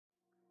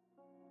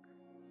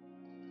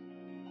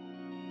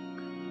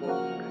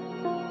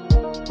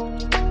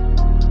Welcome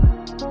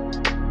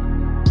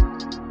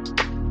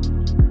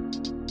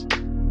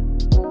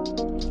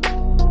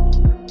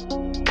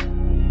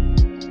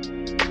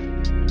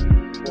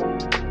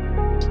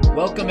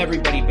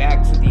everybody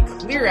back to the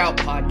Clear Out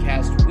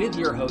Podcast with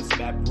your host,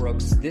 Matt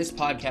Brooks. This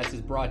podcast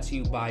is brought to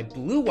you by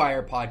Blue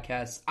Wire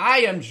Podcasts. I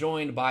am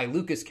joined by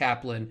Lucas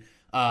Kaplan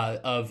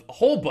of a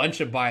whole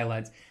bunch of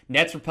bylines.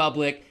 Nets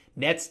Republic,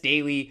 Nets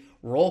Daily,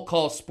 Roll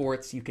Call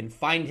Sports. You can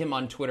find him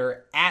on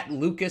Twitter at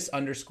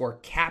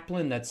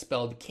Lucas_Kaplan. That's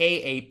spelled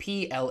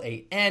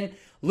Kaplan.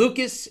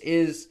 Lucas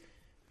is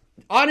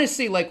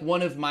honestly like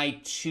one of my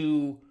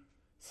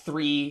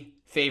 2-3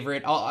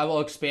 favorite. I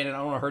will expand it. I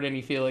don't want to hurt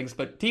any feelings,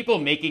 but people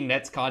making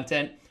Nets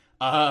content.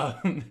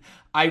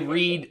 I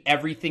read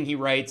everything he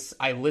writes.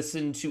 I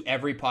listen to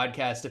every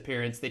podcast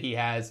appearance that he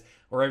has,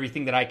 or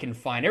everything that I can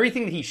find,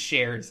 everything that he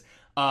shares.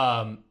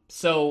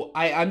 So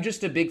I'm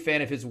just a big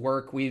fan of his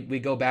work. We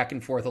go back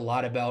and forth a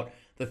lot about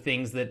the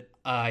things that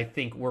I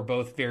think we're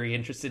both very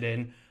interested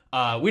in,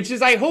 which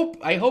is I hope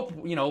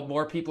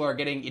more people are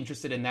getting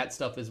interested in that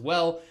stuff as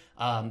well.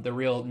 The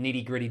real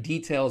nitty gritty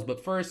details.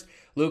 But first,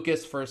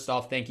 Lucas, first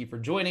off, thank you for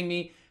joining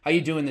me. How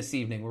you doing this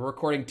evening? We're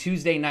recording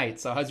Tuesday night.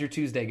 So how's your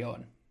Tuesday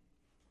going?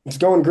 It's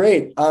going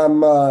great.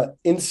 I'm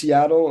in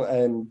Seattle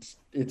and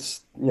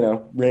it's,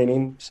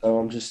 raining. So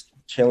I'm just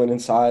chilling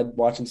inside,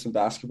 watching some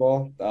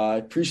basketball. I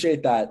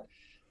appreciate that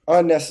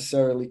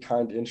unnecessarily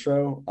kind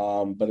intro,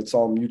 but it's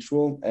all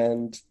mutual.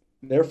 And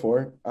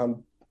therefore,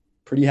 I'm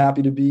pretty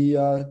happy to be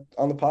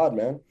on the pod,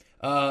 man.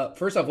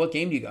 First off, what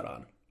game do you got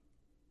on?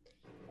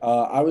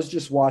 I was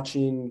just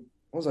watching.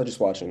 What was I just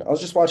watching? I was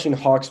just watching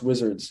Hawks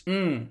Wizards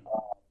from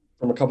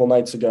a couple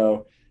nights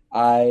ago.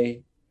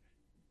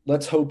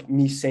 Let's hope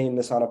me saying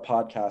this on a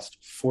podcast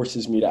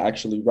forces me to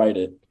actually write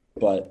it.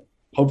 But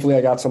hopefully,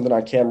 I got something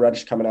on Cam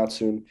Reddish coming out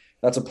soon.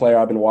 That's a player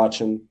I've been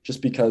watching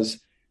just because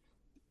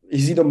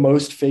is he the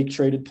most fake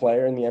traded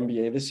player in the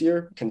NBA this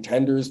year?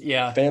 Contenders,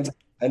 fans of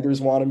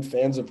contenders want him.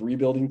 Fans of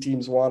rebuilding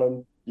teams want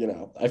him.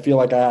 I feel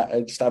like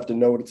I just have to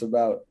know what it's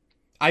about.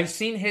 I've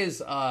seen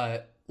his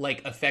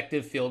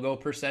effective field goal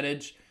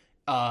percentage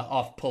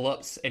off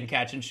pull-ups and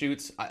catch and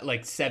shoots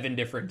like 7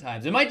 different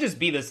times. It might just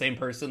be the same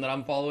person that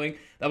I'm following.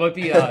 That might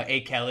be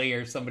A. Kelly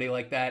or somebody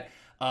like that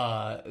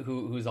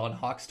who's on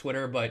Hawks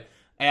Twitter. But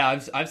yeah,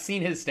 I've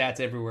seen his stats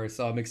everywhere,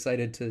 so I'm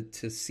excited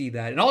to see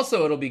that. And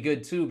also it'll be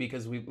good too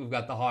because we've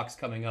got the Hawks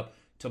coming up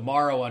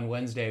tomorrow on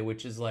Wednesday,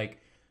 which is like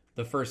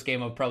the first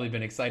game I've probably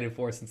been excited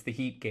for since the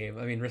Heat game.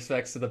 I mean,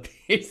 respects to the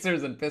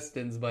Pacers and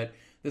Pistons, but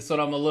this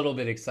one I'm a little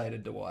bit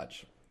excited to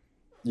watch.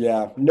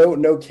 Yeah,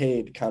 no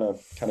Cade kind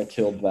of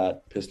killed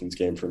that Pistons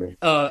game for me.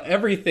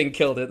 Everything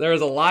killed it. There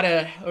was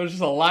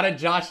just a lot of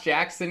Josh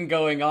Jackson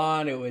going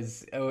on. It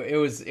was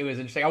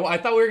interesting. I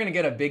thought we were gonna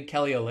get a big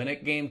Kelly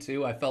Olynyk game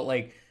too. I felt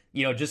like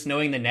just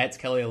knowing the Nets,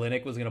 Kelly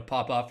Olynyk was gonna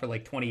pop off for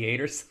like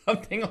 28 or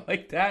something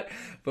like that,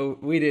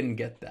 but we didn't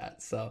get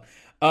that. So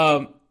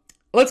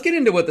let's get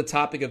into what the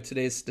topic of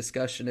today's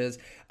discussion is.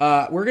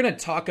 We're gonna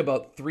talk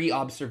about 3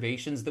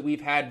 observations that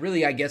we've had,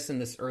 really, I guess, in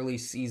this early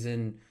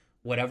season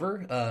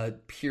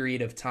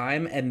period of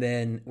time, and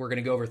then we're going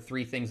to go over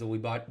 3 things that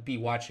we be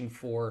watching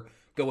for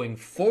going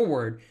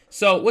forward.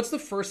 So what's the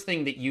first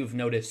thing that you've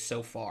noticed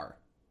so far?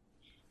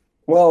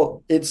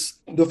 Well,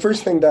 it's the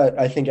first thing that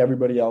I think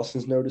everybody else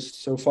has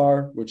noticed so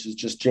far, which is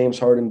just James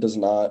Harden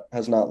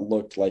has not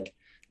looked like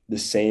the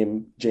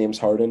same James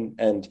Harden.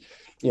 And,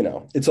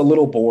 it's a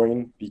little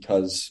boring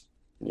because,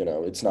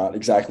 it's not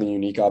exactly a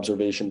unique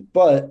observation,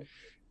 but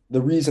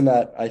the reason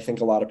that I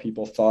think a lot of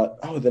people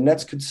thought, the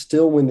Nets could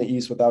still win the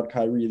East without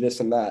Kyrie, this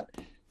and that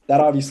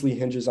obviously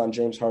hinges on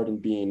James Harden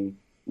being,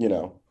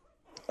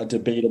 a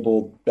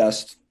debatable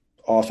best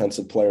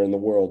offensive player in the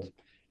world,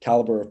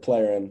 caliber of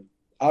player. And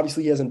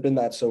obviously he hasn't been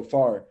that so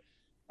far.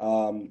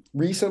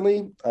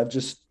 Recently,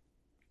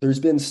 there's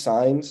been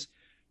signs.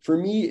 For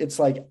me, it's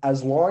like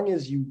as long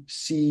as you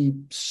see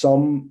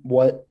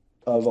somewhat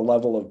of a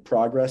level of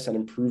progress and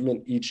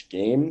improvement each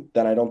game,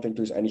 then I don't think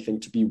there's anything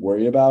to be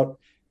worried about.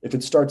 If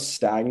it starts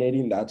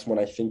stagnating, that's when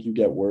I think you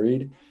get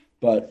worried.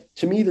 But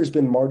to me, there's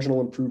been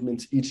marginal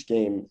improvements each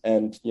game.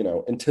 And,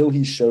 until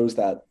he shows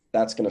that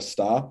that's going to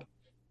stop,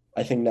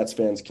 I think Nets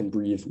fans can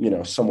breathe,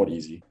 somewhat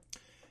easy.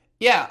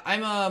 Yeah,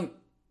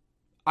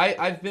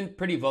 I've been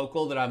pretty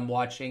vocal that I'm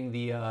watching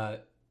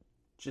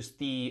just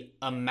the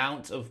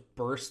amount of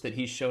burst that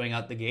he's showing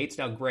out the gates.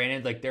 Now,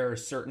 granted, like there are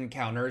certain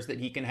counters that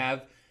he can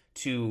have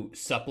to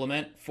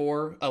supplement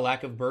for a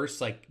lack of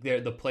burst. Like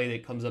the play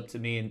that comes up to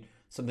me and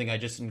something I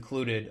just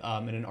included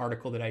in an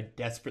article that I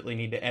desperately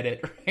need to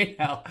edit right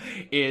now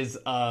is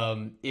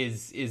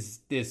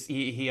this.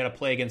 He had a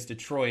play against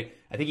Detroit.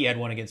 I think he had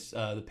one against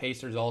the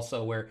Pacers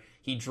also where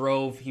he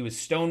was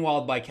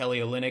stonewalled by Kelly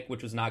Olynyk,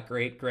 which was not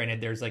great.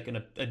 Granted, there's like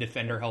a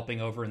defender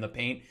helping over in the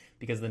paint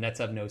because the Nets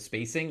have no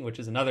spacing, which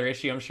is another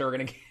issue I'm sure we're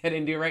going to get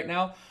into right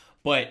now.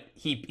 But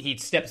he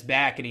steps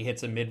back and he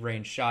hits a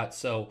mid-range shot.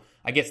 So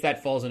I guess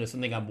that falls into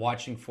something I'm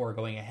watching for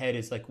going ahead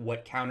is like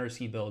what counters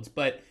he builds.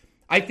 But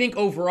I think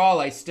overall,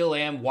 I still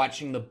am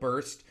watching the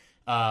burst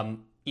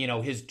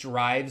his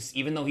drives,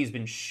 even though he's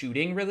been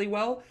shooting really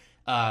well,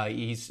 I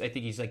think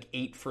he's like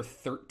 8 for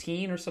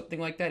 13 or something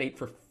like that, 8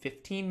 for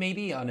 15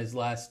 maybe on his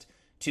last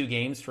 2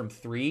 games from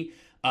three.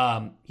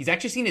 He's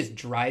actually seen his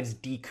drives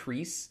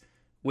decrease,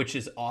 which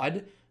is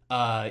odd.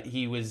 I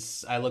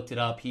looked it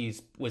up.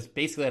 Was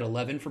basically at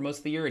 11 for most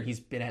of the year, and he's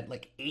been at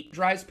like 8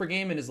 drives per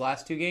game in his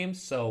last 2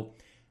 games. So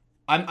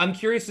I'm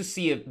curious to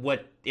see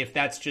if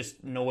that's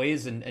just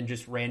noise and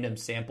just random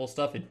sample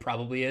stuff. It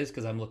probably is,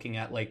 because I'm looking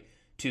at like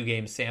 2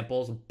 game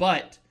samples,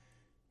 but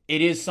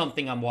it is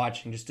something I'm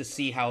watching just to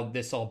see how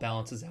this all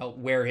balances out,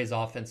 where his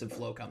offensive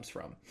flow comes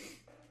from.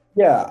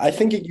 Yeah, I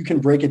think you can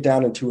break it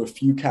down into a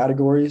few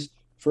categories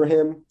for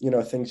him,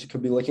 things you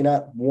could be looking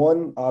at.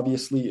 One,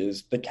 obviously,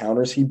 is the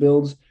counters he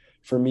builds.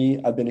 For me,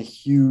 I've been a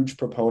huge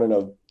proponent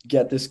of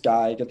get this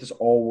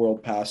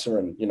all-world passer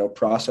and,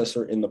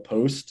 processor in the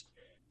post.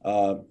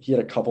 He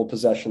had a couple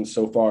possessions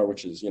so far,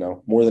 which is,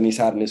 more than he's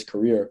had in his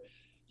career.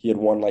 He had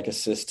one like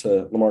assist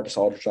to LaMarcus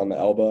Aldridge on the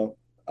elbow.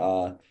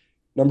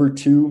 Number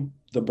two,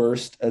 the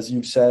burst, as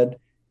you've said.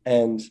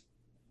 And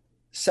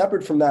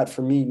separate from that,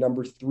 for me,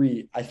 number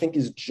three, I think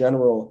is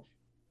general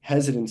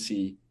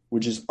hesitancy,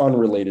 which is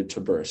unrelated to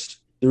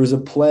burst. There was a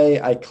play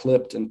I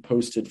clipped and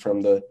posted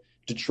from the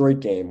Detroit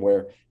game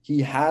where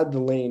he had the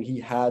lane, he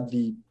had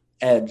the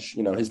edge,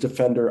 his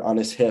defender on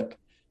his hip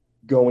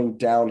going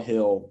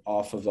downhill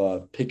off of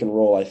a pick and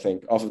roll, I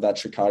think, off of that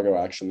Chicago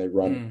action they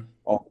run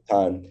all the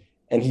time.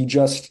 And he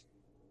just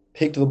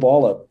picked the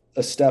ball up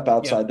a step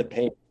outside the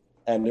paint.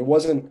 And it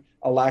wasn't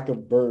a lack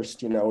of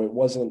burst, it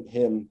wasn't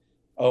him,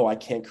 oh, I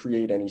can't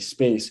create any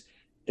space.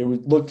 It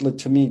looked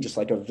to me just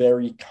like a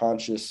very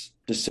conscious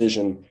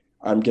decision.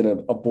 I'm going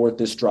to abort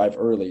this drive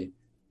early.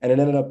 And it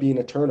ended up being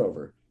a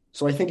turnover.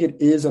 So I think it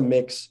is a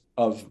mix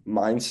of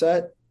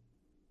mindset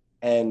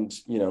and,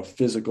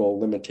 physical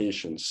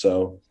limitations.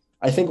 So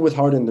I think with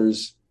Harden,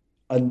 there's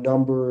a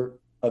number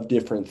of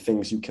different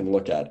things you can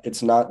look at.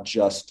 It's not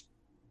just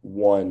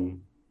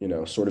one,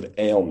 sort of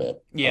ailment.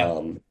 Yeah.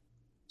 And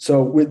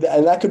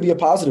that could be a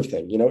positive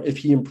thing. If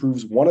he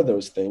improves one of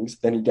those things,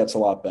 then he gets a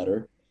lot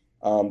better.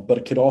 But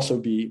it could also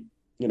be,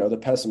 the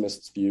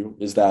pessimist's view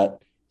is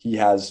that he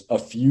has a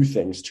few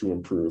things to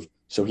improve.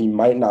 So he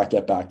might not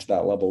get back to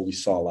that level we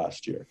saw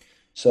last year.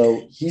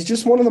 So he's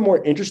just one of the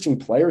more interesting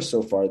players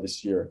so far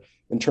this year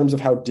in terms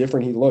of how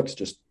different he looks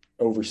just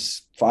over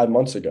 5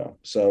 months ago.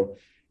 So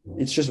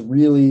it's just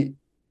really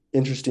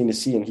interesting to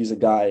see. And he's a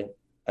guy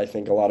I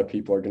think a lot of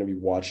people are going to be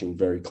watching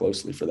very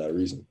closely for that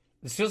reason.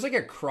 This feels like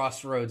a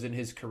crossroads in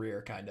his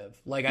career, kind of.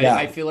 Like,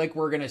 I feel like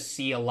we're going to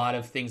see a lot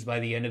of things by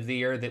the end of the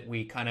year that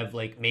we kind of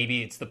like,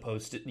 maybe it's the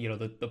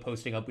the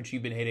posting up, which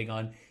you've been hitting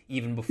on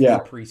even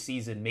before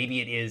preseason.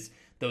 Maybe it is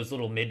those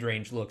little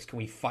mid-range looks. Can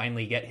we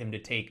finally get him to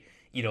take,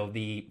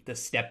 the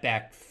step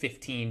back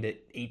 15 to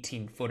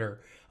 18 footer?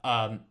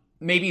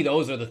 Maybe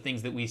those are the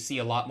things that we see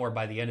a lot more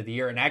by the end of the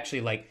year. And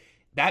actually, like,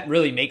 that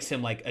really makes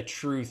him like a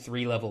true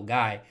 3-level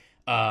guy.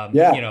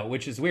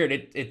 Which is weird.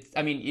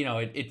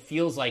 It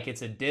feels like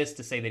it's a diss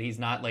to say that he's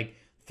not like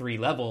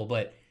 3-level,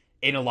 but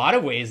in a lot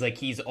of ways, like,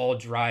 he's all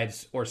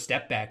drives or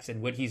step backs.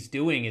 And what he's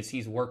doing is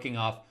he's working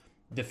off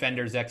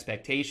defenders'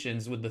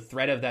 expectations with the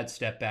threat of that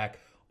step back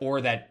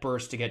or that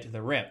burst to get to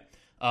the rim.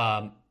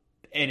 And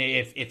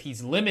if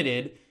he's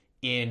limited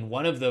in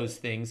one of those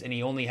things and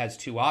he only has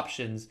 2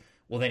 options,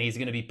 well, then he's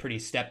going to be pretty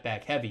step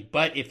back heavy.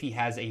 But if he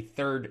has a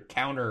third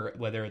counter,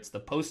 whether it's the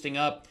posting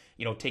up,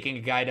 taking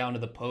a guy down to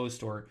the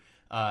post or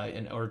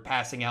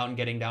passing out and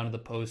getting down to the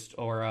post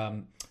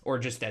or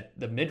just at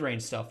the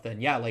mid-range stuff, then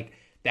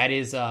that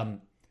is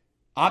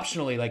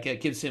optionally, like,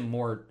 it gives him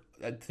more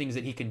things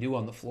that he can do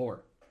on the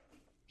floor.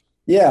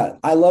 Yeah,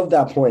 I love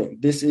that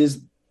point.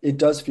 It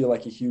does feel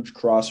like a huge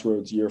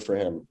crossroads year for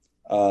him.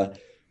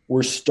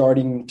 We're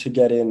starting to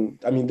get in.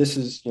 I mean, this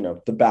is,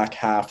 the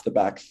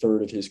back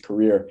third of his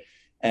career,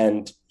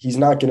 and he's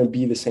not going to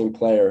be the same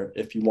player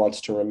if he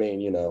wants to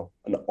remain,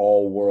 an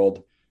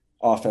all-world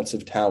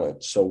offensive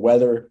talent. So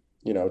whether,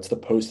 it's the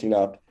posting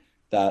up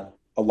that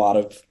a lot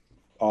of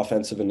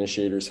offensive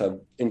initiators have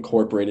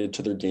incorporated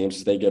to their games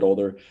as they get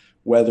older,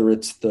 whether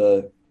it's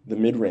the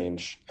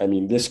mid-range, I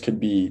mean, this could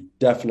be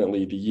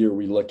definitely the year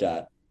we look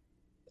at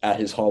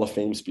his Hall of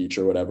Fame speech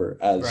or whatever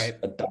as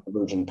a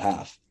divergent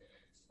path.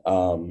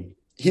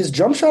 His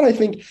jump shot, I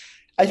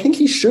think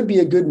he should be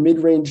a good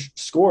mid-range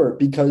scorer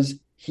because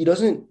he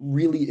doesn't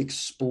really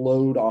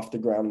explode off the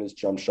ground in his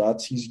jump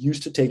shots. He's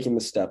used to taking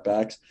the step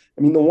backs.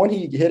 I mean, the one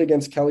he hit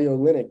against Kelly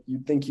Olynyk,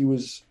 you'd think he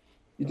was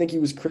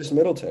Chris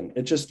Middleton.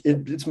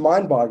 It's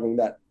mind-boggling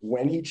that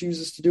when he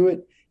chooses to do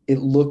it, it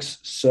looks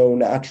so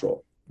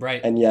natural. Right.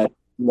 And yet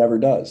he never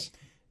does.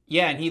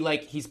 Yeah, and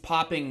he's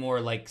popping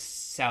more like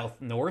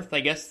south-north,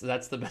 I guess.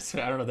 That's the best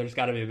way. I don't know, there's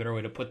got to be a better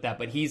way to put that.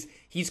 But he's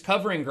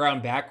covering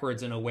ground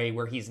backwards in a way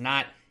where he's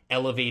not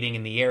elevating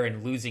in the air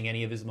and losing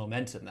any of his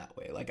momentum that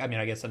way. Like, I mean,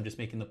 I guess I'm just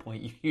making the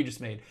point you just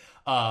made.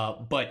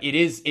 But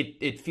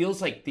it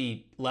feels like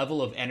the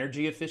level of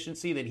energy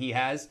efficiency that he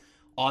has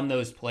on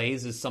those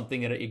plays is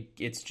something that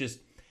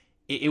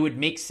it would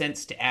make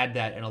sense to add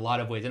that in a lot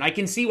of ways. And I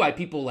can see why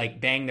people like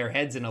bang their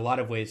heads in a lot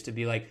of ways to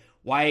be like,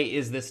 why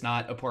is this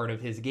not a part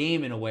of his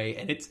game in a way?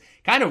 And it's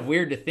kind of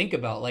weird to think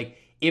about. Like,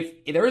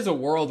 if there is a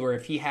world where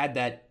if he had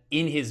that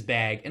in his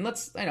bag, and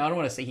I don't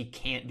want to say he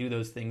can't do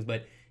those things,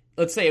 but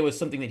let's say it was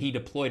something that he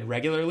deployed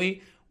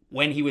regularly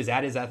when he was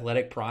at his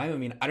athletic prime. I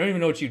mean, I don't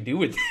even know what you do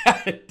with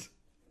that.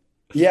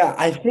 Yeah,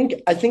 I think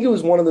it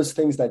was one of those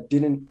things that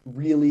didn't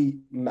really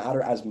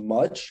matter as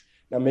much.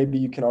 Now maybe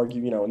you can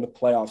argue, in the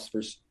playoffs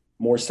versus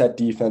more set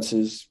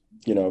defenses,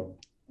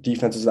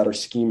 defenses that are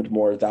schemed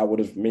more, that would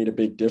have made a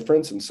big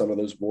difference in some of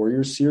those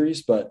Warriors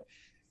series, but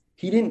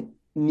he didn't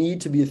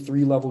need to be a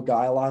three-level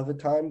guy a lot of the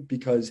time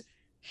because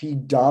he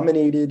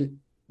dominated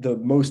the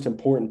most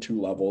important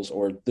two levels,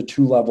 or the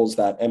two levels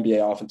that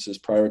NBA offenses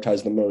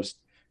prioritize the most,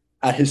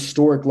 at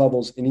historic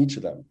levels in each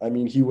of them. I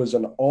mean, he was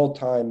an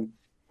all-time,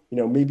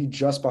 maybe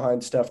just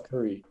behind Steph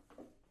Curry.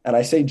 And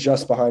I say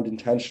just behind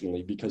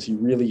intentionally because he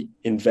really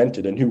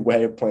invented a new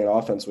way of playing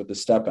offense with the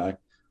step back.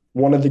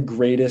 One of the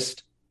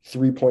greatest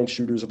three-point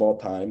shooters of all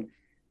time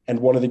and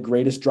one of the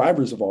greatest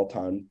drivers of all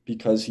time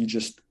because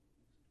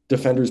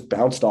defenders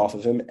bounced off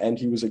of him and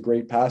he was a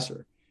great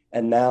passer.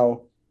 And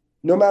now,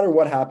 no matter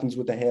what happens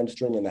with the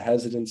hamstring and the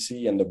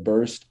hesitancy and the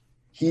burst,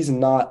 he's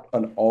not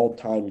an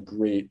all-time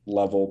great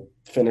level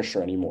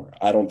finisher anymore.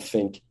 I don't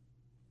think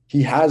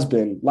he has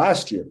been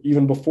last year,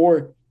 even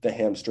before the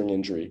hamstring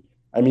injury.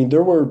 I mean,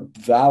 there were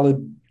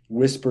valid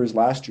whispers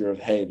last year of,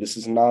 hey, this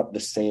is not the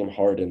same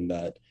Harden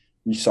that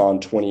we saw in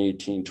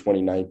 2018,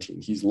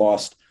 2019. He's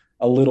lost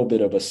a little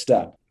bit of a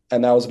step.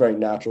 And that was a very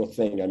natural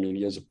thing. I mean,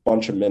 he has a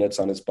bunch of minutes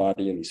on his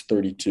body and he's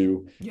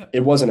 32. Yep.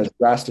 It wasn't as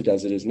drastic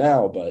as it is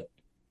now, but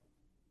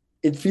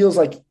it feels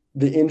like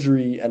the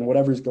injury and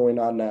whatever's going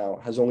on now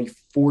has only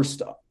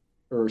forced up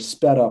or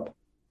sped up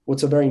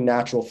what's a very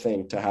natural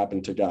thing to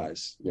happen to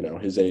guys,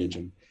 his age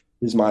and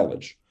his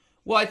mileage.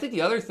 Well, I think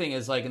the other thing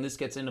is like, and this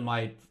gets into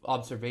my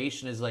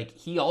observation, is like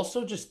he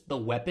also just the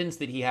weapons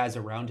that he has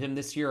around him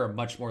this year are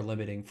much more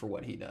limiting for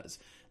what he does.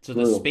 So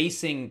the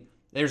spacing,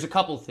 there's a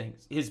couple thing.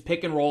 His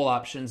pick and roll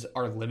options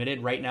are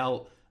limited right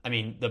now. I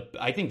mean,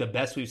 I think the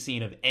best we've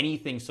seen of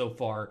anything so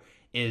far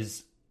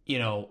is,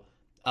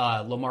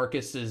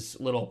 LaMarcus's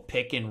little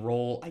pick and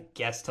roll, I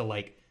guess, to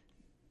like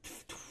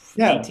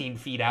 18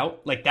 feet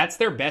out. Like, that's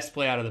their best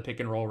play out of the pick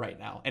and roll right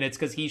now. And it's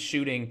because he's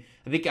shooting,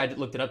 I think I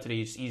looked it up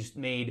today, he's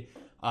made,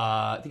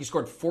 I think he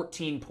scored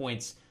 14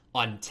 points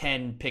on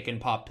 10 pick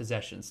and pop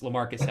possessions.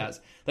 LaMarcus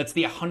has. That's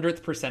the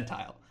 100th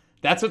percentile.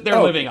 That's what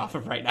they're living off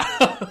of right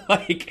now.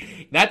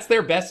 Like, that's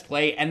their best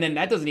play. And then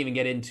that doesn't even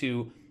get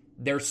into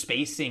their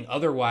spacing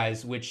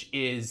otherwise, which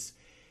is,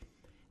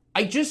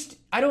 I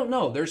don't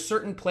know. There's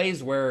certain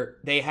plays where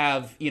they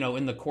have,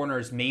 in the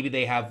corners, maybe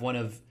they have one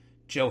of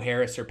Joe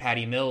Harris or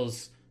Patty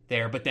Mills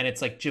there, but then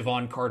it's like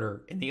Javon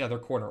Carter in the other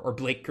corner or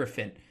Blake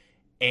Griffin.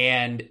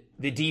 And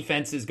the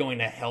defense is going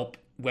to help,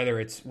 whether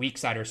it's weak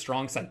side or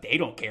strong side. They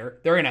don't care.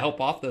 They're going to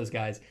help off those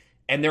guys,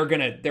 and they're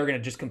going to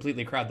just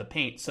completely crowd the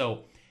paint.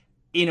 So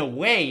in a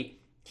way,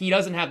 he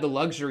doesn't have the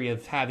luxury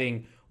of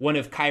having one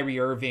of Kyrie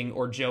Irving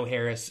or Joe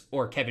Harris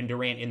or Kevin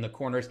Durant in the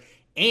corners,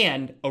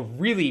 and a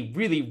really,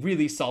 really,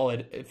 really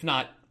solid, if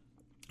not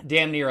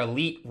damn near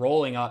elite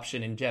rolling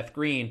option in Jeff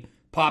Green,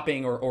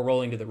 popping or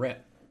rolling to the rim.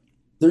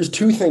 There's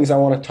two things I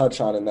want to touch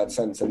on in that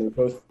sense, and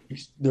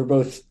they're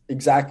both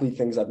exactly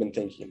things I've been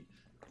thinking.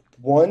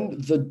 One,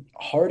 the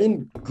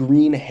Harden,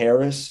 Green,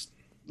 Harris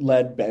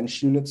led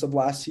bench units of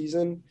last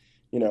season,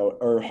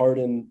 or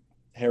Harden,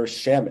 Harris,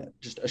 Shamet,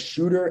 just a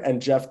shooter,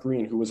 and Jeff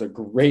Green, who was a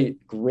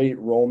great, great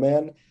roll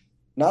man,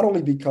 not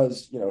only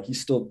because,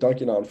 he's still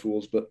dunking on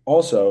fools, but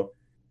also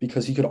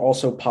because he could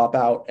also pop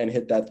out and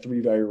hit that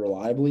three very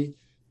reliably.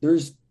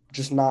 There's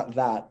just not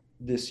that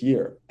this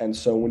year. And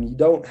so when you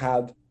don't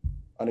have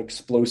an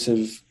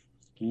explosive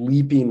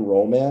leaping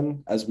roll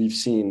man, as we've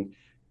seen,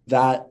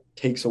 that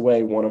takes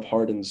away one of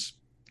Harden's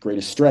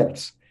greatest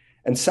strengths.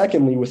 And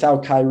secondly,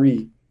 without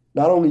Kyrie,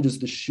 not only does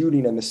the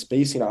shooting and the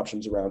spacing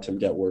options around him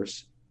get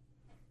worse,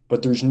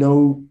 but there's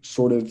no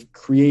sort of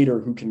creator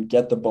who can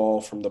get the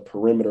ball from the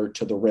perimeter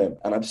to the rim.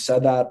 And I've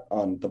said that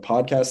on the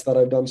podcast that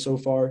I've done so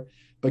far,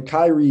 but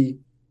Kyrie,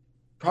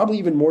 probably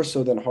even more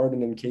so than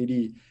Harden and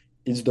KD,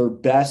 is their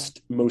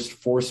best, most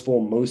forceful,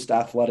 most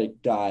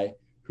athletic guy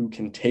who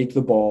can take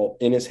the ball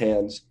in his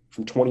hands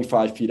from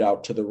 25 feet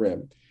out to the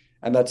rim.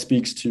 And that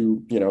speaks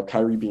to,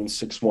 Kyrie being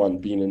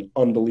 6'1", being an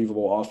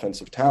unbelievable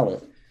offensive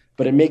talent.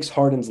 But it makes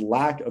Harden's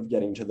lack of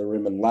getting to the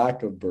rim and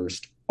lack of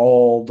burst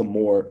all the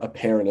more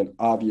apparent and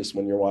obvious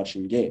when you're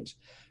watching games.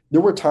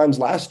 There were times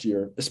last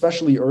year,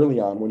 especially early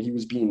on, when he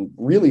was being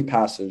really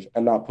passive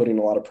and not putting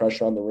a lot of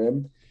pressure on the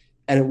rim.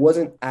 And it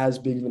wasn't as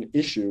big of an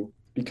issue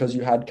because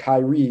you had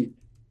Kyrie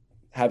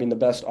having the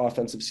best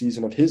offensive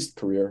season of his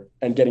career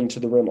and getting to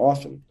the rim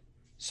often.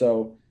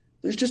 So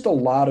there's just a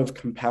lot of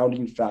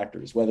compounding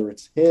factors, whether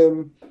it's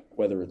him,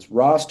 whether it's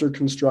roster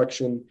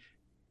construction.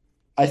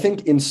 I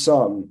think in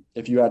sum,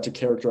 if you had to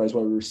characterize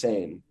what we were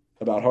saying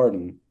about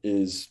Harden,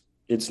 is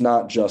it's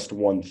not just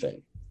one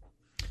thing.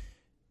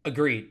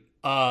 Agreed.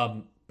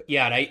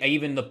 Yeah, and I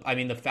even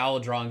the foul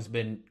drawing's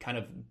been kind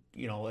of,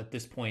 at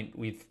this point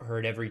we've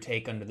heard every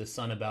take under the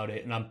sun about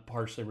it, and I'm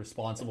partially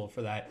responsible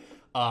for that.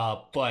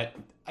 But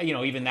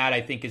even that I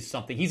think is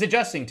something he's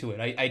adjusting to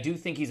it. I do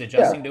think he's Yeah.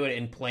 adjusting to it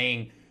and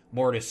playing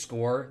more to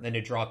score than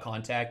to draw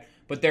contact.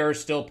 But there are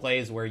still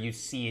plays where you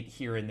see it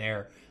here and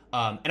there,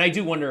 and I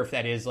do wonder if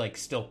that is like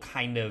still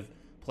kind of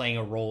playing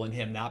a role in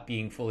him not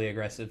being fully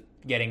aggressive,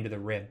 getting to the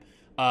rim.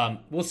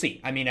 We'll see.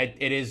 I mean,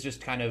 it is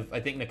just kind of. I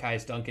think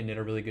Nekias Duncan did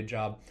a really good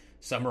job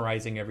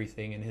summarizing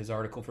everything in his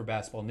article for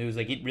Basketball News.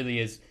 Like it really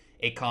is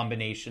a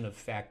combination of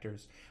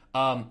factors.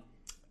 I'm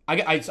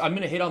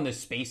going to hit on this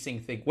spacing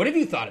thing. What have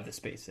you thought of the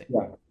spacing?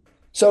 Yeah.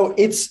 So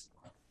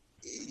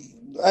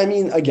I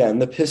mean, again,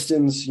 the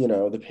Pistons,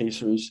 the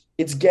Pacers,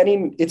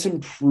 it's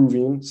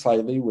improving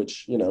slightly,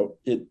 which,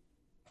 it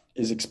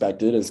is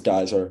expected as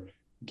guys are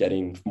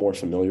getting more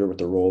familiar with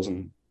their roles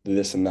and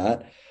this and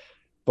that.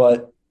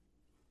 But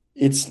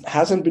it's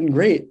hasn't been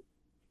great.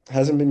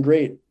 Hasn't been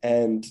great.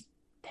 And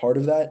part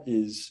of that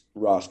is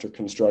roster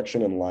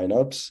construction and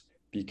lineups,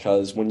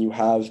 because when you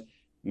have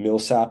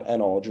Millsap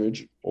and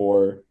Aldridge,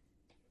 or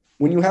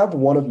when you have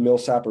one of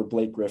Millsap or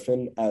Blake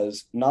Griffin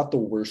as not the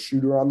worst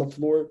shooter on the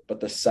floor, but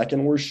the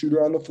second worst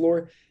shooter on the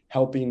floor,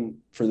 helping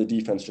for the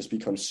defense just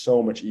becomes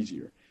so much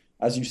easier.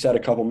 As you said a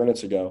couple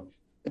minutes ago,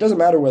 it doesn't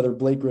matter whether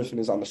Blake Griffin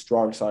is on the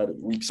strong side or the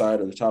weak side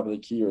or the top of the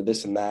key or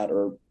this and that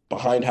or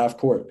behind half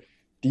court.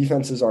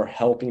 Defenses are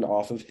helping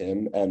off of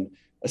him and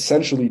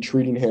essentially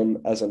treating him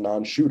as a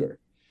non-shooter.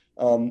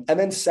 And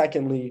then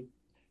secondly,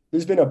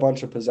 there's been a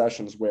bunch of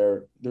possessions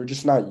where they're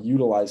just not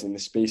utilizing the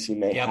spacing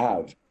they Yep.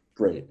 have.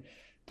 Great.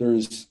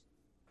 There's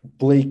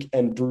Blake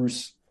and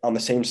Bruce on the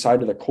same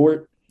side of the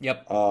court.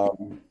 Yep.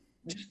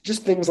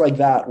 Just things like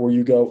that where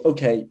you go,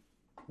 okay,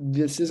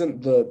 this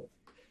isn't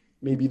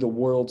maybe the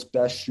world's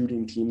best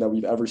shooting team that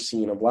we've ever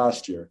seen of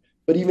last year.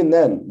 But even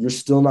then, you're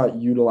still not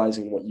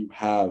utilizing what you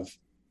have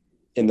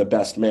in the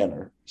best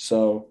manner.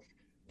 So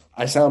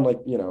I sound like,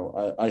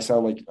 I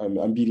sound like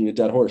I'm beating a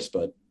dead horse,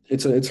 but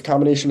it's a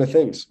combination of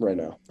things right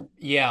now.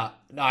 Yeah,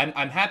 no,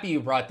 I'm happy you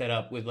brought that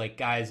up with like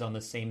guys on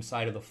the same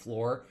side of the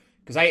floor,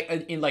 because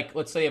in like,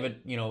 let's say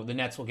the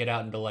Nets will get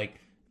out into like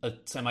a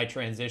semi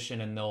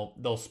transition and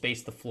they'll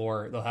space the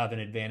floor. They'll have an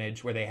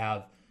advantage where they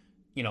have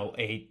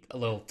a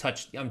little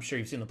touch. I'm sure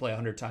you've seen the play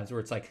 100 times where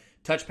it's like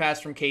touch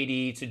pass from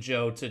KD to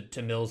Joe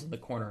to Mills in the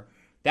corner.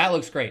 That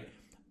looks great.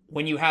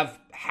 When you have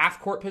half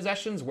court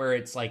possessions where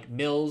it's like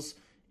Mills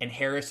and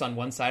Harris on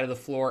one side of the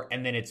floor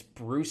and then it's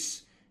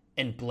Bruce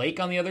and Blake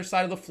on the other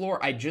side of the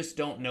floor, I just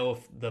don't know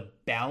if the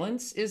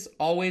balance is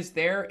always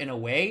there in a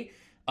way.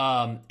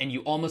 And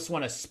you almost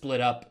want to split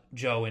up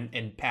Joe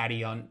and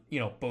Patty on,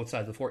 both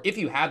sides of the floor if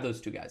you have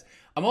those two guys.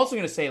 I'm also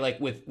going to say, like,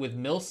 with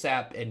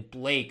Millsap and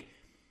Blake,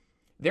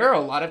 there are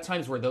a lot of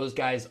times where those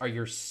guys are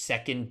your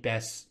second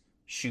best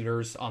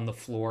shooters on the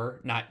floor,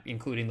 not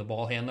including the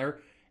ball handler.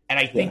 And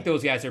I think Yeah.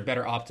 those guys are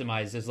better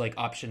optimized as like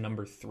option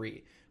number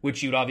 3,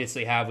 which you'd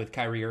obviously have with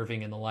Kyrie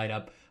Irving in the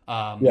lineup,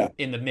 Yeah.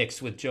 in the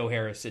mix with Joe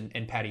Harris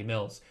and Patty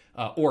Mills,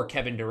 or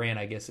Kevin Durant,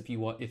 I guess, if you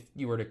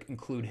were to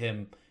include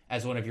him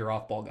as one of your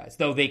off-ball guys.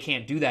 Though they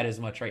can't do that as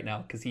much right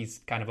now because he's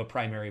kind of a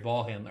primary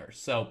ball handler.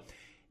 So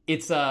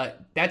it's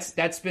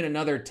that's been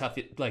another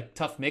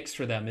tough mix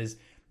for them, is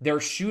their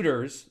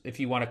shooters, if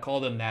you want to call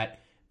them that,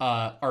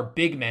 are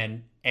big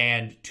men,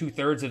 and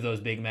 2/3 of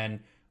those big men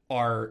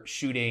are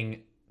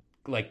shooting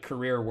like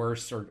career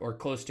worst or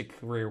close to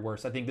career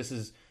worst. I think this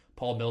is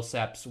Paul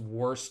Millsap's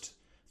worst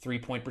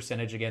 3-point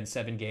percentage, again,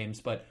 7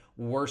 games, but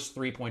worst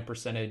 3-point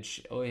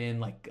percentage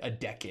in like a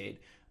decade.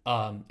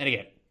 And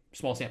again,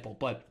 small sample,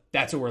 but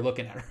that's what we're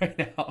looking at right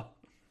now.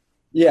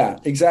 Yeah,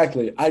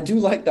 exactly. I do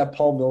like that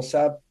Paul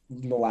Millsap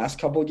in the last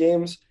couple of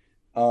games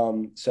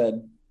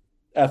said,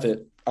 F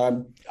it. I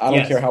don't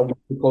care Yes. how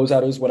the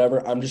closeout is,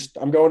 whatever.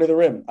 I'm going to the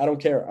rim. I don't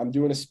care. I'm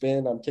doing a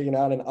spin. I'm kicking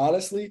out. And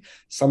honestly,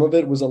 some of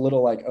it was a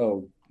little like,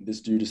 oh,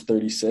 this dude is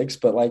 36,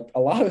 but like a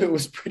lot of it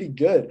was pretty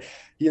good.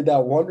 He had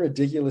that one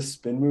ridiculous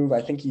spin move.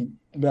 I think he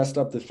messed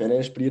up the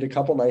finish, but he had a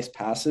couple nice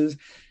passes.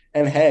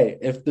 And hey,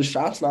 if the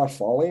shot's not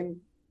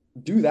falling,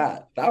 do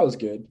that. That was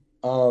good.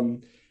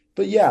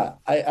 But yeah,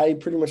 I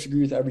pretty much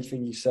agree with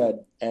everything you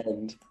said.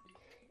 And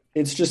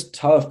it's just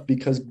tough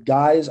because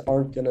guys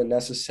aren't going to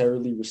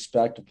necessarily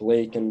respect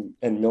Blake and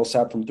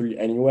Millsap from three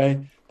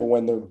anyway. But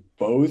when they're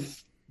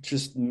both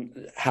just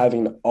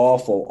having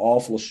awful,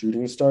 awful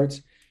shooting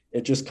starts,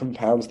 it just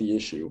compounds the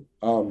issue.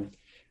 And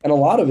a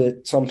lot of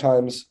it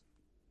sometimes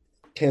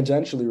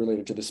tangentially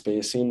related to the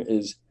spacing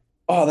is,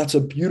 oh, that's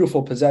a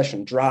beautiful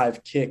possession,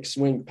 drive, kick,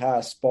 swing,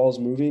 pass, ball's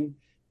moving.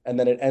 And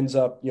then it ends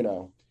up,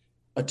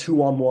 a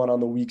 2-on-1 on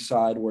the weak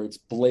side where it's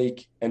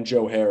Blake and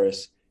Joe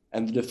Harris.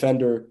 And the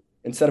defender,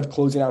 instead of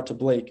closing out to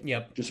Blake,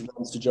 Yep. just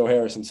runs to Joe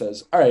Harris and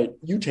says, all right,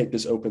 you take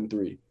this open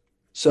three.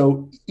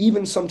 So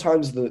even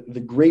sometimes the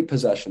great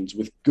possessions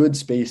with good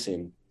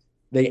spacing,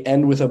 they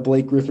end with a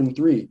Blake Griffin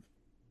three.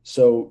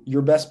 So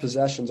your best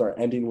possessions are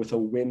ending with a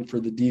win for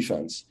the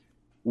defense,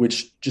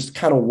 which just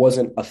kind of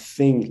wasn't a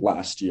thing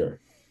last year.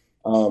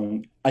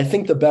 I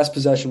think the best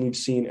possession we've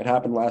seen, it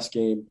happened last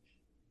game.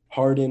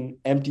 Harden,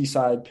 empty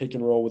side pick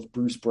and roll with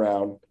Bruce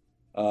Brown.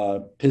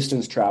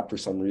 Pistons trap for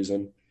some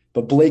reason,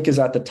 but Blake is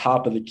at the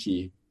top of the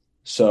key.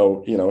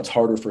 So, it's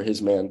harder for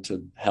his man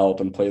to help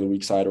and play the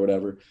weak side or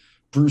whatever.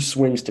 Bruce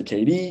swings to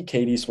KD.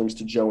 KD swings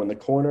to Joe in the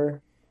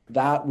corner.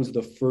 That was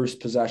the first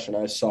possession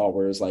I saw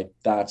where it's like,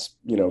 that's,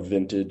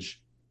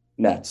 vintage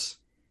Nets.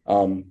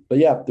 But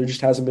yeah, there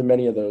just hasn't been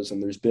many of those.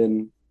 And there's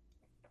been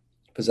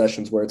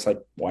possessions where it's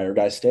like, why are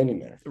guys standing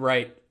there?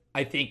 Right.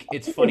 I think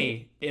it's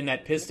funny in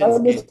that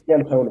Pistons game.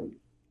 D'Antoni.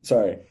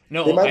 Sorry.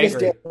 No, They might I miss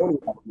agree.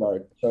 D'Antoni off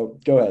guard. So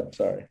go ahead.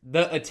 Sorry.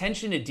 The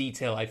attention to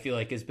detail I feel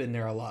like has been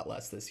there a lot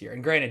less this year.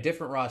 And granted,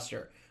 different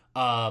roster.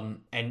 And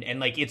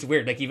like it's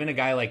weird. Like even a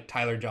guy like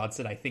Tyler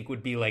Johnson, I think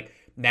would be like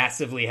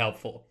massively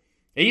helpful.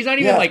 He's not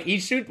even like he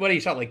shot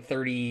like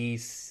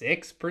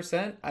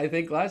 36%, I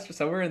think last year,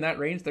 somewhere in that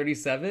range,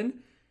 37.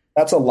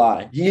 That's a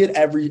lie. He hit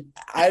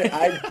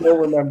I don't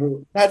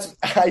remember.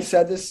 I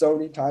said this so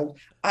many times.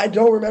 I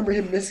don't remember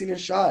him missing a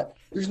shot.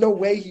 There's no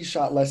way he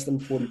shot less than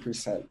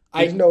 40%.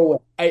 There's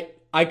no way.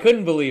 I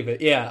couldn't believe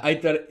it. Yeah, I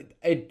thought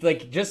it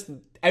like just.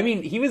 I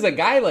mean, he was a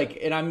guy like,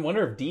 and I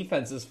wonder if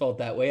defenses felt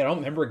that way. I don't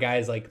remember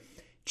guys like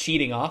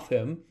cheating off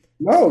him.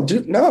 No,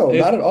 dude, no,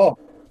 not at all.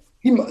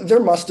 There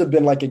must have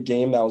been like a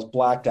game that was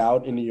blacked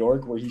out in New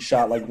York where he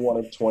shot like 1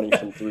 of 20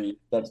 from three.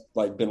 That's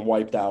like been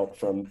wiped out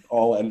from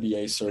all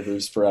NBA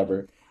servers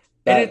forever.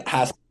 That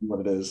has to be what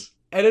it is.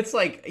 And it's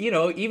like,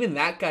 even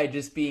that guy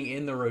just being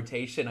in the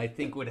rotation, I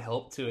think would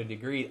help to a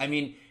degree. I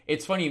mean,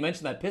 it's funny you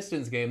mentioned that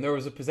Pistons game. There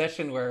was a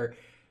possession where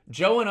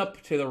Joe went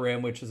up to the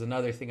rim, which is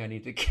another thing I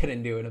need to get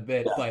into in a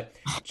bit. Yeah. But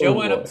Joe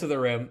went up to the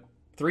rim.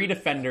 3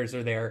 defenders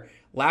are there.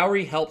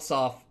 Lowry helps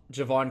off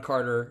Javon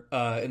Carter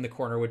in the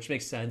corner, which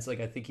makes sense. Like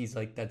I think he's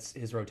like that's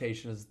his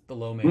rotation is the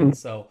low man,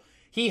 so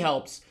he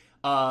helps.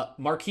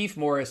 Markieff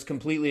Morris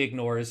completely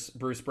ignores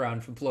Bruce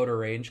Brown from floater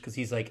range because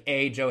he's like,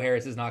 A, Joe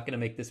Harris is not going to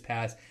make this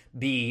pass.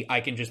 B,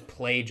 I can just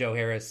play Joe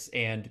Harris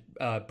and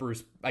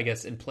Bruce, I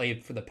guess, and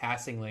play for the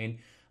passing lane.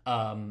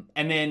 And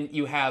then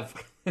you have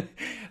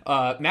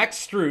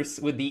Max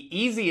Strus with the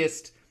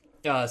easiest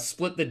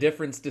split the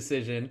difference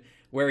decision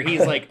where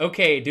he's like,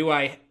 okay, do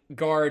I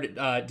guard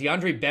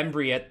DeAndre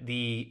Bembry at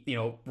the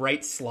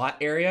right slot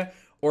area,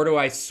 or do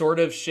I sort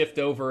of shift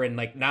over and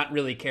like not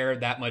really care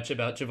that much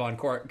about Javon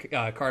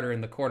Carter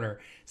in the corner?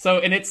 So,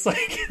 and it's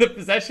like the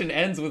possession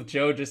ends with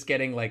Joe just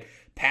getting like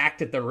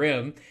packed at the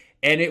rim,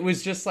 and it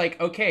was just like,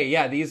 okay,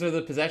 yeah, these are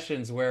the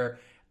possessions where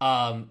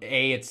part of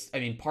it's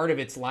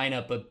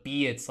lineup, but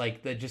B, it's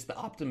like the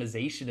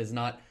optimization is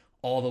not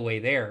all the way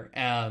there.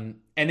 And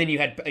then you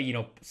had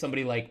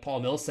somebody like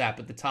Paul Millsap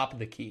at the top of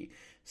the key.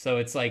 So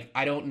it's like,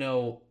 I don't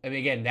know. I mean,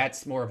 again,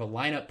 that's more of a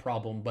lineup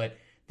problem, but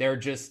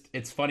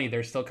it's funny.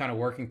 They're still kind of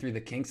working through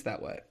the kinks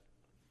that way.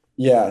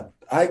 Yeah.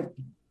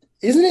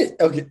 Isn't it,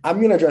 okay, I'm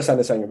going to address that in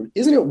a second, but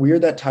isn't it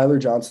weird that Tyler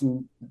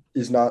Johnson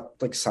is not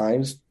like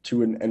signed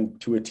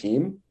to a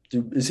team?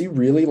 Is he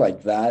really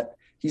like that?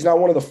 He's not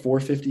one of the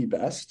 450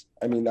 best.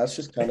 I mean, that's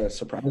just kind of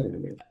surprising to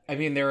me. I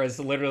mean, there are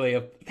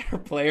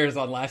players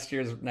on last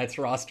year's Nets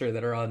roster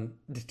that are on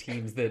the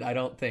teams that I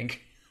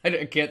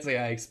can't say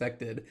I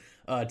expected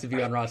to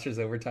be on rosters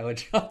over Tyler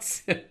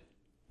Johnson.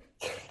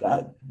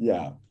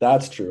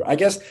 That's true. I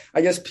guess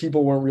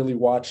people weren't really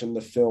watching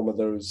the film of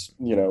those,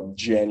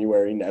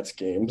 January Nets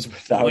games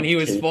without when he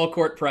was full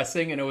court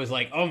pressing, and it was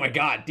like, oh my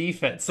God,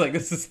 defense! Like I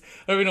don't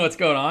even know what's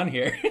going on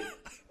here.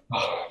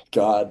 Oh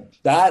God,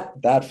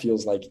 that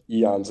feels like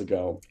eons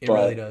ago. It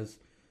really does.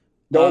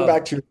 Going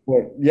back to your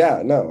point,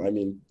 I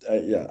mean,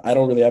 I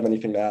don't really have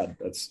anything to add.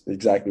 That's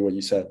exactly what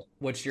you said.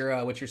 What's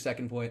your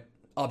second point?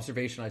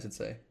 Observation, I should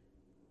say.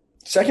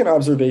 Second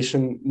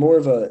observation, more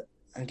of a,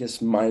 I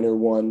guess, minor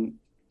one.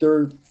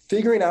 They're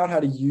figuring out how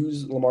to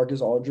use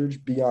LaMarcus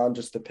Aldridge beyond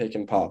just the pick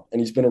and pop, and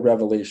he's been a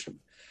revelation.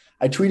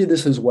 I tweeted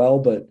this as well,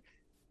 but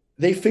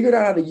they figured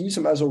out how to use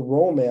him as a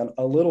role man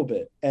a little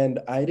bit, and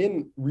I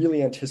didn't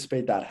really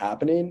anticipate that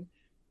happening,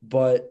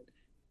 but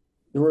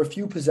there were a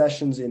few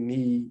possessions in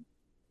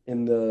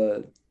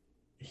the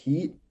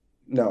Heat.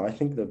 I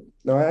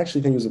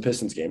actually think it was a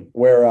Pistons game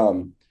where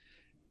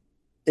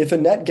if a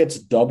net gets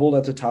doubled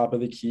at the top of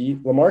the key,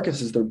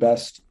 LaMarcus is their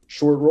best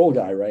short roll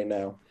guy right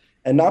now.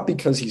 And not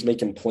because he's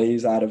making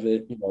plays out of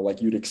it,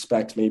 like you'd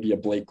expect maybe a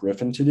Blake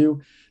Griffin to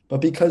do,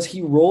 but because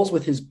he rolls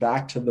with his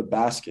back to the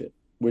basket,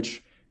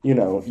 which,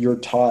 you're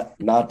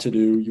taught not to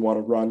do. You want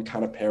to run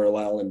kind of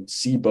parallel and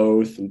see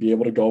both and be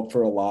able to go up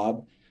for a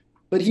lob.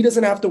 But he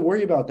doesn't have to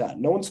worry about that.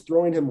 No one's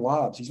throwing him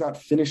lobs. He's not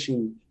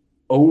finishing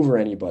over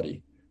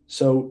anybody.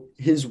 So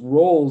his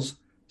rolls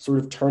sort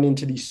of turn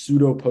into these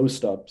pseudo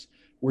post-ups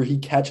where he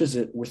catches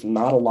it with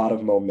not a lot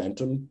of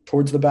momentum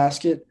towards the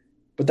basket,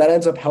 but that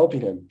ends up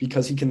helping him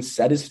because he can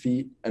set his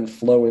feet and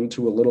flow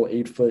into a little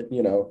 8-foot,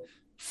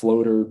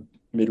 floater,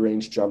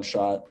 mid-range jump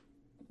shot,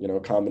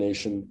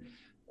 combination,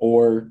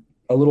 or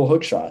a little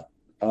hook shot.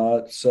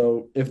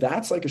 So if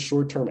that's like a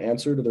short-term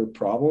answer to their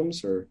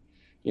problems or,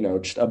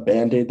 just a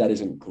Band-Aid that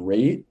isn't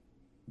great,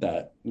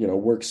 that,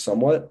 works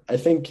somewhat, I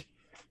think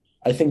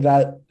I think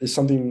that is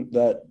something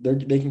that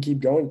they can keep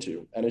going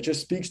to. And it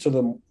just speaks to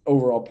the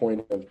overall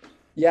point of,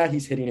 yeah,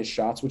 he's hitting his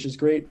shots, which is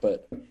great,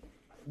 but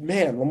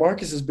man,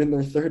 LaMarcus has been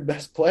their third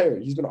best player.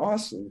 He's been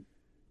awesome.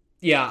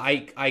 Yeah,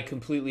 I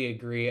completely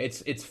agree.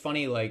 It's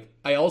funny. Like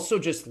I also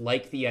just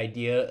like the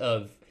idea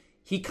of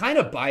he kind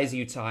of buys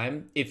you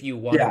time if you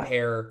want to Yeah.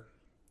 pair,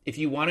 if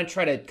you want to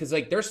try to, because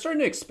like they're starting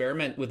to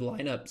experiment with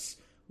lineups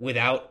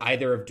without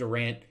either of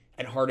Durant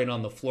and Harden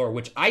on the floor,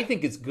 which I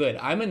think is good.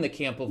 I'm in the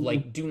camp of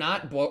like do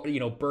not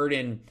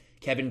burden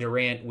Kevin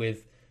Durant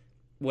with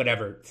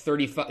whatever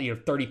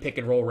 35 30 pick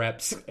and roll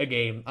reps a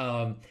game.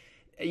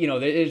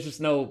 There's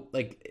just no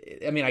like.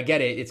 I mean, I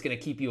get it. It's going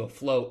to keep you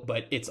afloat,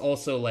 but it's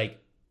also like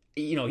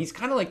he's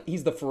kind of like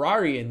he's the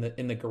Ferrari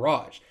in the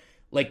garage.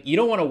 Like you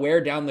don't want to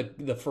wear down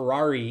the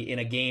Ferrari in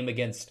a game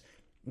against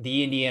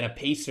the Indiana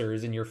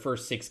Pacers in your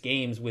first 6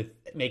 games with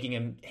making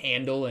him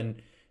handle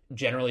and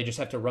generally just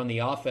have to run the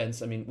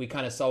offense. I mean, we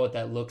kind of saw what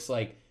that looks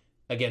like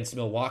against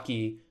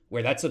Milwaukee,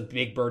 where that's a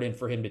big burden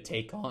for him to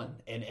take on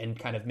and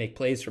kind of make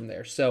plays from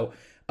there. So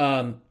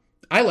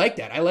I like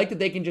that. I like that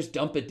they can just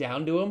dump it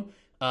down to him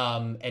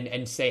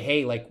and say,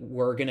 hey, like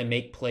we're gonna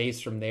make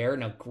plays from there.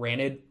 Now,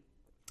 granted,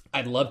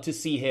 I'd love to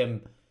see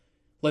him.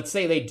 Let's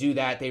say they do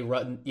that. They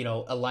run,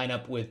 a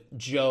lineup with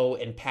Joe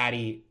and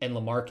Patty and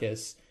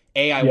LaMarcus.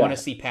 I want Yeah. to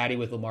see Patty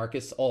with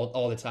LaMarcus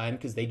all the time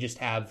because they just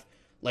have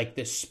like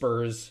this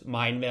Spurs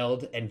mind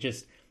meld and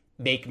just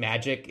make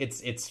magic.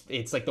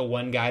 It's like the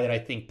one guy that I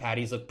think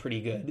Patty's looked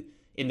pretty good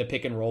in the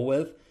pick and roll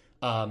with,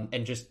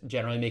 and just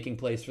generally making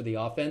plays for the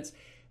offense.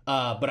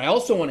 But I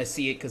also want to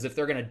see it because if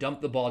they're going to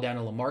dump the ball down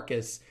to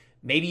LaMarcus,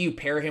 maybe you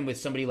pair him with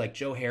somebody like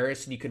Joe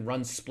Harris and you can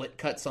run split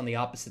cuts on the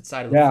opposite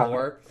side of the Yeah.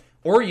 floor.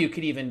 Or you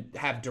could even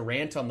have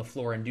Durant on the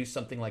floor and do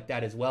something like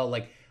that as well.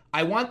 Like,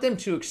 I want them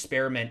to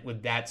experiment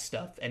with that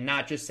stuff and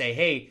not just say,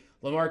 hey,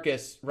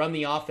 LaMarcus, run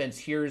the offense.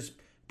 Here's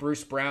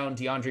Bruce Brown,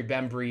 DeAndre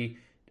Bembry,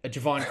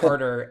 Javon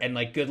Carter, and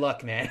like, good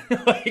luck, man.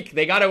 Like,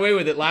 they got away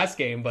with it last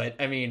game, but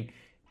I mean,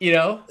 you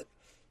know?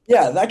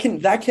 Yeah, that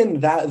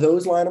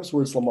those lineups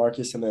where it's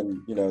LaMarcus and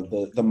then,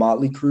 the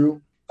Motley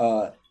crew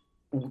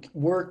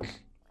work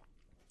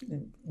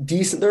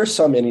decent. There are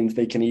some innings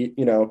they can eat,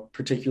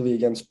 particularly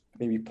against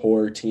maybe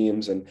poor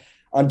teams. And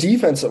on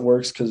defense, it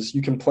works because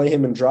you can play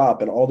him and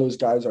drop, and all those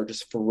guys are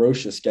just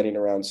ferocious getting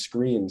around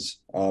screens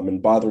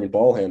and bothering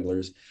ball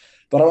handlers.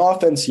 But on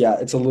offense, yeah,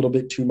 it's a little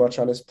bit too much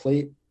on his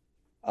plate.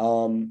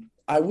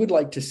 I would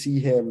like to see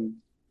him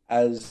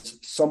as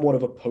somewhat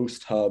of a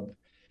post hub,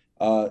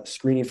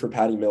 screening for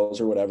Patty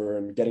Mills or whatever,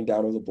 and getting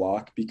down to the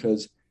block.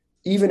 Because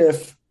even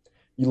if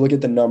you look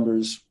at the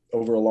numbers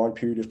over a long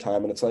period of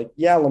time, and it's like,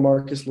 yeah,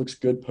 LaMarcus looks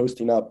good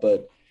posting up,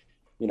 but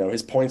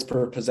his points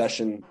per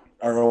possession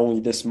are only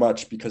this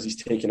much because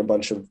he's taking a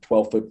bunch of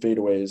 12-foot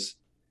fadeaways.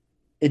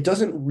 It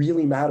doesn't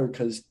really matter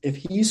because if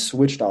he's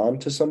switched on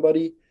to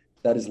somebody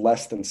that is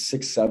less than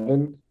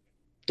 6'7",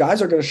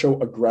 guys are going to show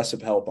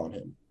aggressive help on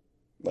him.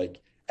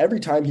 Like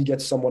every time he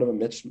gets somewhat of a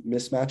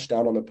mismatch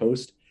down on the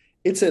post,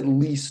 it's at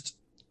least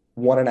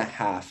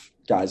 1.5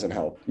 guys in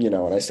help,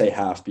 and I say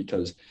half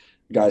because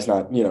the guy's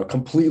not,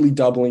 completely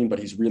doubling, but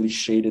he's really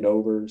shaded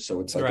over. So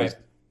it's like Right. a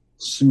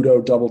pseudo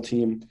double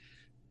team.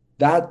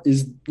 That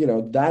is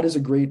a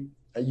great,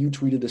 you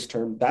tweeted this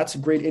term, that's a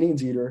great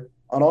innings eater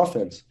on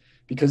offense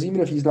because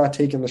even if he's not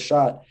taking the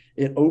shot,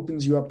 it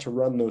opens you up to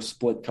run those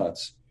split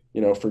cuts,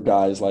 for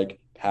guys like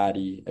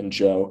Patty and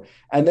Joe.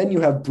 And then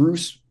you have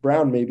Bruce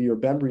Brown maybe or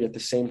Bembry at the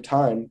same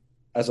time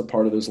as a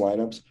part of those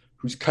lineups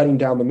who's cutting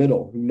down the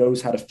middle, who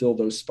knows how to fill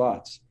those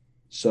spots.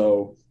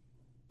 So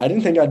I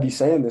didn't think I'd be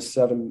saying this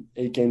 7,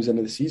 8 games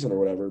into the season or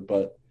whatever,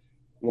 but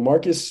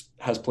LaMarcus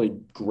has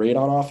played great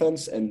on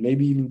offense and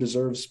maybe even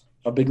deserves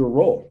a bigger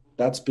role.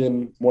 That's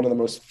been one of the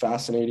most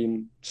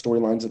fascinating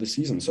storylines of the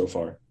season so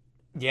far.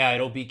 Yeah,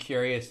 it'll be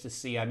curious to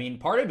see. I mean,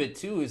 part of it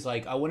too is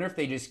like, I wonder if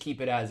they just keep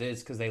it as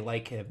is because they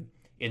like him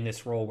in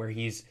this role where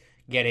he's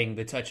getting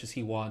the touches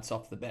he wants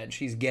off the bench.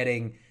 He's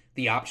getting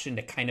the option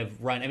to kind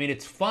of run. I mean,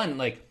 it's fun,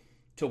 like,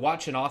 to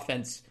watch an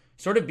offense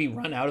sort of be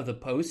run out of the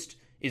post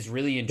is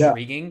really Yeah.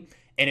 intriguing.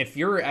 And if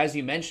you're, as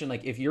you mentioned,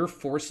 like, if you're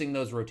forcing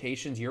those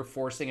rotations, you're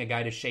forcing a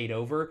guy to shade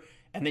over,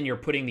 and then you're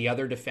putting the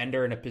other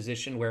defender in a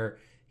position where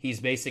he's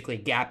basically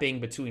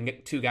gapping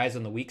between two guys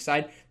on the weak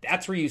side.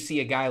 That's where you see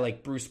a guy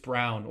like Bruce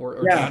Brown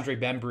or Yeah. DeAndre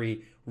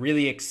Bembry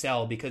really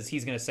excel because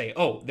he's going to say,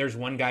 oh, there's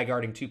one guy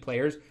guarding two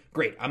players.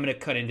 Great. I'm going to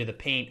cut into the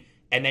paint.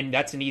 And then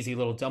that's an easy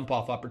little dump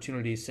off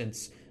opportunity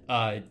since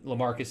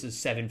LaMarcus is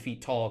 7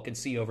 feet tall, can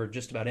see over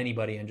just about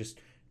anybody and just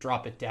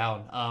drop it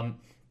down.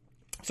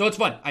 So it's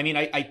fun. I mean,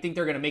 I think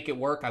they're going to make it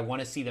work. I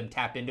want to see them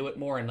tap into it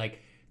more. And like,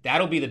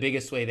 that'll be the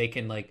biggest way they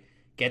can like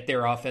get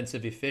their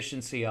offensive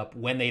efficiency up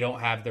when they don't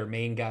have their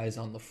main guys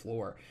on the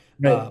floor.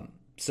 Right.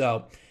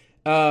 So,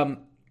 do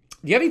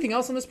you have anything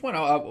else on this point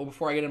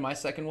before I get into my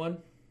second one?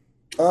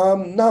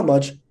 Not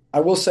much.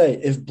 I will say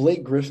if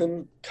Blake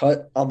Griffin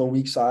cut on the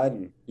weak side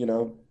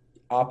and,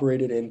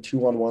 operated in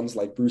 2-on-1s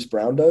like Bruce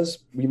Brown does,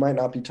 we might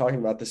not be talking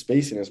about the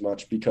spacing as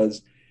much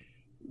because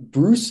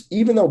Bruce,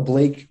 even though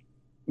Blake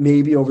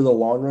maybe over the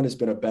long run has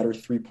been a better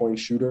 3-point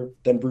shooter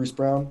than Bruce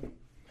Brown.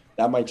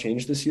 That might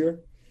change this year.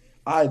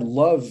 I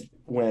love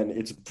when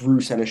it's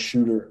Bruce and a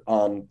shooter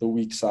on the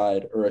weak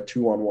side or a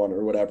 2-on-1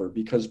 or whatever,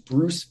 because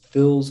Bruce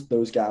fills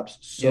those gaps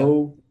Yeah.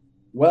 so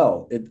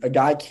well. A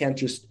guy can't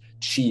just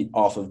cheat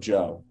off of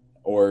Joe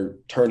or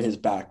turn his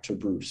back to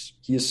Bruce.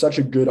 He has such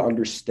a good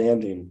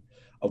understanding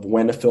of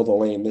when to fill the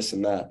lane, this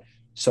and that.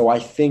 So I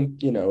think,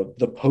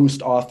 the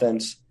post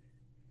offense,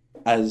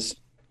 as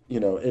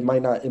it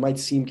might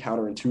seem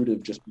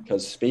counterintuitive just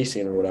because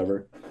spacing or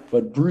whatever,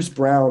 but Bruce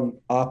Brown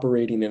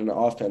operating in an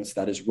offense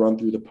that is run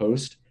through the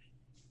post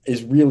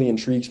is really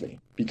intrigues me,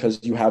 because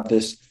you have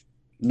this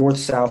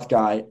north-south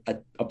guy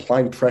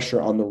applying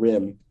pressure on the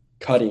rim,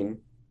 cutting,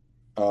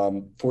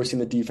 forcing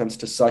the defense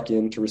to suck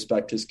in to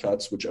respect his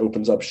cuts, which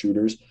opens up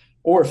shooters.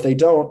 Or if they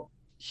don't,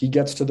 he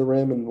gets to the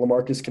rim and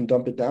LaMarcus can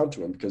dump it down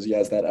to him because he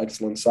has that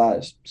excellent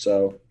size.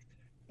 So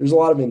there's a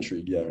lot of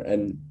intrigue there.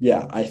 And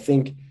yeah, I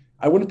think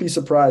I wouldn't be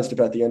surprised if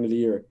at the end of the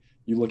year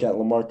you look at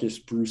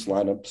LaMarcus Bruce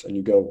lineups and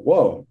you go,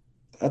 whoa,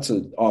 that's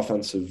an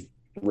offensive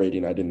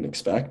rating I didn't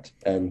expect.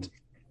 And,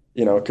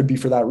 it could be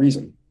for that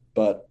reason.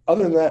 But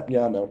other than that,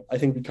 yeah, no, I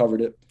think we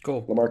covered it.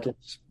 Cool.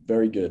 LaMarcus,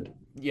 very good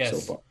so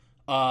Yes.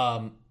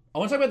 far. I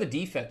want to talk about the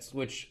defense,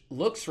 which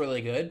looks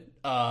really good.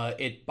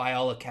 It by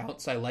all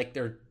accounts, I like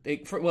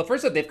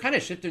first off, they've kind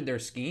of shifted their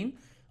scheme.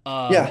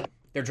 Yeah,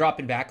 They're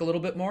dropping back a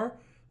little bit more,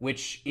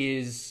 which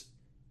is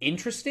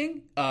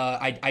interesting.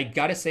 I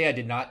gotta say, I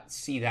did not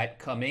see that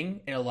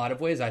coming in a lot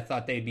of ways. I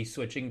thought they'd be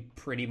switching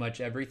pretty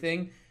much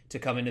everything to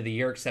come into the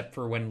year, except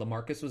for when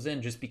LaMarcus was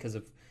in, just because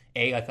of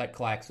I thought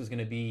Clax was going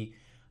to be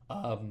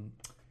a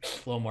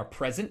little more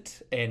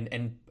present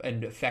and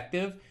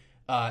effective.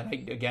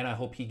 Again, I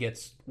hope he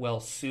gets well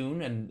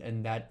soon,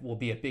 and that will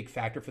be a big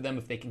factor for them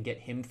if they can get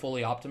him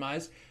fully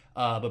optimized.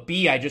 But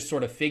B, I just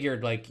sort of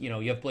figured, you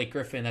have Blake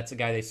Griffin. That's a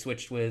guy they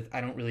switched with.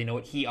 I don't really know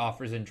what he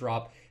offers in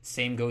drop.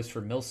 Same goes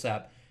for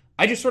Millsap.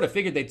 I just sort of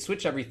figured they'd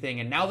switch everything.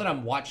 And now that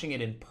I'm watching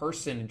it in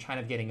person and kind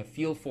of getting a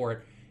feel for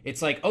it,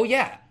 it's like, oh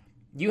yeah,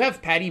 you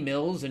have Patty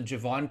Mills and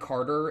Javon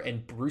Carter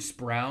and Bruce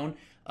Brown,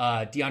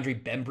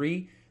 DeAndre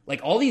Bembry.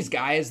 All these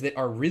guys that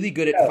are really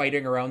good at yeah,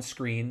 fighting around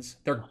screens.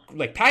 They're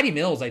like Patty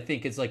Mills, I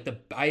think, is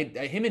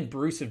him and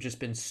Bruce have just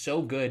been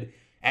so good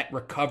at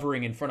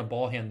recovering in front of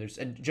ball handlers.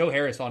 And Joe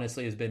Harris,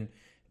 honestly, has been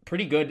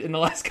pretty good in the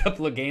last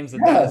couple of games at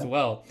that as yeah.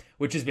 well,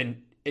 which has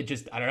been, I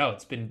don't know,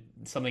 it's been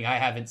something I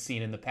haven't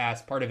seen in the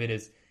past. Part of it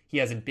is he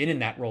hasn't been in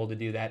that role to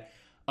do that.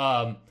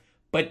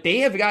 But they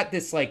have got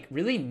this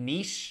really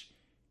niche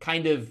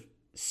kind of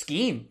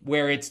scheme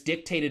where it's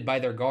dictated by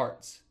their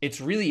guards.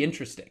 It's really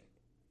interesting.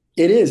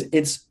 It is.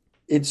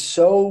 It's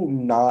so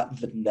not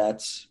the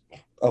Nets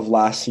of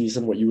last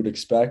season, what you would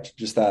expect,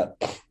 just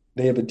that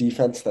they have a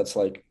defense that's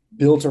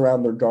built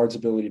around their guards'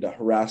 ability to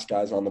harass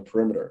guys on the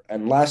perimeter.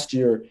 And last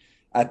year,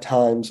 at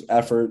times,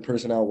 effort,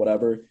 personnel,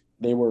 whatever,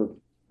 they were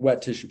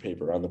wet tissue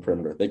paper on the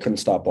perimeter. They couldn't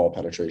stop ball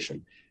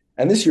penetration.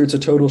 And this year, it's a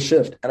total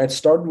shift. And it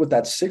started with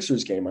that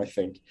Sixers game, I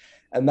think.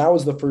 And that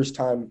was the first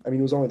time. I mean,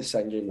 it was only the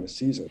second game of the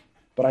season,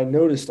 but I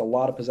noticed a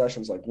lot of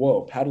possessions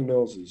whoa, Patty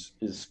Mills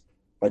is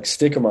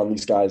stick him on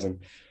these guys. And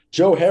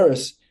Joe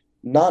Harris,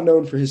 not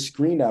known for his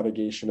screen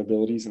navigation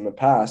abilities in the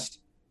past,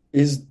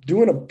 is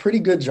doing a pretty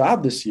good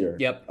job this year.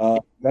 Yep.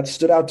 That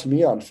stood out to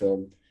me on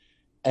film.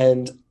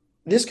 And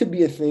this could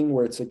be a thing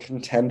where it's a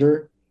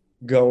contender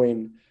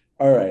going,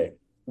 all right,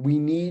 we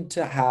need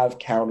to have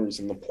counters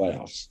in the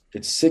playoffs.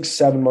 It's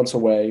 6-7 months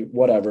away,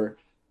 whatever,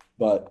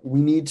 but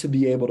we need to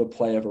be able to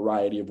play a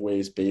variety of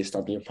ways based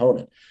on the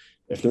opponent.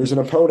 If there's an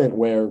opponent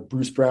where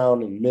Bruce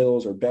Brown and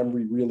Mills or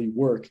Bembry really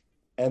work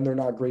and they're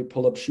not great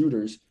pull-up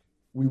shooters,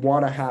 we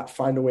want to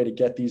find a way to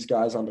get these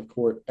guys on the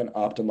court and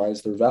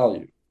optimize their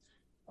value.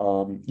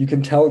 You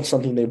can tell it's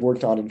something they've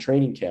worked on in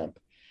training camp.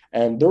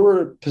 And there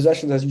were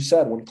possessions, as you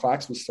said, when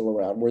Clax was still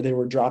around, where they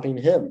were dropping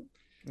him.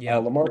 Yeah.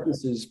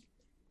 LaMarcus is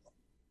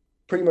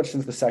pretty much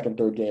since the second,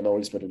 third game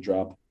always been a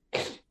drop.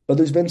 But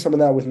there's been some of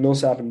that with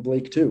Millsap and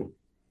Blake too.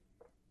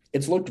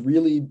 It's looked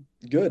really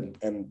good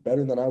and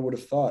better than I would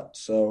have thought.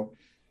 So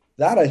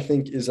that, I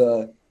think, is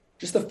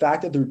just the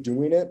fact that they're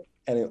doing it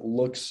and it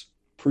looks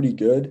pretty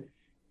good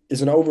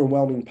is an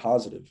overwhelming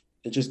positive.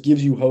 It just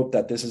gives you hope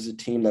that this is a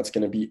team that's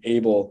going to be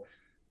able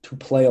to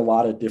play a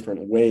lot of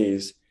different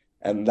ways,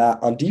 and that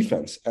on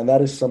defense. And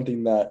that is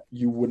something that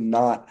you would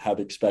not have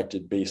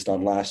expected based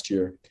on last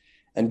year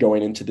and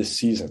going into this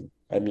season.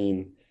 I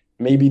mean,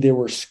 maybe they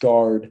were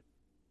scarred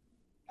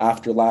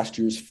after last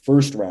year's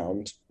first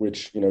round,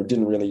 which,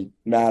 didn't really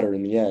matter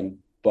in the end,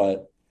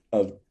 but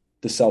of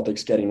the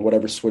Celtics getting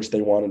whatever switch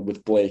they wanted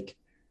with Blake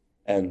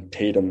and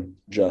Tatum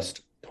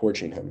just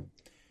torching him.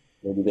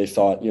 Maybe they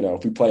thought,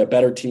 if we play a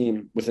better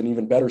team with an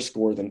even better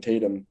score than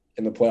Tatum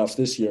in the playoffs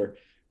this year,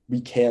 we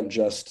can't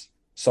just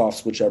soft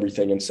switch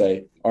everything and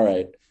say, all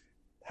right,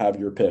 have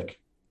your pick.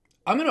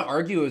 I'm going to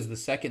argue it was the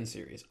second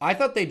series. I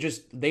thought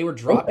they were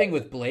dropping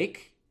with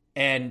Blake,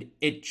 and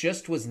it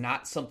just was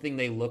not something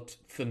they looked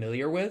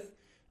familiar with.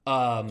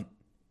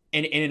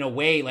 and in a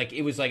way, like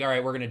it was like, all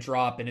right, we're gonna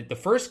drop. And the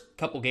first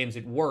couple games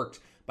it worked.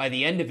 By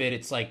the end of it,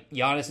 it's like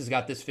Giannis has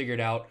got this figured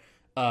out.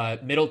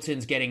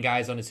 Middleton's getting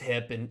guys on his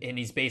hip, and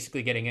he's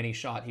basically getting any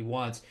shot he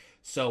wants.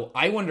 So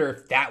I wonder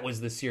if that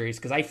was the series,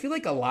 because I feel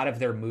like a lot of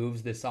their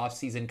moves this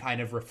offseason kind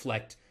of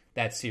reflect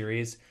that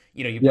series.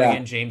 You know, you bring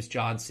in James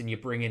Johnson, you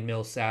bring in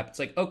Millsap. It's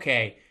like,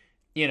 okay,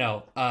 you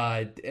know,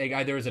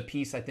 there was a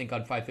piece, I think,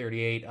 on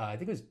 538. I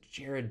think it was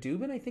Jared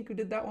Dubin, I think, who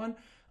did that one,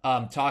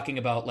 talking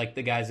about like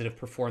the guys that have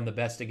performed the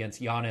best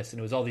against Giannis. And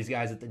it was all these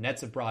guys that the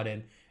Nets have brought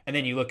in. And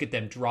then you look at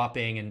them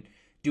dropping and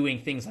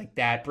doing things like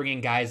that, bringing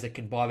guys that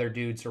can bother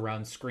dudes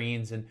around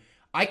screens. And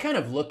I kind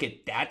of look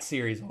at that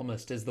series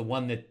almost as the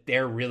one that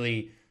they're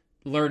really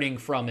learning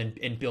from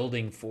and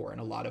building for in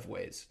a lot of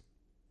ways.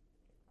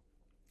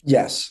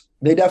 Yes,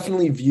 they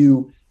definitely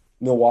view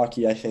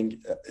Milwaukee, I think,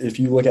 if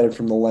you look at it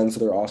from the lens of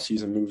their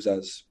offseason moves,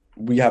 as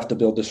we have to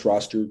build this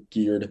roster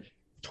geared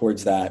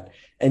towards that.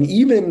 And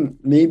even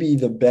maybe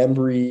the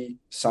Bembry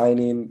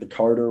signing, the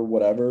Carter,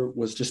 whatever,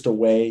 was just a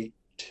way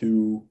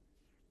to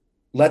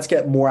let's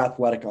get more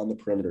athletic on the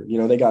perimeter. You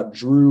know, they got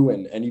Drew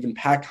and even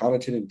Pat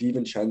Connaughton and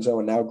DiVincenzo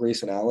and now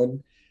Grayson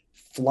Allen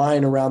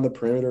flying around the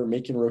perimeter,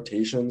 making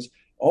rotations.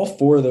 All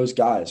four of those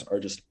guys are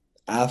just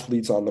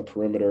athletes on the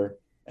perimeter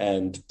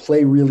and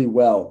play really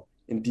well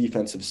in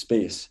defensive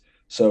space.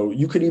 So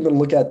you could even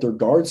look at their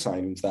guard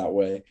signings that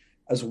way,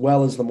 as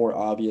well as the more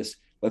obvious,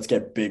 let's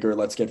get bigger,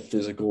 let's get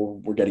physical,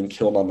 we're getting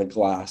killed on the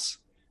glass.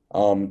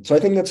 So I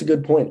think that's a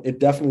good point. It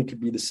definitely could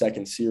be the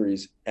second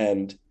series.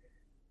 And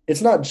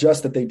it's not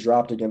just that they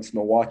dropped against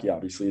Milwaukee,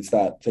 obviously. It's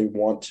that they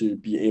want to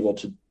be able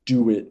to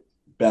do it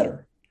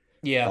better.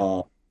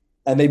 Yeah.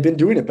 And they've been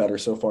doing it better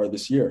so far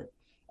this year.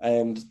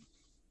 And,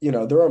 you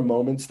know, there are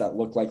moments that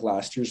look like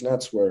last year's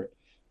Nets where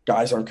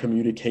guys aren't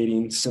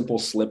communicating, simple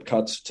slip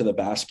cuts to the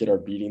basket are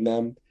beating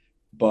them.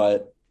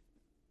 But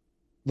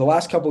the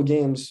last couple of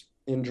games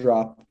in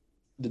drop,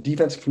 the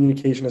defensive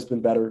communication has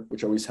been better,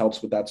 which always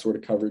helps with that sort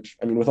of coverage.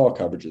 I mean, with all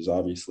coverages,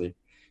 obviously.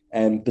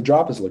 And the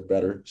drop has looked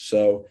better.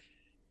 So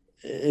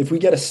if we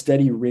get a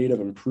steady rate of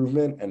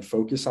improvement and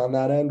focus on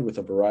that end with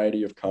a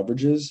variety of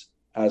coverages,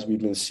 as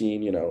we've been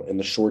seeing, you know, in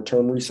the short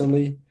term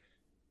recently,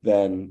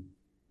 then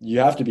you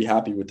have to be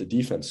happy with the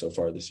defense so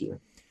far this year.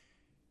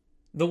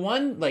 The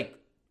one like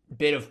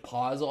bit of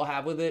pause I'll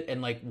have with it,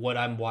 and like what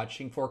I'm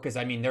watching for, because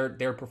I mean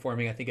they're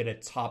performing, I think, at a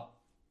top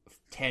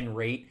 10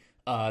 rate.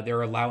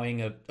 They're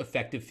allowing a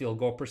effective field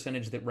goal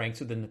percentage that ranks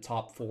within the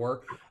top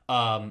four.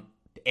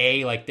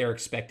 Like their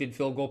expected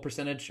field goal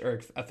percentage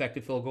or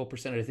effective field goal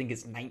percentage, I think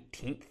is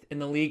 19th in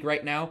the league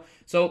right now.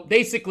 So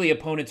basically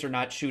opponents are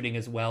not shooting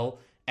as well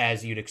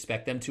as you'd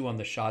expect them to on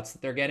the shots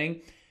that they're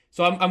getting.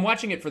 So I'm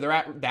watching it for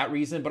that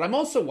reason, but I'm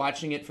also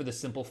watching it for the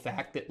simple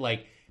fact that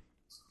like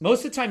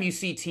most of the time you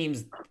see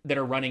teams that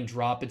are running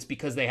drop, it's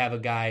because they have a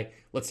guy,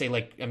 let's say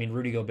like, I mean,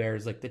 Rudy Gobert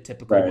is like the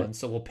typical one.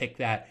 So we'll pick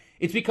that.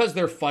 It's because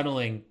they're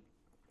funneling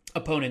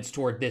opponents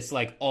toward this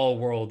like all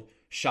world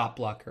shot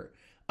blocker.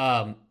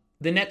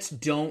 The Nets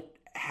don't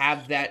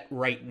have that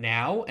right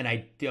now. And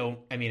I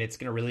mean, it's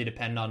going to really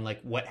depend on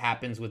like what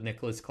happens with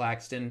Nicholas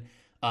Claxton,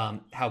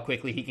 how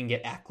quickly he can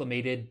get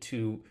acclimated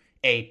to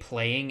A,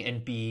 playing,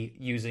 and B,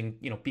 using,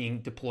 you know, being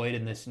deployed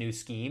in this new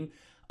scheme.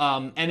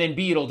 And then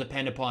B, it'll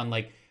depend upon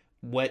like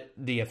what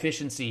the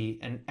efficiency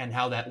and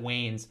how that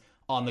wanes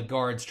on the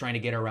guards trying to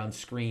get around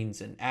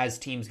screens. And as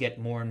teams get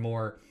more and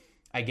more,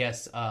 I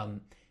guess,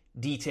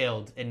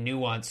 detailed and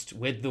nuanced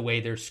with the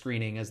way they're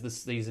screening as the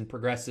season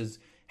progresses,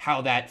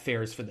 how that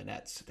fares for the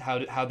Nets,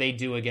 how they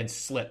do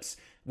against slips,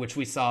 which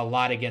we saw a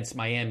lot against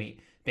Miami.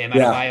 Bam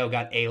Adebayo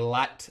got a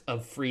lot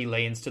of free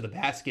lanes to the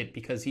basket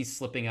because he's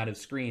slipping out of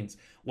screens.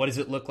 What does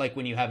it look like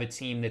when you have a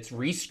team that's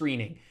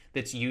re-screening,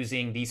 that's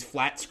using these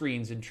flat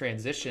screens in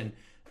transition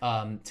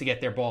to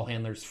get their ball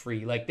handlers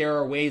free? Like there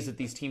are ways that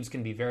these teams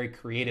can be very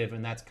creative,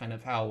 and that's kind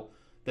of how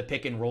the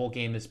pick and roll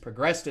game has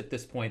progressed at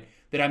this point,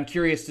 that I'm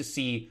curious to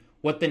see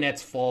what the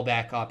Nets'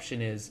 fallback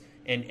option is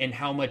and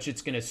how much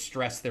it's going to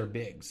stress their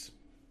bigs.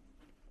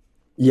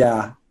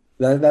 Yeah,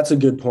 that's a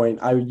good point.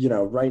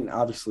 Right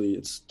now, obviously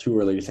it's too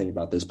early to think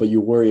about this, but you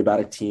worry about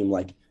a team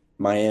like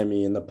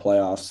Miami in the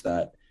playoffs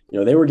that, you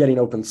know, they were getting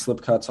open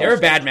slip cuts. They're a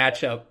bad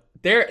matchup.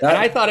 And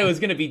I thought it was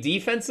going to be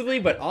defensively,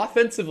 but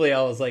offensively,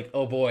 I was like,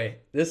 oh boy,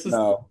 this is.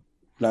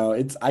 No,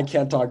 I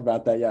can't talk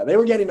about that yet. They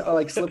were getting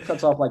like slip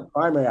cuts off like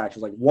primary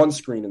actions, like one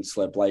screen and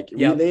slip. Like they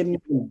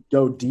didn't even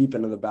go deep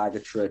into the bag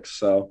of tricks.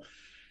 So,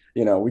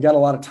 you know, we got a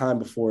lot of time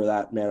before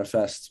that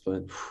manifests,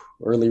 but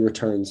early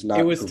returns not.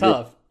 It was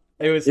tough.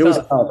 It was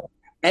tough.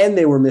 And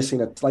they were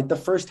missing it. Like the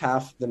first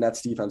half, the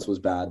Nets defense was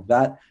bad.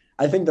 That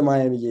I think the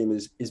Miami game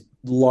is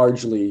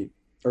largely,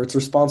 or it's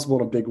responsible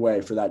in a big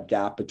way for that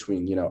gap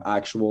between, you know,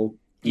 actual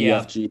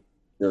EFG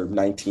or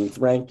 19th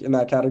rank in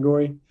that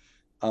category.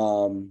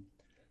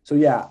 So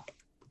yeah,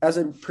 as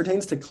it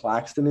pertains to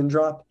Claxton and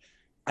drop,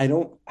 I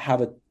don't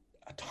have a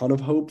ton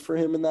of hope for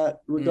him in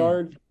that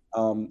regard,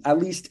 at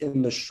least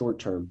in the short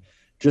term,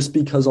 just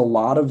because a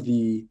lot of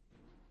the,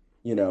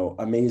 you know,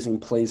 amazing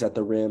plays at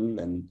the rim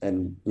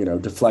and you know,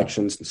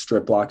 deflections and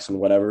strip blocks and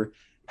whatever,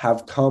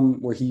 have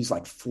come where he's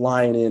like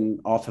flying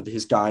in off of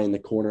his guy in the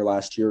corner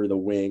last year or the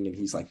wing, and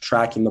he's like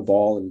tracking the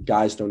ball and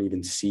guys don't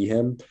even see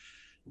him.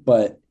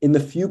 But in the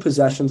few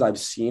possessions I've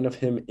seen of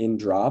him in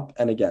drop,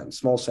 and again,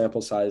 small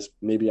sample size,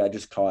 maybe I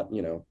just caught,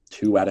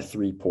 2 out of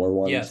 3 poor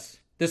ones. Yes.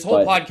 This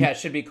whole But podcast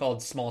should be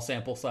called Small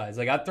Sample Size.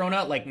 Like, I've thrown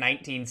out like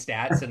 19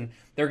 stats, and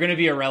they're going to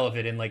be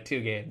irrelevant in like 2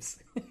 games.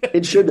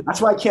 it should. That's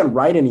why I can't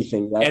write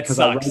anything yet, It because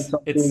I write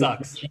sucks. It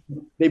something. sucks.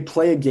 They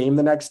play a game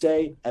the next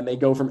day and they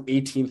go from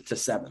 18th to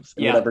 7th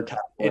in Yeah, whatever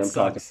category it I'm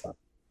talking sucks.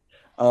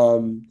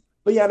 about.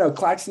 But yeah, no,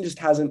 Claxton just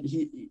hasn't.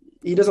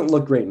 He doesn't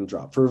look great in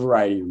drop for a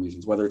variety of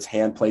reasons, whether it's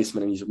hand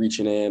placement and he's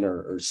reaching in,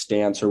 or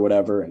stance or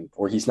whatever,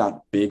 or he's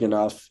not big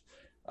enough.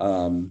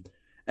 And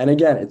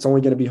again, it's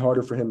only going to be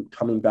harder for him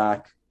coming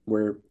back,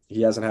 where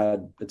he hasn't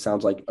had, it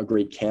sounds like, a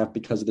great camp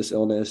because of this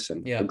illness,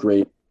 and Yeah. a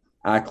great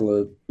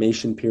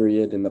acclimation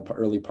period in the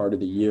early part of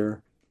the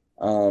year.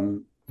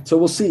 So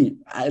we'll see.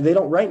 They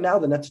don't right now.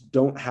 The Nets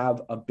don't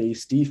have a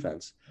base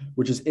defense,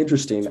 which is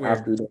interesting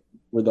after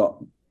we're the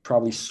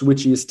probably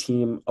switchiest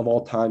team of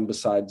all time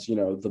besides,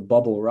 the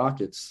bubble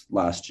Rockets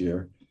last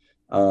year.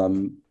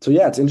 So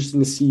yeah, it's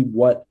interesting to see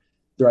what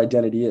their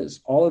identity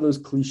is. All of those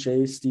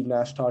cliches Steve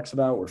Nash talks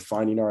about, we're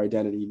finding our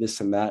identity, this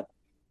and that,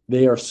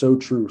 they are so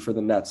true for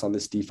the Nets on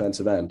this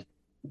defensive end.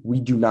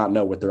 We do not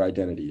know what their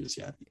identity is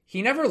yet.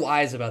 He never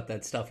lies about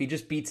that stuff. He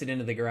just beats it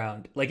into the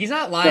ground. Like, he's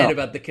not lying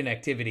about the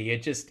connectivity.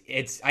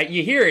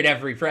 You hear it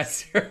every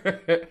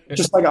presser.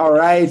 Just like, all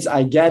right,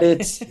 I get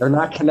it. They're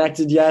not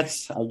connected yet.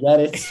 I get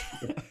it.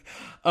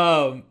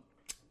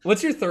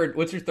 What's your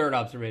third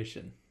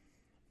observation?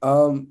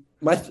 That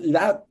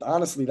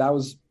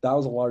was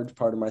a large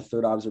part of my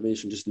third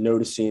observation. Just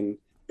noticing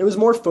it was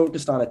more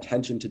focused on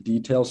attention to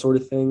detail sort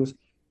of things.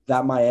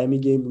 That Miami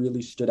game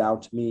really stood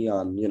out to me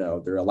on,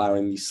 they're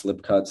allowing these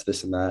slip cuts,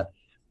 this and that,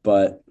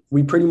 but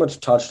we pretty much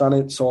touched on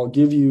it. So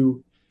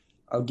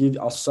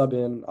I'll sub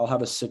in, I'll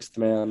have a sixth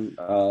man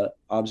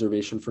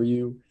observation for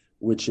you,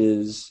 which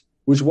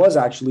was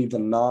actually the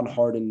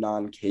non-Harden,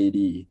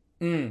 non-KD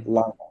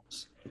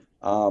lineups.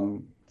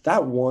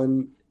 That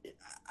one,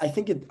 I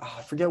think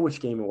I forget which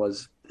game it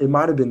was. It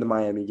might've been the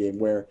Miami game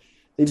where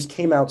they just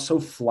came out so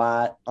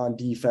flat on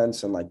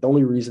defense, and like the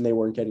only reason they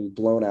weren't getting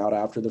blown out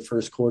after the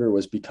first quarter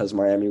was because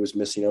Miami was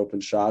missing open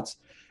shots.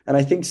 And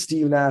I think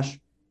Steve Nash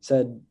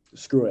said,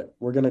 screw it.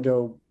 We're going to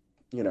go,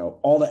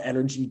 all the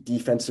energy,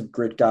 defensive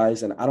grit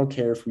guys. And I don't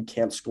care if we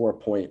can't score a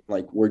point.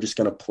 Like, we're just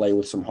going to play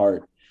with some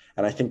heart.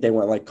 And I think they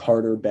went like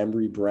Carter,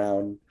 Bembry,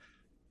 Brown,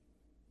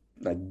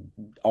 like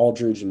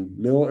Aldridge and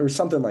Mill or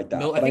something like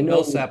that. I think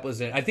Millsap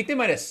was in. I think they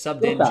might have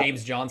subbed in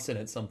James Johnson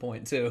at some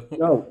point too.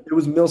 No, it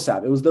was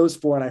Millsap. It was those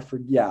four, and I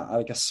forget,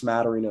 like a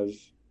smattering of.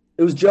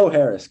 It was Joe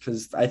Harris,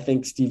 because I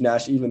think Steve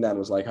Nash even then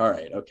was like, all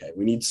right, okay,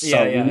 we need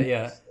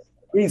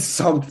we need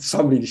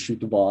somebody to shoot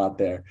the ball out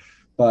there.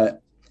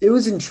 But it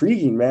was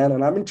intriguing, man,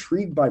 and I'm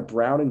intrigued by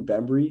Brown and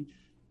Bembry,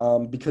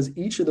 because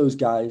each of those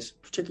guys,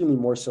 particularly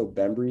more so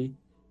Bembry,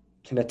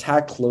 can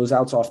attack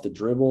closeouts off the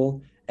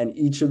dribble, and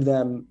each of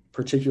them,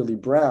 particularly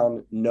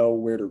Brown, know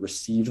where to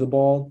receive the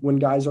ball when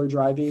guys are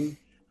driving.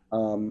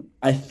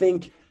 I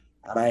think,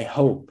 and I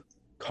hope,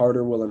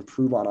 Carter will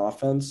improve on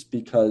offense,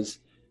 because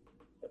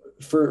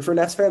for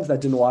Nets fans that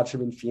didn't watch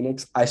him in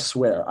Phoenix, I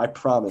swear, I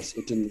promise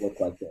it didn't look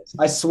like this.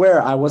 I swear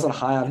I wasn't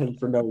high on him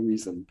for no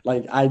reason.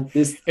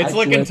 It's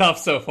looking tough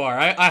so far.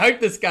 I hyped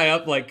this guy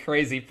up like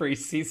crazy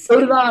preseason.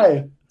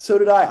 So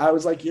did I. I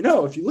was like,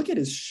 if you look at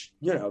his,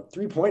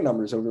 3-point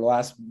numbers over the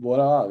last,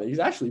 he's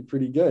actually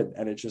pretty good.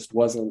 And it just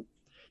wasn't.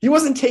 He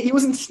wasn't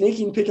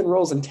sneaking pick and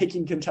rolls and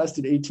taking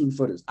contested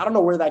 18-footers. I don't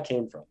know where that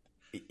came from.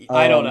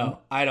 I don't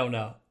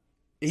know.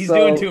 He's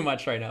doing too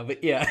much right now,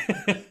 but yeah.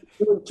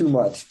 Doing too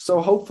much. So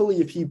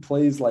hopefully if he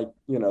plays like,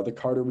 the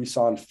Carter we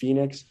saw in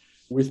Phoenix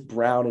with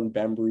Brown and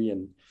Bembry,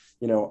 and,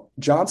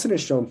 Johnson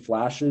has shown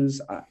flashes.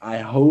 I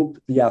hope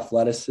the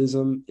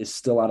athleticism is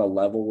still at a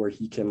level where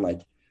he can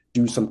like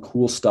do some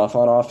cool stuff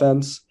on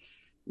offense.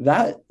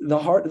 That no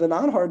Harden,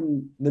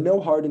 no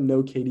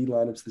KD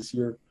lineups this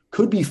year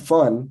could be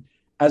fun,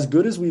 as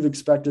good as we've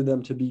expected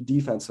them to be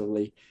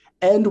defensively,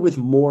 and with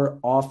more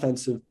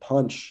offensive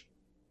punch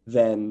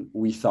than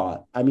we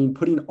thought. I mean,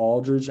 putting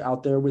Aldridge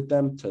out there with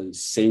them to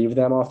save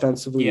them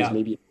offensively is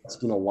maybe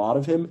asking a lot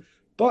of him,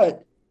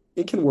 but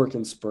it can work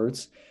in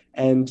spurts.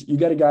 And you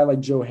get a guy like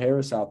Joe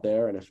Harris out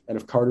there, and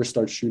if Carter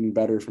starts shooting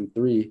better from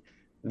three,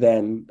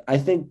 then I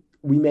think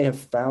we may have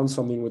found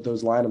something with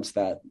those lineups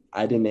that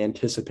I didn't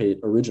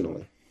anticipate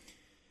originally.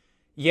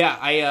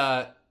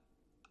 Yeah,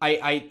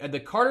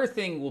 the Carter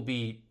thing will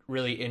be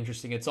really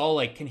interesting. It's all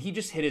like, can he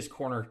just hit his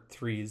corner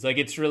threes? Like,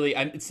 it's really,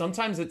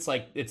 sometimes it's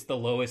like, it's the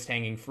lowest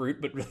hanging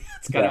fruit, but really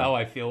that's kind of how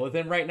I feel with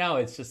him right now.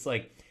 It's just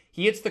like,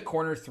 he hits the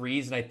corner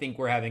threes, and I think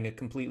we're having a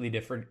completely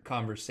different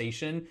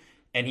conversation,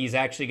 and he's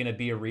actually going to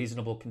be a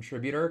reasonable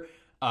contributor.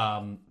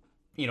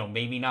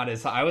 Maybe not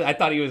as high. I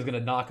thought he was going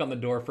to knock on the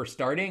door for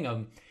starting.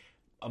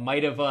 I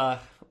might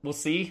have, we'll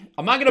see.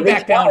 I'm not going to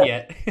back down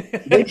yet.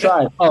 They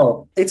tried.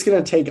 Oh, it's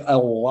going to take a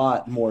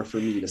lot more for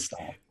me to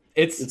stop.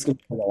 it's It's going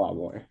to take a lot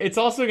more. it's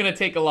also going to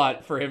take a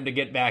lot for him to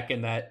get back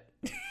in that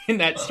in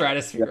that Yeah,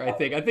 stratosphere. I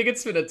think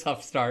it's been a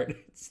tough start.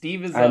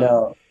 Steve is I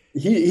know.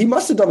 He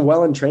must have done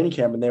well in training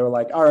camp, and they were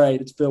like, "All right,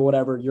 it's Phil,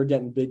 whatever. You're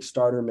getting big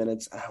starter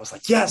minutes." And I was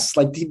like, "Yes!"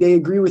 Like they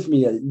agree with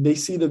me. They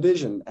see the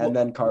vision. And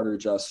well, then Carter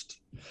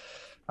just,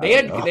 I they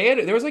don't had know. they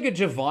had there was like a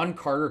Javon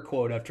Carter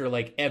quote after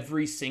like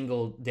every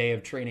single day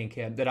of training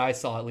camp that I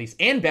saw at least,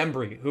 and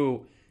Bembry,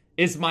 who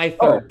is my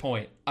Oh, third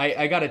point.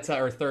 I got to tell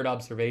our third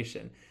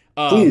observation.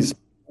 Um, please,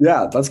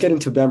 yeah. Let's get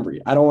into Bembry.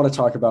 I don't want to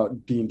talk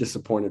about being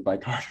disappointed by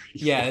Carter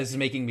yeah, either. this is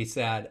making me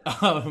sad.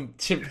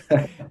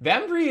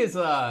 Bembry is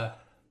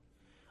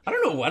I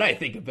don't know what I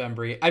think of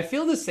Bembry. I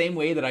feel the same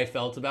way that I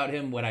felt about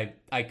him when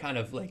I kind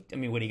of like, I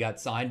mean, when he got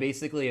signed,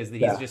 basically, is that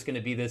he's Yeah, just going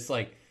to be this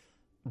like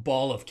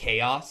ball of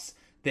chaos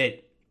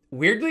that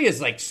weirdly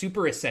is like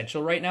super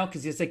essential right now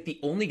because he's like the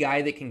only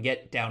guy that can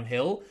get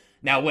downhill.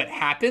 Now, what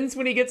happens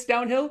when he gets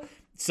downhill?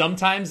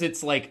 Sometimes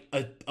it's like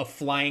a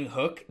flying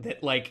hook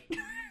that like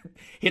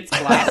hits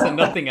glass and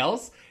nothing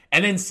else.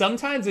 And then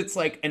sometimes it's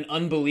like an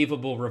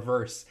unbelievable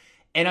reverse.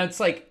 And it's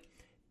like,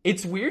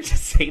 it's weird to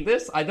say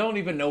this. I don't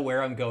even know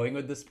where I'm going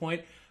with this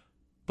point,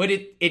 but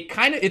it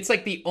kind of it's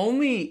like the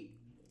only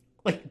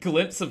like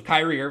glimpse of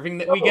Kyrie Irving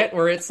that we get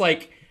where it's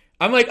like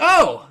I'm like,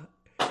 "Oh,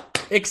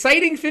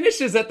 exciting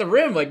finishes at the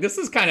rim. Like this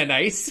is kind of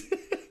nice."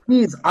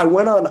 please. I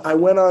went on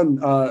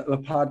a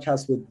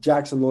podcast with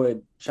Jackson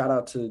Lloyd. Shout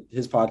out to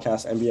his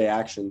podcast NBA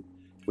Action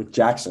with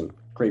Jackson.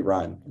 Great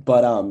rhyme.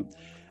 But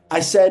I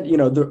said,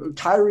 the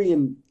Kyrie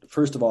and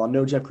first of all,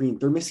 no Jeff Green,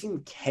 they're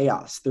missing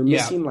chaos. They're Yeah.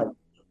 missing like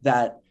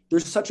that. They're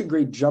such a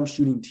great jump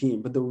shooting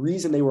team, but the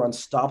reason they were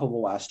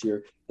unstoppable last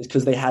year is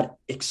because they had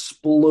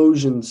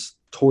explosions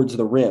towards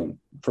the rim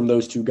from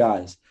those two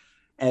guys.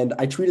 And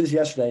I tweeted this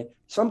yesterday.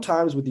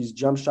 Sometimes with these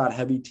jump shot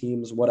heavy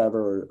teams,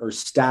 whatever, or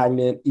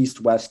stagnant East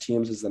West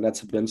teams as the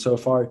Nets have been so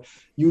far,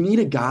 you need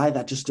a guy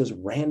that just does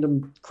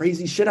random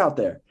crazy shit out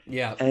there.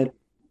 Yeah. And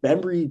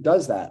Bembry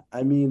does that.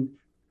 I mean,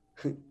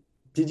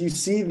 did you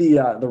see the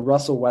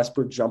Russell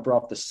Westbrook jumper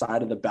off the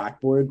side of the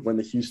backboard when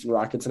the Houston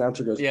Rockets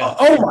announcer goes, Yeah.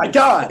 "Oh my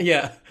God!"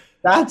 Yeah.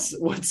 That's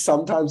what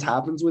sometimes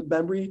happens with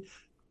Bembry.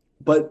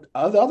 But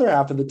the other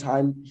half of the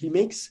time,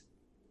 he's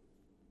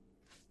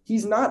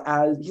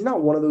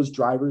not one of those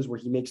drivers where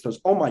he makes those,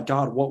 "Oh my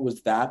God, what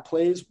was that?"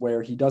 plays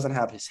where he doesn't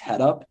have his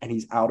head up and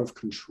he's out of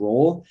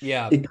control.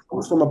 Yeah. It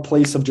comes from a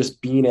place of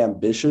just being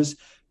ambitious,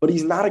 but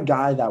he's not a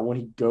guy that when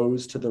he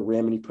goes to the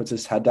rim and he puts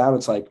his head down,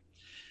 it's like,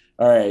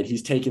 all right,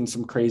 he's taking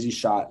some crazy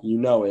shot,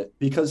 it.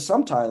 Because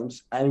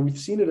sometimes, and we've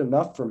seen it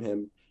enough from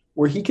him,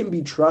 where he can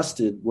be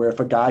trusted, where if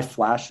a guy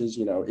flashes,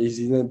 is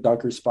he in a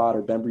dunker spot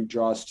or Bembry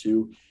draws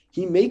two,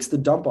 he makes the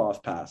dump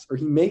off pass or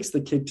he makes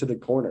the kick to the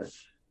corner.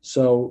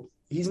 So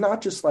he's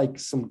not just like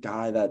some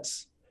guy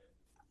that's,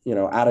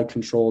 out of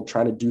control,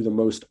 trying to do the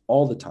most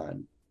all the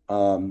time.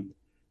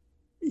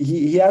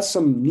 He has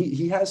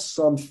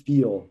some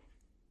feel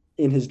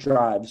in his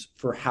drives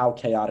for how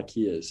chaotic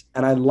he is.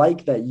 And I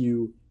like that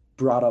you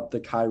brought up the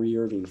Kyrie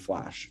Irving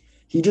flash.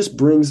 He just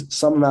brings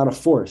some amount of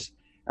force.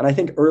 And I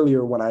think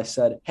earlier when I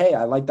said, "Hey,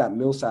 I like that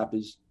Millsap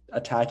is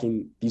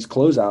attacking these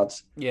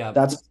closeouts," Yeah.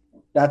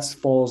 that's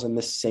falls in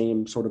the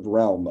same sort of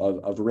realm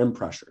of rim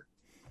pressure.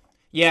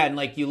 Yeah, and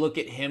like you look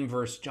at him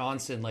versus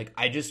Johnson, like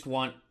I just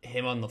want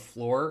him on the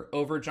floor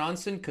over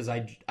Johnson because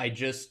I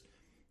just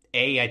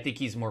I think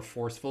he's more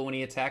forceful when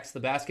he attacks the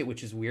basket,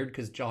 which is weird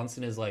because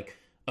Johnson is like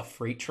a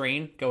freight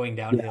train going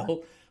Yeah.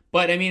 downhill.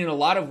 But I mean, in a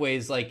lot of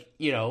ways, like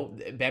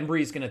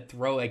Bembry's gonna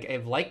throw. Like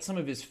I've liked some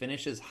of his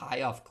finishes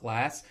high off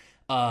glass.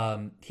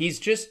 He's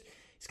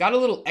got a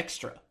little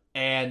extra,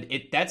 and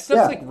that stuff's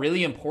Yeah. like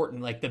really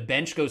important. Like the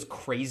bench goes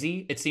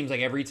crazy. It seems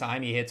like every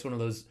time he hits one of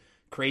those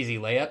crazy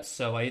layups.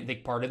 So I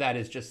think part of that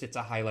is just it's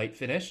a highlight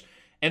finish.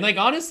 And like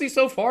honestly,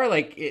 so far,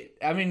 like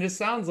I mean, this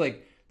sounds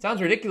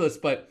ridiculous,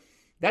 but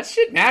that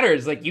shit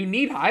matters. Like you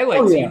need Oh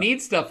highlights, you yeah.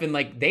 need stuff, and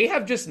like they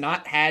have just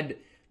not had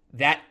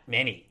that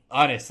many,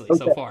 honestly,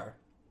 so Okay. far.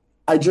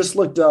 I just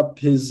looked up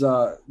his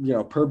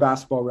per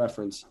basketball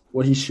reference,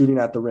 what he's shooting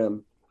at the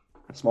rim.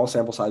 Small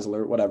sample size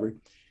alert, whatever.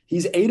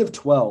 He's 8 of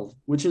 12,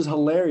 which is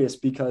hilarious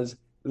because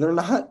they're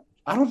not.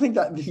 I don't think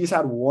that he's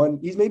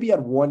maybe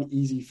had one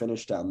easy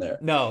finish down there.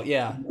 No,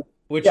 yeah,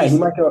 which Yeah, he is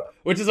might go.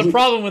 which is a He,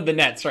 problem with the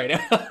Nets right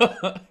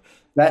now.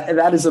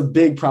 that is a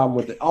big problem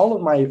with it. All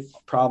of my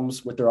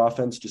problems with their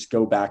offense just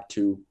go back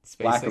to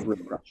lack of Spacing.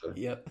 rim pressure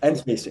Yep. and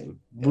spacing,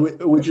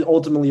 Yep. which is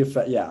ultimately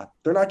affect. Yeah,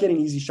 they're not getting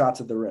easy shots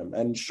at the rim.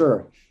 And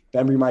sure,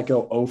 Bembry might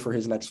go 0 for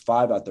his next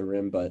 5 at the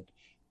rim, but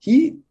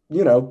he,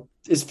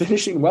 is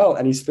finishing well,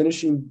 and he's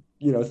finishing,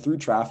 through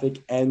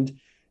traffic, and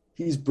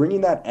he's bringing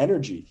that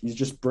energy. He's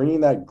just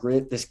bringing that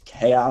grit, this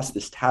chaos,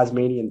 this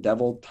Tasmanian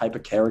devil type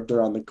of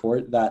character on the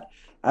court that,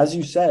 as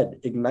you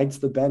said, ignites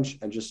the bench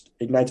and just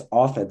ignites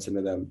offense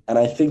into them. And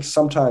I think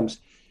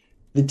sometimes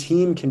the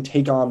team can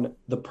take on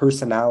the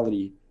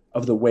personality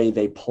of the way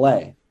they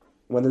play.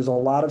 When there's a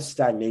lot of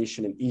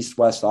stagnation in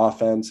East-West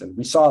offense, and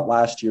we saw it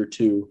last year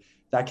too,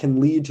 that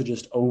can lead to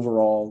just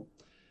overall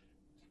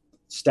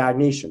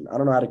stagnation. I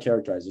don't know how to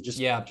characterize it. Just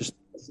Yeah. just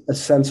a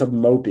sense of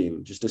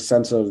moping, just a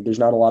sense of there's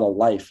not a lot of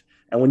life.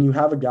 And when you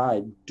have a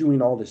guy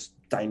doing all this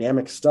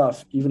dynamic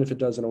stuff, even if it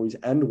doesn't always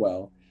end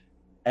well,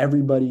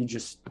 everybody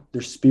just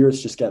their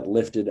spirits just get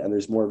lifted and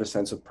there's more of a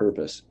sense of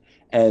purpose.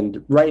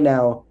 And right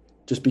now,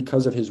 just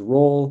because of his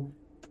role,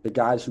 the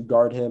guys who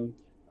guard him,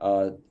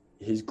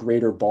 his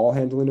greater ball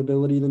handling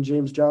ability than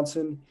James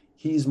Johnson,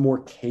 he's more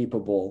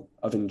capable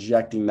of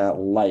injecting that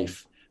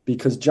life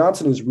because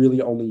Johnson is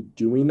really only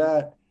doing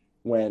that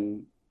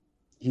when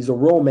he's a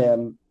roll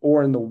man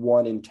or in the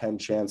 1 in 10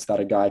 chance that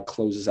a guy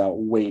closes out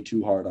way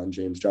too hard on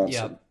James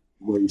Johnson, Yep.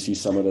 where you see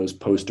some of those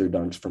poster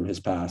dunks from his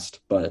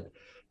past. But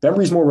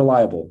Bembry's more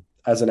reliable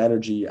as an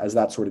energy, as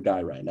that sort of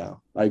guy right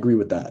now. I agree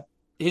with that.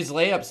 His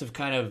layups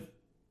have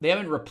they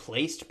haven't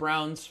replaced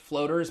Brown's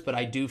floaters, but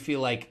I do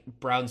feel like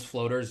Brown's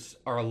floaters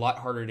are a lot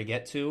harder to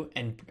get to.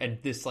 And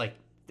this, like,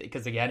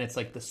 because again, it's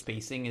like the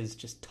spacing is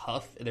just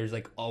tough. There's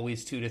like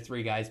always 2 to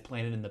 3 guys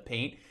planted in the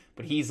paint.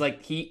 But he's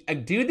like, a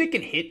dude that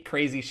can hit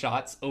crazy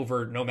shots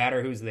over no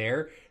matter who's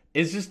there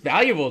is just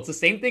valuable. It's the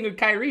same thing with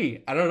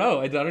Kyrie. I don't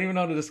know. I don't even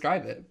know how to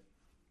describe it.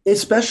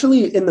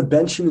 Especially in the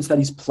bench units that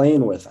he's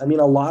playing with. I mean,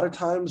 a lot of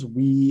times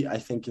I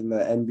think in the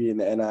NBA and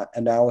the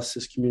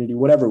analysis community,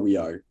 whatever we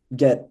are,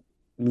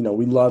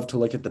 we love to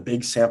look at the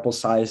big sample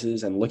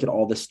sizes and look at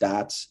all the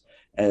stats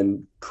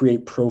and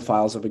create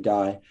profiles of a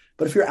guy.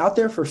 But if you're out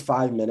there for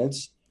 5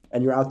 minutes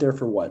and you're out there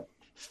for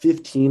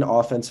 15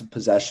 offensive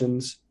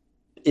possessions,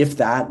 if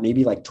that,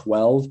 maybe like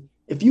 12,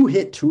 if you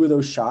hit 2 of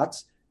those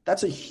shots,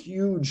 that's a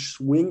huge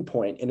swing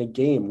point in a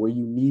game where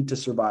you need to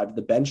survive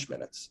the bench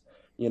minutes.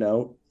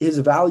 His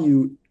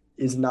value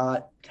is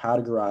not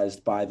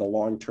categorized by the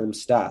long-term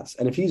stats.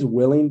 And if he's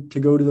willing to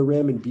go to the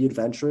rim and be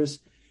adventurous,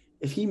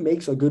 if he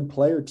makes a good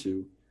play or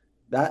two,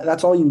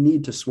 that's all you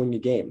need to swing a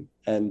game.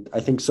 And I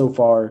think so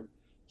far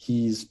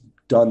he's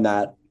done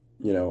that,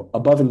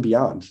 above and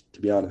beyond, to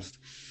be honest.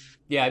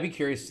 Yeah, I'd be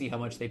curious to see how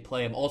much they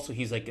play him. Also,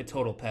 he's like a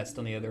total pest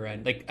on the other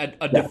end, like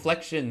a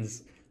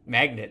deflections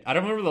magnet. I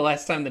don't remember the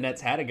last time the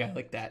Nets had a guy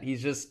like that.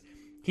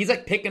 He's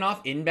like picking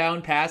off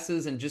inbound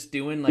passes and just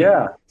doing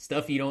like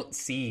stuff you don't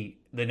see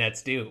the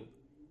Nets do.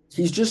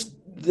 He's just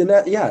the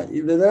net. Yeah,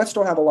 the Nets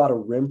don't have a lot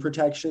of rim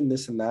protection,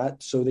 this and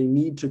that, so they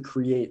need to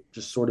create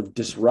just sort of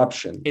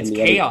disruption. It's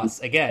chaos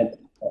again.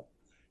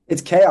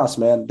 It's chaos,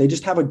 man. They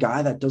just have a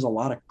guy that does a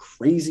lot of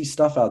crazy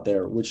stuff out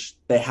there, which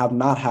they have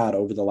not had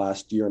over the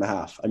last year and a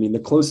half. I mean, the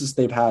closest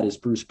they've had is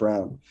Bruce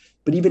Brown,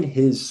 but even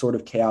his sort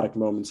of chaotic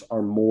moments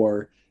are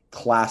more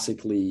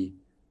classically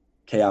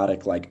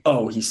chaotic, like,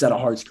 oh, he set a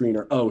hard screen,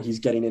 or oh, he's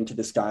getting into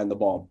this guy in the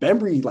ball.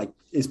 Bembry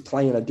is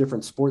playing a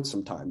different sport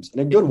sometimes in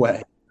a good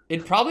way.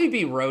 It'd probably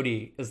be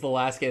Rhodey is the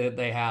last guy that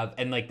they have,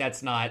 and like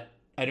that's not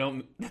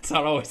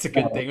always a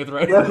good thing with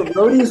Rhodey.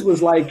 Rhodey's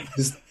was like,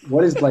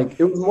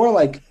 it was more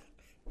like,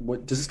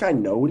 what does this guy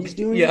know what he's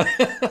doing? Yeah.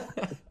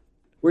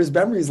 Whereas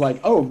Bembry's like,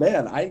 oh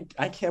man,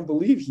 I can't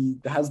believe he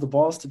has the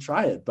balls to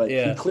try it, but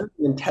he clearly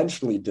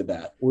intentionally did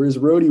that. Whereas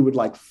Rhodey would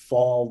like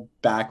fall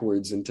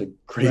backwards into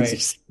crazy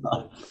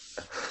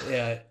stuff.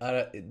 Yeah,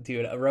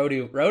 dude,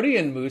 Rhodey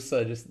and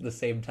Musa just at the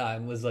same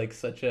time was like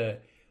such a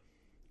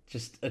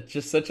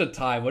such a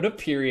time. What a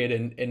period,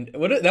 and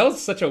that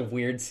was such a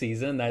weird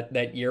season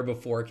that year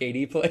before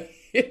KD played.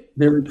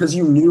 Because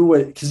you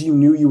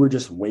knew you were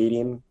just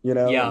waiting,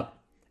 Yeah,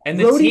 and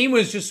the team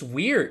was just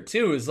weird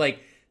too. It was like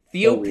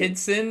Theo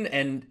Pinson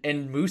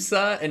and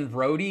Musa and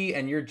Rhodey,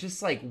 and you're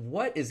just like,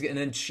 what is? And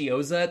then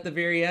Chioza at the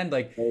very end,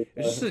 like it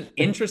was just an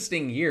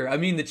interesting year. I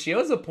mean, the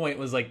Chioza point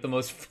was like the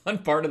most fun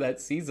part of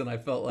that season. I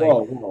felt like,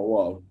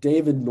 whoa,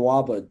 David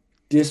Nwaba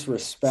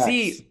disrespect.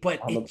 See, but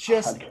it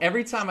just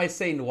every time I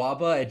say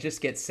Nwaba, it just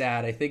gets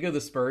sad. I think of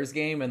the Spurs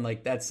game, and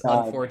like that's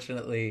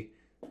unfortunately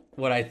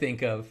what I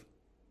think of.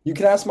 You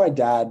can ask my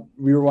dad.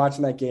 We were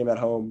watching that game at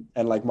home,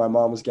 and like my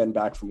mom was getting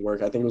back from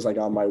work. I think it was like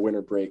on my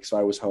winter break, so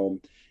I was home,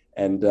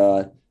 and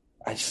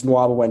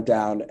Nwaba went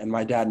down, and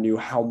my dad knew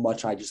how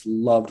much I just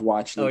loved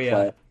watching him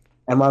play.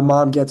 And my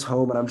mom gets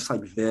home, and I'm just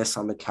like this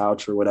on the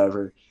couch or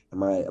whatever. And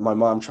my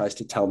mom tries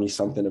to tell me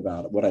something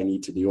about what I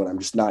need to do, and I'm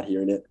just not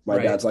hearing it. My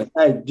dad's like,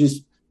 hey,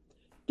 just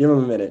give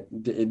him a minute.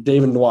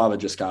 David Nwaba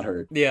just got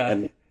hurt. Yeah.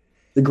 And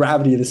the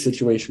gravity of the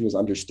situation was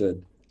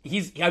understood. He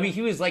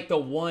was like the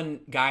one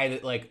guy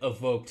that like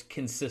evoked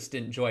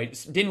consistent joy.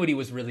 Dinwiddie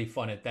was really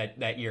fun at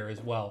that year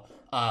as well.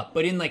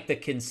 But in like the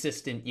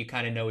consistent, you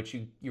kind of know what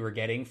you were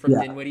getting from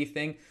Dinwiddie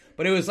thing.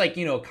 But it was like,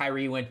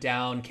 Kyrie went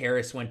down,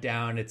 Karras went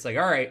down. It's like,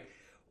 all right,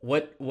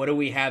 what do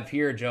we have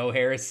here? Joe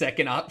Harris,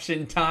 second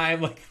option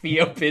time, like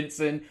Theo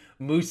Pinson,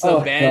 Musa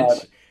bench.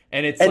 God.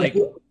 And it's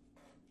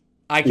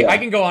I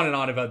can go on and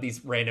on about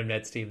these random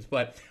Nets teams.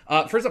 But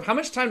first off, how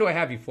much time do I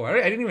have you for?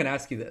 I didn't even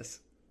ask you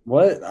this.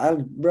 What?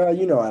 Bro, I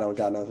don't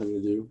got nothing to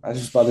do. I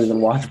just other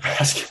than watch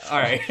basketball.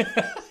 All right.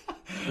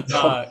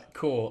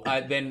 Cool.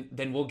 Then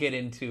we'll get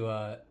into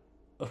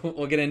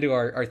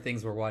our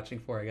things we're watching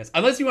for, I guess.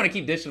 Unless you want to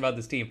keep dishing about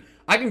this team.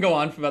 I can go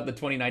on about the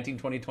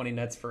 2019-2020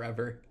 Nets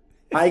forever.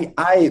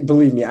 I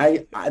believe me,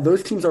 I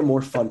those teams are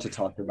more fun to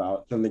talk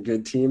about than the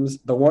good teams.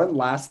 The one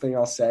last thing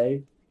I'll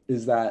say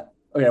is that,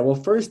 okay, well,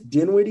 first,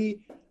 Dinwiddie,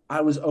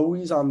 I was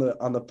always on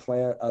the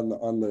plan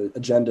on the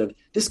agenda of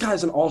this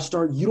guy's an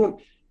all-star. You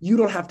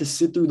don't have to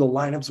sit through the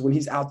lineups when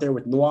he's out there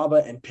with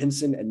Nwaba and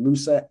Pinson and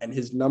Musa, and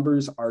his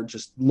numbers are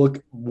just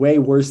look way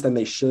worse than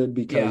they should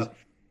because Yeah.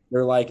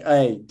 they're like,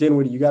 hey,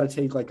 Dinwiddie, you got to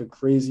take like a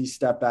crazy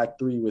step back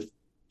three with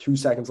 2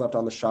 seconds left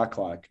on the shot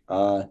clock.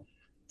 So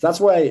that's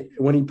why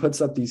when he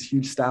puts up these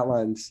huge stat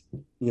lines,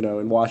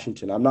 in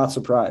Washington, I'm not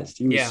surprised.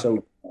 He was Yeah. so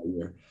good that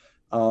year.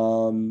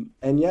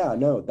 And yeah,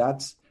 no,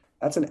 that's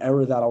an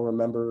era that I'll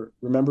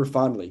remember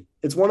fondly.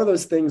 It's one of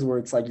those things where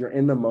it's like you're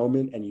in the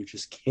moment and you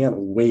just can't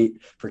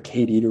wait for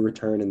KD to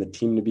return and the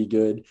team to be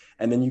good,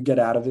 and then you get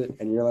out of it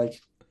and you're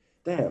like,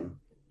 damn,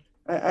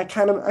 I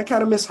kind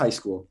of miss high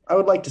school. I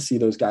would like to see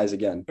those guys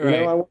again.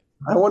 Right.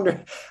 I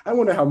wonder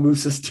how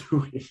Moose is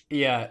doing.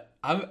 Yeah.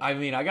 I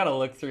mean, I got to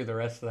look through the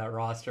rest of that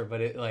roster, but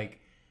it like,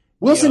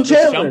 Wilson the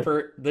Chandler.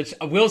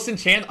 Shumpert, Wilson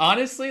Chandler.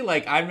 Honestly,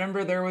 like I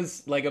remember there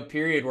was like a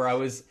period where I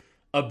was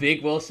a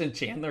big Wilson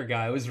Chandler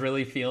guy. I was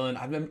really feeling.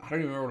 I don't even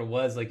remember what it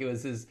was. Like it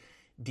was his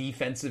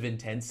defensive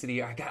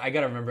intensity. I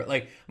got to remember.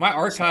 Like my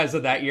archives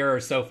of that year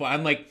are so fun.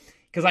 I'm like,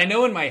 because I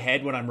know in my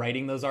head when I'm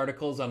writing those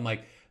articles, I'm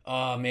like,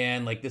 oh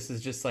man, like this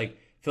is just like.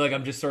 I feel like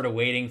I'm just sort of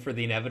waiting for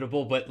the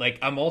inevitable, but like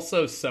I'm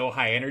also so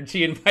high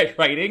energy in my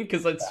writing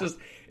because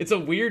it's a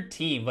weird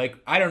team. Like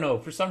I don't know,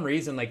 for some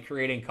reason, like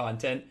creating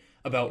content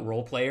about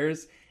role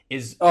players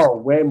is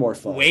Way more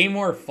fun. way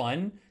more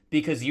fun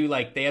because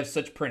they have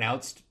such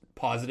pronounced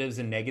positives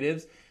and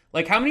negatives.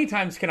 Like how many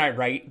times can I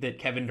write that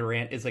Kevin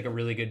Durant is like a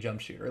really good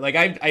jump shooter? Like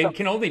I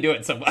can only do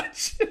it so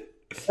much.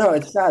 No,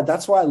 it's sad.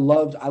 That's why I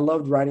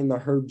loved writing the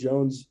Herb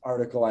Jones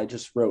article I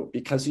just wrote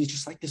because he's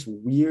just like this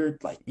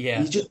weird, like Yeah.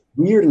 he's just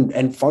weird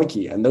and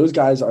funky. And those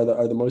guys are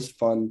the most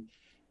fun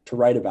to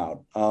write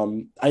about.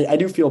 I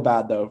do feel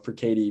bad though for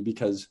Katie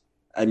because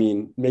I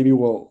mean maybe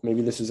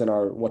this isn't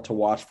our what to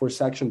watch for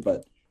section,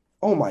 but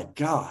oh my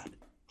God,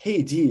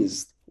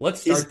 KD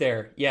Let's is start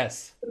there.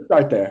 Yes.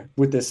 start there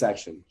with this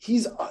section.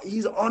 He's Is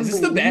this the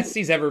unbelievable. best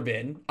he's ever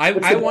been?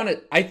 It's I the want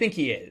to. I think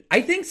he is.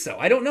 I think so.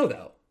 I don't know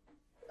though.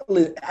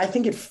 I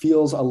think it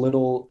feels a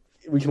little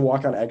we can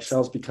walk on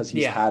eggshells because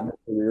he's Yeah. had the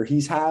career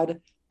he's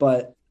had,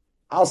 but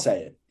I'll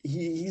say it.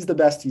 He's the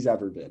best he's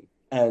ever been.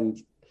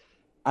 And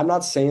I'm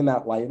not saying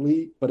that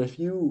lightly, but if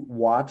you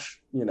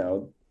watch,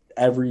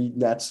 every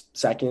Nets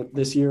second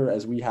this year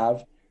as we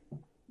have,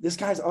 this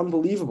guy's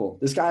unbelievable.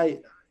 This guy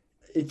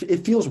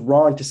it feels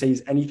wrong to say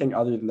he's anything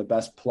other than the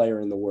best player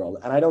in the world.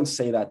 And I don't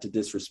say that to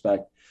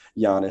disrespect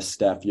Giannis,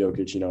 Steph,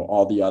 Jokic,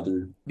 all the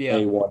other Yeah.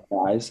 A1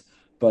 guys,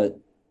 but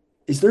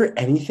is there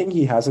anything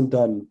he hasn't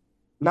done,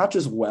 not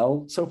just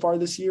well so far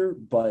this year,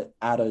 but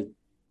at a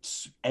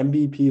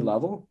MVP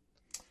level?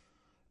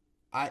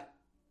 I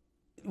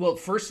well,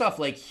 first off,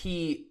 like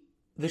the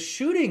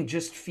shooting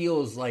just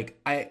feels like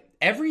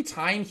every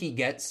time he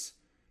gets.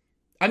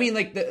 I mean,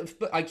 like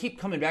I keep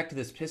coming back to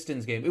this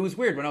Pistons game. It was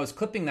weird when I was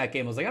clipping that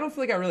game. I was like, I don't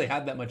feel like I really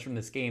had that much from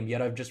this game yet.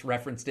 I've just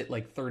referenced it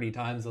like 30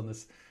 times on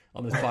this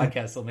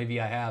podcast, so maybe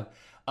I have.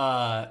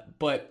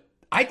 But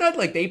I thought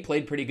like they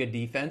played pretty good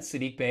defense.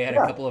 Sadiq Bey had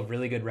a couple of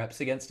really good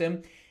reps against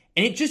him.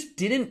 And it just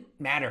didn't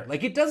matter.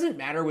 Like it doesn't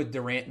matter with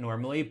Durant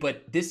normally,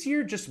 but this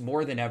year just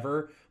more than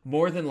ever,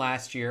 more than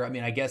last year. I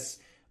mean, I guess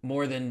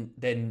more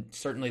than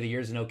certainly the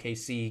years in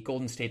OKC.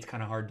 Golden State's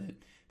kind of hard to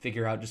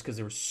figure out just because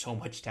there was so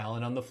much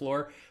talent on the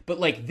floor. But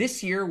like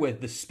this year with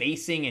the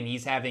spacing and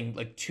he's having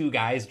like two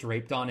guys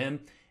draped on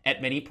him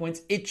at many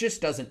points, it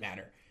just doesn't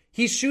matter.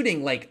 He's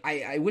shooting like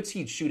what's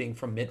he shooting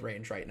from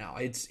mid-range right now?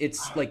 It's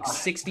like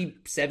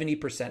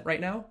 60-70%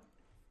 right now.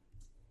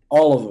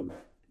 All of them.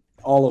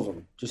 All of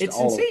them. Just It's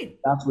all insane. Of them.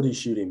 That's what he's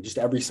shooting. Just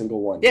every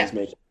single one Yeah. he's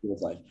making it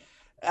feels like.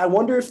 I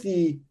wonder if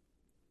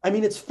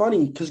it's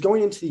funny because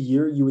going into the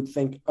year, you would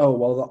think, oh,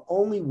 well, the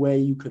only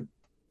way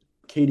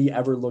Katie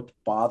ever looked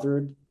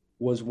bothered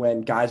was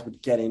when guys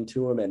would get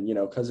into him and,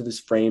 because of his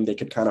frame, they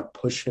could kind of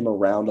push him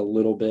around a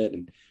little bit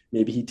and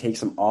maybe he takes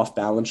some off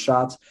balance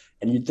shots.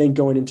 And you'd think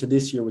going into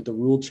this year with the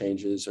rule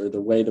changes or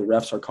the way the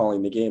refs are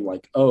calling the game,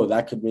 like, oh,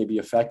 that could maybe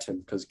affect him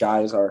because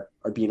guys are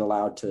being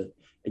allowed to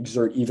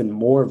exert even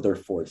more of their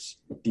force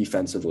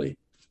defensively.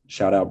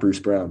 Shout out Bruce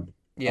Brown.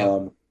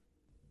 Yeah.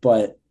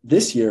 But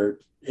this year,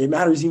 it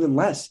matters even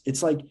less.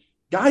 It's like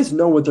guys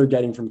know what they're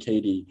getting from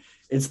KD.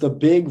 It's the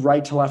big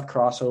right to left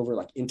crossover,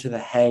 like into the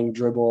hang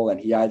dribble, and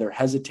he either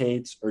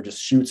hesitates or just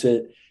shoots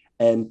it.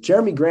 And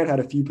Jeremy Grant had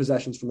a few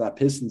possessions from that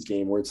Pistons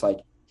game where it's like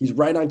he's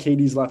right on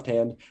KD's left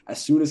hand.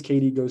 As soon as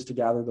KD goes to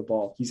gather the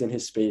ball, he's in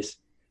his space.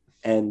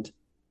 And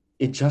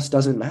it just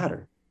doesn't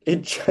matter.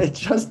 It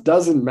just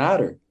doesn't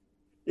matter.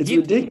 It's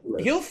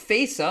ridiculous. He'll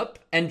face up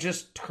and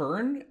just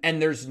turn,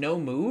 and there's no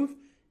move,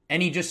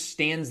 and he just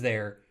stands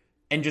there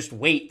and just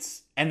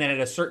waits. And then at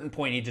a certain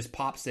point, he just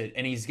pops it,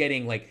 and he's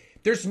getting like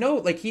there's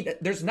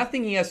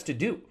nothing he has to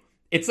do.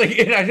 It's like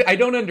I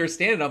don't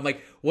understand it. I'm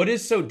like, what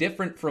is so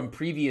different from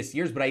previous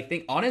years? But I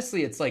think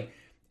honestly, it's like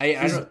I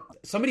don't.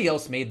 Somebody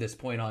else made this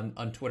point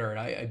on Twitter,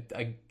 and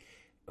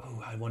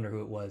I wonder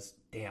who it was.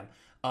 Damn.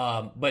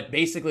 But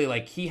basically,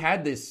 like he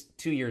had this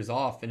 2 years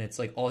off, and it's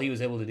like all he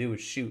was able to do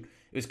was shoot.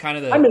 It was kind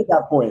of I made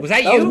that point. was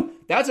that That was you?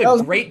 That's a that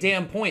was great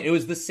damn point. It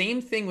was the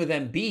same thing with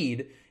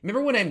Embiid.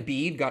 Remember when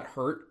Embiid got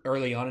hurt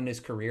early on in his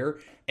career,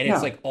 and it's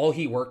yeah. like all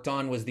he worked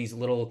on was these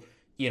little,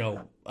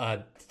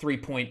 3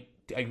 point.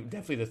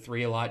 Definitely the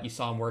three a lot. You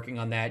saw him working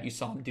on that. You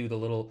saw him do the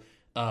little,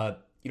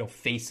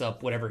 face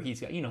up, whatever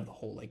he's got. The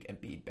whole like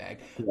Embiid bag.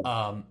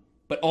 Yeah.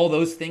 But all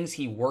those things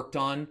he worked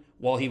on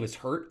while he was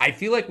hurt. I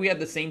feel like we had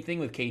the same thing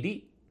with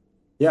KD.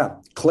 Yeah.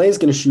 Clay's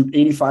going to shoot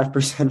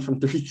 85% from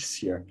three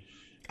this year.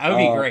 That would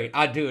be great.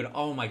 Dude,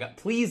 oh my God.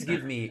 Please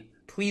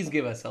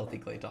give us healthy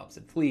Klay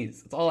Thompson.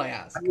 Please. That's all I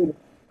ask. I mean,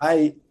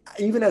 I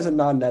even as a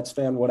non-Nets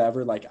fan,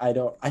 whatever, like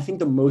I think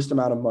the most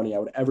amount of money I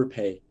would ever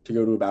pay to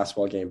go to a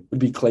basketball game would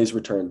be Clay's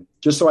return,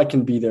 just so I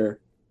can be there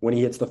when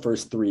he hits the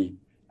first three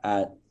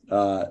at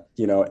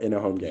in a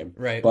home game.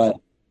 Right. But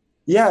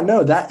yeah,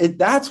 no,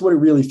 that's what it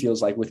really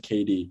feels like with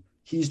KD.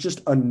 He's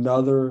just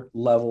another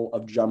level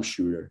of jump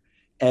shooter.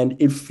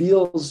 And it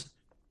feels,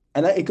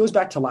 and it goes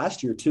back to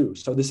last year too.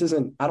 So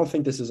I don't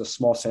think this is a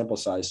small sample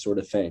size sort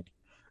of thing.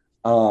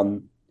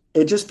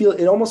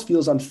 It almost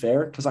feels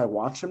unfair because I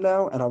watch him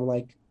now and I'm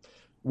like,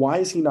 why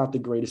is he not the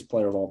greatest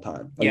player of all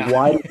time? Like,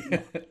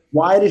 yeah.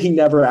 why did he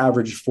never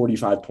average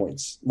 45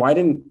 points? Why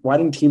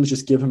didn't teams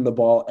just give him the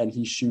ball and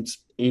he shoots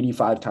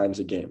 85 times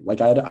a game? Like,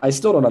 I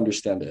still don't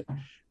understand it.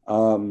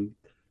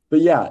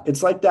 But yeah,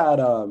 it's like that.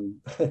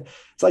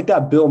 It's like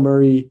that Bill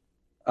Murray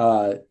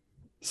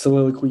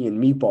soliloquy in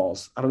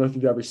Meatballs. I don't know if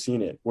you've ever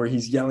seen it, where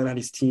he's yelling at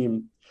his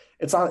team.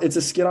 It's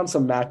a skit on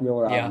some Mac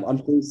Miller album, on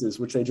Faces,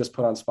 which they just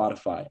put on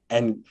Spotify,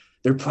 and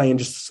they're playing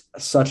just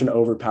such an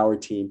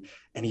overpowered team,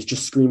 and he's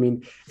just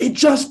screaming, "It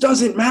just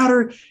doesn't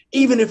matter.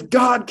 Even if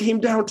God came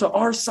down to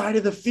our side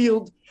of the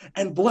field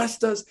and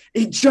blessed us,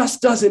 it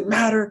just doesn't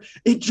matter.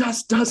 It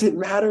just doesn't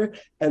matter."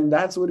 And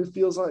that's what it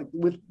feels like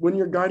when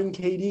you're guarding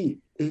KD.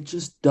 It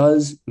just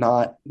does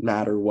not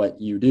matter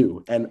what you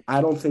do. And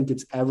I don't think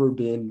it's ever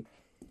been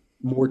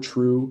more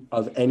true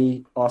of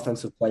any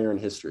offensive player in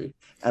history.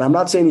 And I'm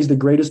not saying he's the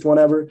greatest one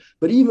ever,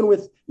 but even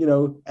with,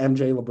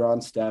 MJ,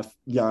 LeBron, Steph,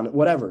 Gian,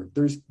 whatever,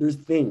 there's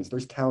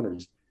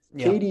counters.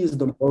 Yeah. KD is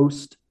the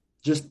most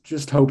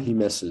just hope he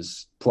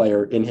misses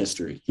player in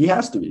history. He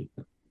has to be.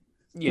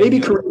 Yeah, maybe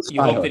you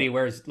hope that he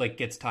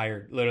gets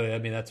tired. Literally, I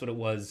mean, that's what it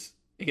was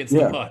against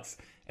the Bucks.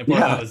 And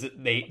part of that was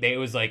they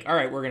was like, all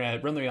right, we're gonna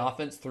run the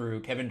offense through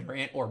Kevin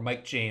Durant or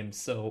Mike James.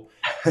 So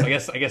I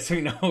guess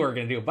we know what we're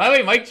gonna do. By the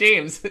way, Mike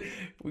James,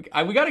 we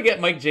got to get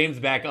Mike James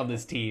back on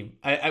this team.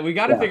 We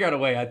got to figure out a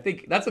way. I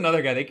think that's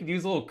another guy they could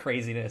use a little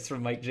craziness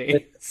from Mike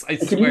James. They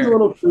could use a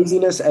little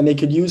craziness, and they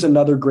could use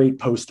another great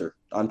poster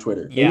on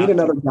Twitter. They need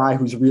another guy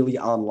who's really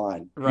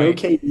online. Right. No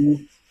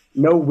KD.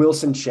 No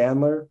Wilson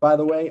Chandler, by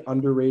the way,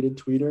 underrated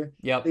tweeter.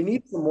 Yep. They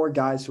need some more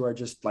guys who are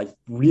just like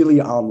really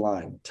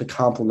online to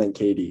complement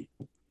KD.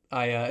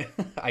 I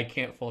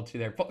can't fault you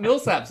there.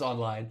 Millsap's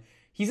online.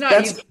 He's not.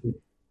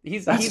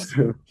 He's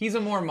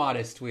a more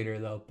modest tweeter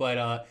though.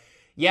 But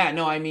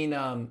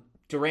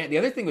Durant. The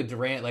other thing with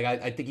Durant, like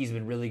I think he's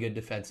been really good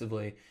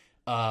defensively.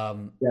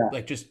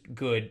 Like just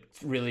good,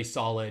 really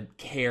solid.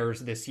 Cares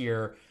this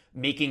year.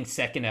 Making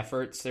second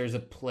efforts. There's a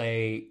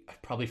play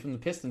probably from the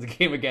Pistons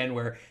game again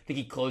where I think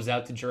he closed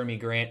out to Jeremy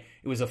Grant.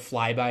 It was a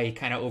flyby. He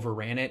kind of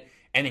overran it,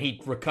 and then he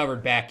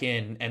recovered back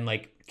in and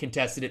like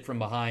contested it from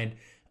behind.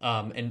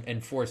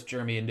 And forced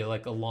Jeremy into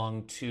like a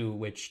long two,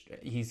 which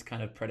he's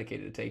kind of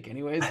predicated to take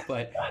anyways.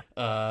 But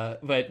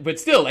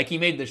still, like he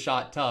made the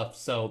shot tough.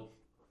 So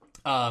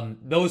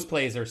those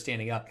plays are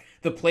standing out.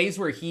 The plays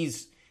where he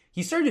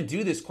started to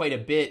do this quite a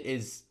bit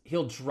is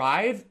he'll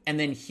drive and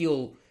then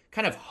he'll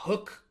kind of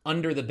hook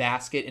under the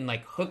basket and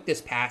like hook this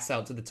pass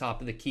out to the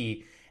top of the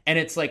key. And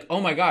it's like, oh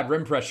my God,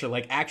 rim pressure,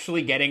 like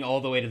actually getting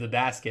all the way to the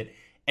basket.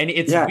 And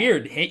it's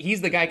weird.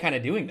 He's the guy kind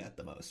of doing that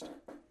the most.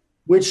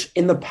 Which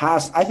in the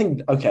past, I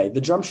think, okay,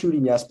 the jump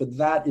shooting, yes, but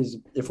that is,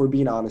 if we're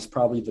being honest,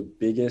 probably the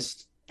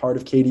biggest part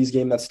of KD's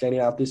game that's standing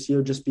out this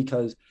year, just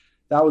because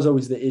that was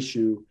always the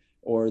issue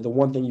or the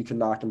one thing you could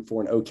knock him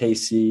for in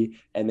OKC.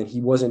 And then he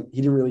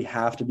didn't really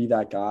have to be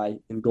that guy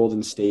in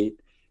Golden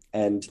State.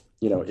 And,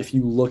 if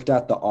you looked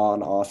at the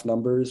on-off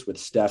numbers with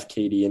Steph,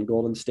 KD, and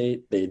Golden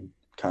State, they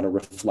kind of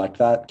reflect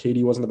that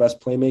KD wasn't the best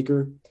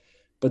playmaker.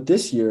 But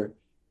this year,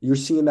 you're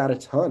seeing that a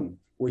ton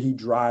where he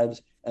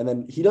drives and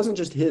then he doesn't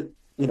just hit,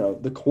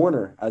 the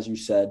corner, as you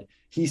said.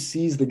 He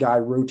sees the guy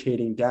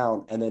rotating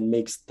down and then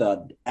makes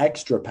the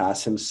extra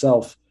pass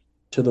himself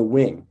to the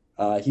wing.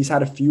 He's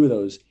had a few of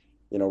those,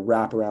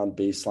 wraparound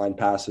baseline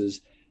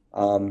passes.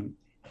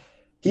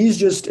 He's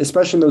just,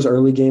 especially in those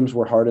early games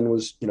where Harden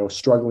was,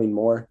 struggling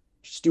more,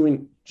 just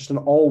doing just an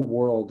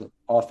all-world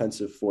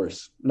offensive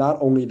force, not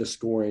only the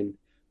scoring,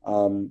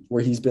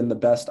 where he's been the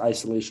best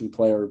isolation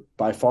player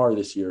by far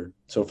this year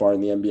so far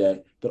in the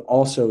NBA, but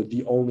also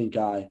the only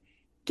guy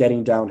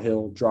getting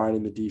downhill, drawing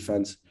in the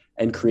defense,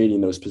 and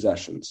creating those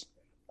possessions.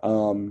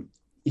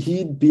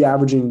 He'd be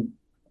averaging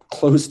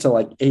close to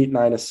like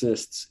 8-9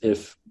 assists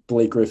if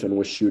Blake Griffin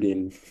was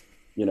shooting,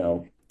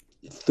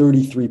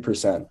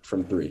 33%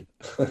 from three.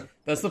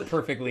 That's the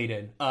perfect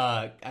lead-in.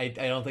 I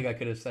don't think I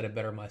could have said it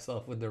better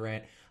myself with the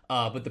rant.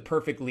 But the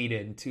perfect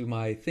lead-in to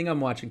my thing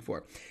I'm watching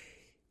for.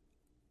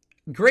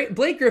 Great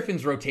Blake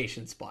Griffin's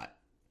rotation spot.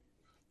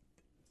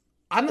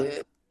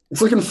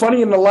 It's looking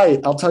funny in the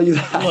light, I'll tell you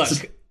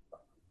that.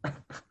 Look,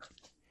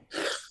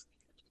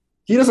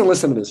 he doesn't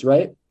listen to this,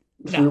 right?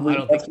 no, I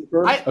don't think.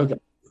 Okay.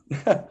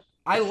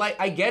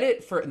 I get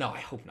it for no. I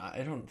hope not.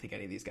 I don't think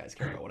any of these guys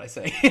care about what I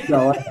say.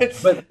 No,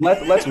 but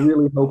let's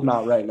really hope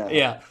not right now.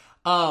 Yeah.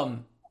 Part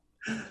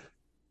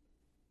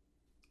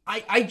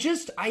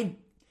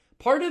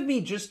of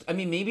me just, I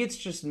mean, maybe it's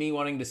just me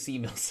wanting to see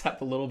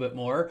Millsap a little bit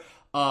more.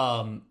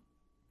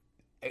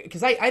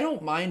 Because I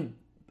don't mind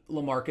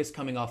LaMarcus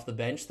coming off the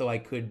bench, though I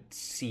could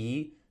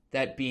see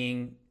that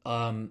being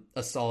a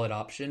solid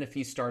option if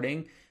he's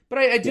starting. But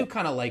I do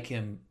kind of like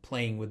him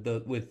playing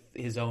with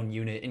his own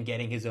unit and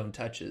getting his own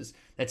touches.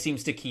 That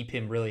seems to keep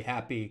him really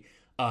happy.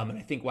 And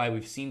I think why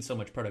we've seen so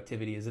much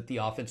productivity is that the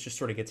offense just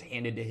sort of gets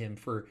handed to him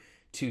for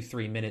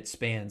 2-3 minute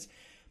spans.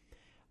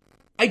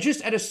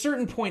 At a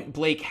certain point,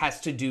 Blake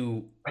has to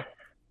do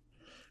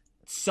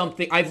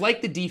something. I've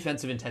liked the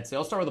defensive intensity.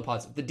 I'll start with the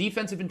positive. The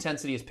defensive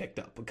intensity is picked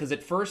up because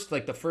at first,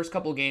 like the first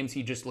couple of games,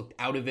 he just looked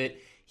out of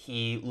it.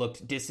 He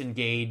looked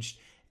disengaged,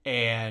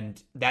 and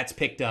that's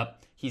picked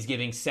up. He's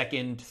giving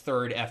second,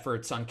 third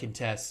efforts on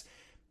contests.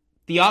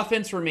 The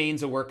offense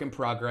remains a work in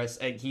progress.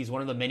 He's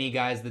one of the many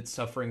guys that's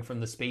suffering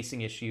from the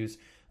spacing issues.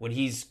 When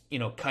he's,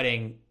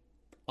 cutting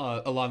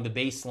along the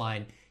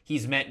baseline,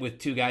 he's met with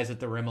two guys at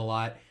the rim a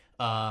lot.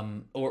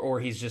 Or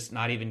he's just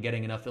not even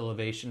getting enough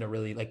elevation to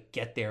really like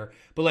get there.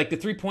 But like the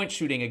 3-point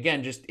shooting,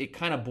 again, just it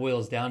kind of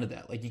boils down to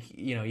that. Like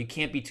you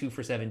can't be 2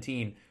 for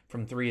 17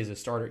 from 3 as a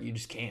starter. You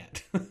just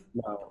can't.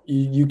 No,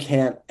 you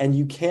can't, and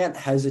you can't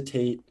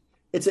hesitate.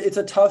 It's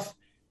a tough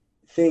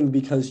thing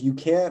because you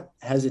can't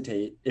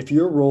hesitate. If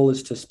your role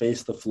is to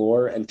space the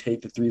floor and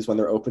take the threes when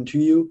they're open to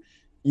you,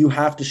 you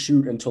have to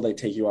shoot until they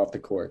take you off the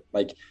court.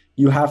 Like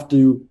you have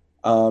to.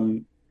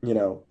 I'm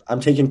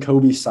taking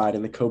Kobe's side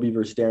in the Kobe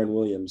versus Darren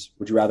Williams.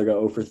 Would you rather go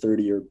 0 for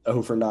 30 or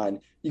 0 for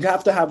 9? You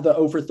have to have the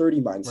 0 for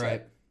 30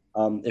 mindset,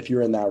 right? If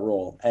you're in that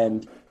role.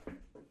 And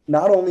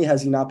not only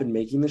has he not been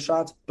making the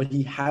shots, but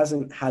he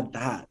hasn't had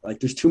that. Like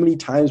there's too many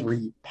times where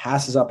he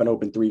passes up an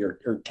open 3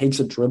 or takes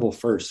a dribble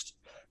first,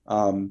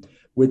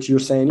 which you're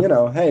saying,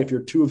 hey, if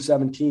you're 2 of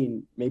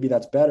 17, maybe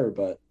that's better,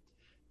 but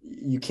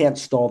you can't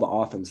stall the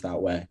offense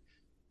that way.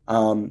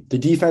 The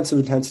defensive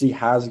intensity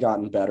has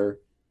gotten better.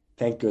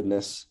 Thank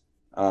goodness.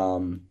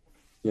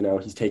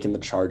 He's taken the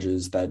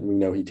charges that we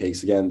know he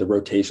takes. Again, the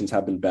rotations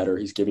have been better.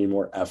 He's giving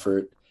more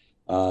effort.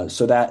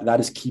 So that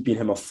is keeping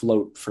him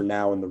afloat for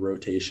now in the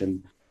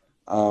rotation.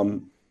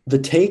 The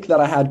take that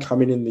I had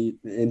coming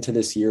into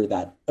this year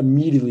that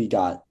immediately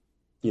got,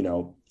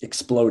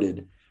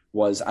 exploded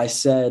was I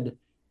said,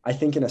 I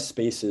think in a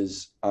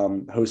Spaces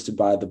hosted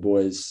by the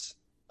boys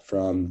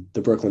from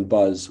the Brooklyn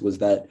Buzz, was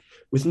that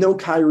with no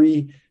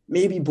Kyrie,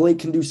 maybe Blake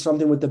can do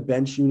something with the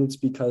bench units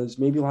because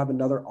maybe he'll have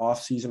another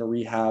offseason of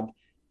rehab.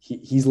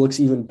 He looks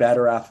even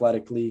better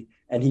athletically,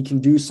 and he can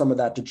do some of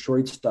that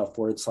Detroit stuff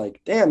where it's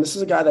like, damn, this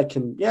is a guy that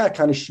can,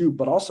 kind of shoot,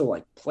 but also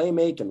like play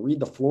make and read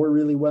the floor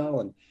really well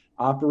and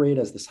operate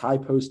as this high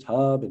post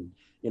hub. And,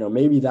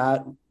 maybe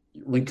that.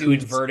 Like do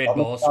inverted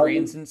ball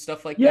screens and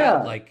stuff like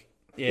that. Like,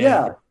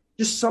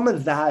 just some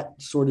of that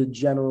sort of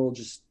general,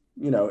 just,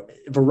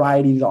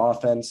 variety of the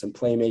offense and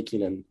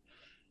playmaking. And,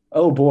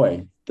 oh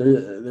boy,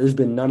 there's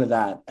been none of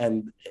that.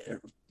 And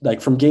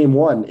like from game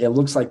one, it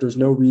looks like there's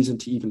no reason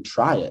to even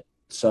try it.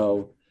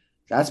 So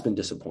that's been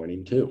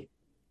disappointing too.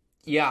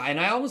 Yeah. And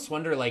I almost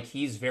wonder, like,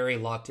 he's very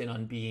locked in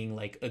on being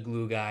like a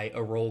glue guy,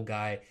 a roll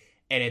guy.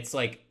 And it's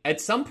like, at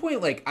some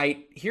point, like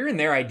here and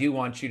there, I do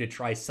want you to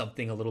try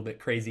something a little bit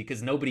crazy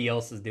because nobody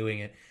else is doing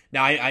it.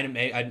 Now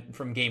I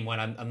from game one,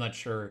 I'm not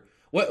sure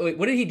what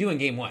did he do in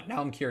game one?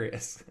 Now I'm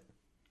curious.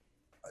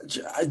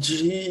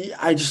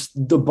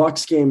 The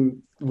Bucks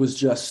game was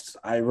just,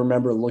 I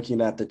remember looking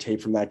at the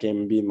tape from that game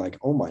and being like,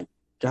 oh my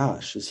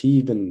gosh, is he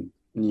even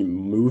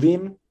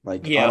moving?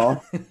 Like,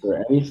 or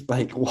anything?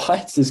 Like,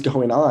 what is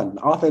going on?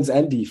 Offense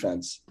and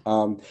defense.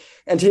 And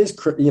to his,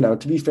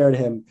 to be fair to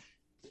him,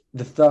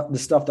 the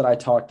stuff that I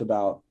talked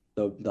about,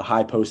 the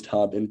high post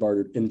hub,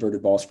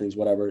 inverted ball screens,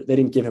 whatever, they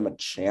didn't give him a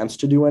chance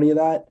to do any of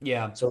that.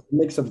 Yeah. So a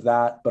mix of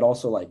that, but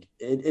also like,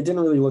 it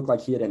didn't really look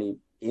like he had any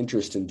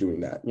interest in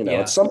doing that.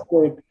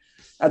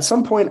 At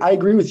some point, I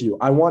agree with you.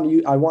 I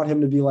want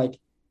him to be like,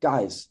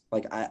 guys,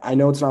 like, I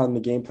know it's not in the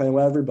game plan,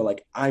 whatever, but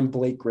like, I'm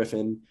Blake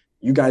Griffin.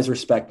 You guys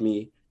respect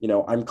me.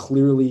 I'm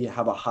clearly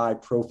have a high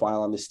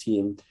profile on this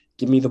team.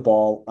 Give me the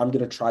ball. I'm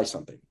going to try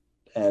something.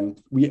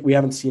 And we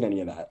haven't seen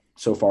any of that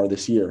so far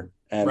this year.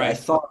 And right. I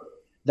thought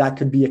that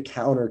could be a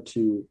counter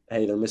to,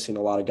 hey, they're missing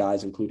a lot of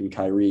guys, including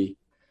Kyrie.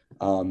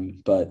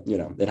 But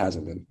it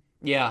hasn't been.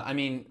 Yeah. I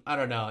mean, I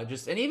don't know.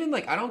 And even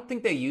like, I don't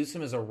think they use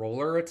him as a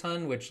roller a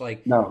ton, which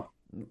like, no,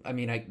 I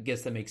mean, I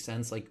guess that makes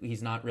sense. Like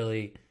he's not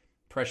really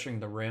pressuring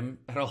the rim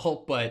at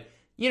all, but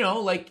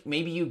like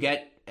maybe you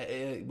get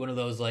one of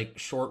those like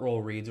short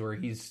roll reads where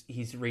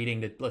he's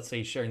reading to, let's say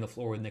he's sharing the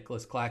floor with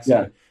Nicholas Yeah.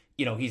 Claxton.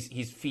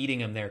 He's feeding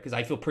him there because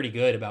I feel pretty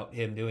good about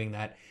him doing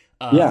that.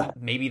 Yeah.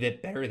 Maybe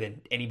that better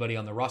than anybody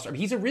on the roster. I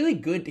mean, he's a really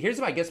good. Here's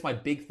I guess my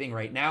big thing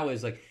right now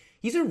is like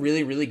he's a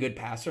really really good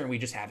passer, and we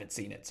just haven't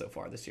seen it so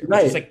far this year, which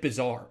is Right. like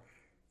bizarre.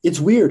 It's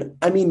weird.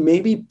 I mean,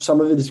 maybe some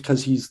of it is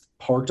because he's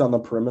parked on the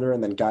perimeter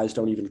and then guys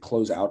don't even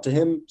close out to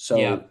him. Yeah, So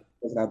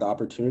he doesn't have the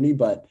opportunity.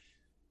 But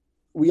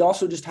we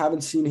also just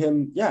haven't seen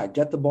him, yeah,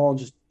 get the ball and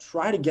just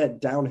try to get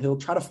downhill,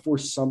 try to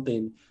force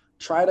something,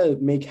 try to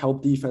make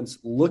help defense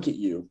look at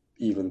you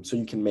even so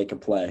you can make a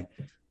play.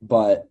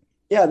 But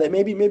yeah, that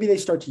maybe they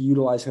start to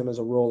utilize him as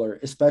a roller,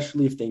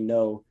 especially if they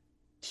know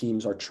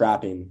teams are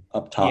trapping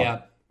up top.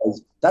 yeah,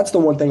 That's the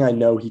one thing I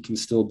know he can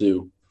still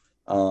do.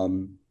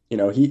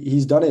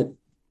 He's done it.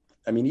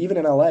 I mean, even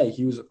in LA,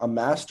 he was a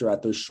master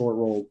at those short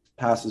roll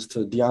passes to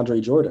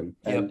DeAndre Jordan,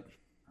 and yep,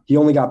 he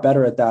only got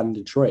better at that in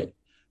Detroit.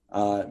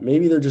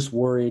 Maybe they're just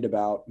worried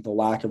about the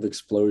lack of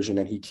explosion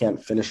and he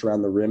can't finish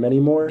around the rim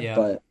anymore. yeah.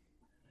 But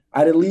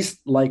I'd at least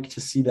like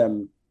to see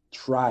them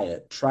try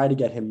it, try to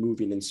get him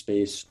moving in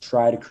space,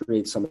 try to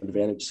create some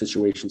advantage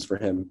situations for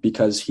him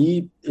because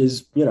he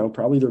is,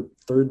 probably their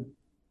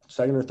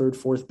second or third,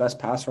 fourth best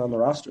passer on the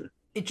roster.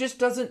 It just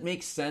doesn't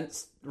make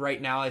sense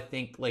right now. I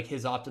think like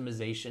his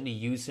optimization to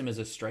use him as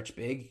a stretch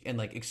big and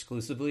like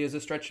exclusively as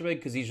a stretch big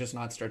because he's just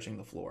not stretching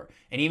the floor.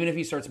 And even if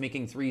he starts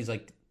making threes,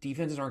 like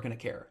defenses aren't going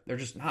to care. They're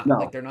just not. Like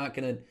No, they're not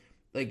going to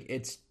like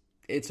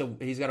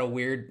he's got a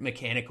weird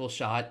mechanical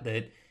shot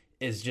that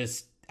is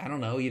just I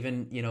don't know.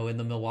 Even in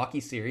the Milwaukee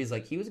series,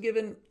 like he was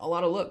given a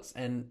lot of looks,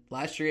 and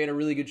last year he had a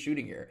really good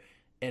shooting year.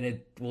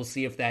 And we'll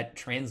see if that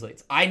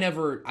translates. I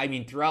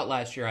mean, throughout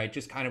last year, I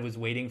just kind of was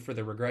waiting for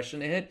the regression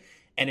to hit,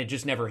 and it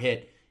just never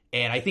hit.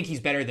 And I think he's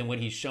better than what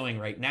he's showing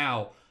right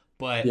now.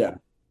 But yeah,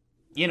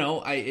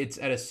 it's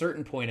at a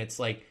certain point, it's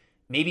like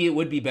maybe it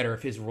would be better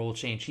if his role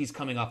changed. He's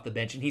coming off the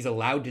bench and he's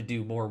allowed to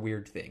do more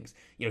weird things.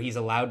 He's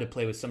allowed to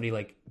play with somebody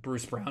like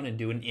Bruce Brown and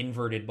do an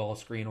inverted ball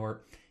screen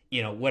or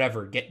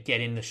whatever, get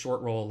in the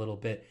short roll a little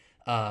bit.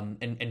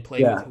 And play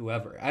with yeah,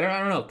 whoever. I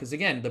don't know because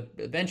again, the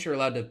bench you're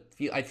allowed to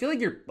feel. I feel like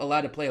you're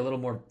allowed to play a little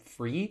more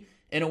free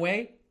in a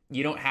way.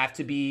 You don't have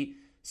to be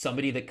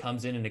somebody that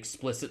comes in and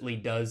explicitly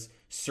does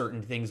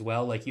certain things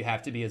well, like you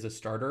have to be as a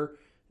starter.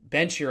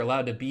 Bench, you're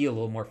allowed to be a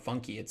little more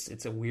funky.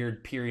 It's a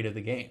weird period of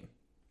the game.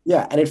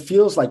 yeah. And it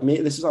feels like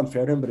this is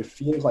unfair to him, but it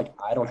feels like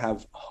I don't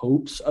have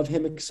hopes of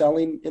him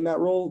excelling in that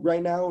role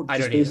right now, I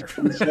just don't based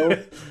either. on the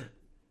show.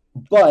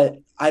 But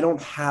I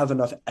don't have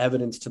enough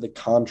evidence to the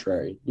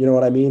contrary. You know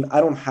what I mean? I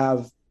don't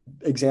have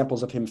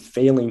examples of him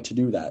failing to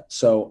do that.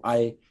 So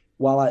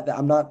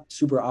I'm not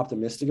super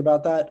optimistic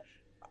about that,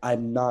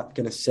 I'm not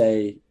going to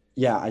say,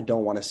 yeah, I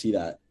don't want to see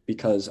that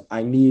because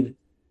I need,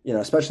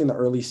 especially in the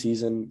early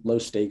season, low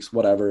stakes,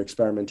 whatever,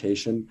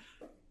 experimentation.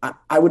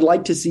 I would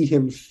like to see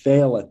him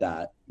fail at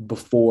that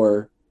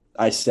before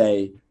I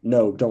say,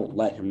 no, don't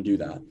let him do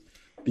that.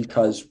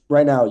 Because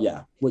right now,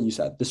 yeah, what you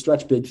said, the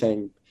stretch big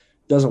thing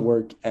doesn't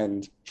work.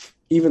 And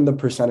even the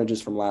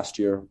percentages from last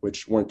year,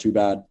 which weren't too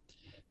bad,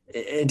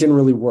 it didn't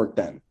really work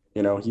then.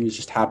 He was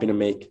just happening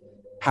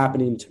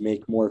to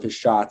make more of his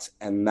shots.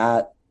 And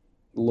that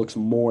looks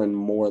more and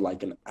more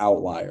like an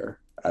outlier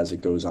as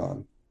it goes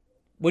on.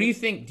 What do you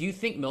think? Do you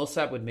think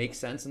Millsap would make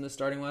sense in the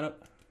starting lineup?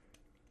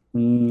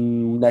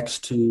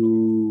 Next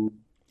to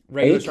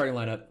Regular Blake. starting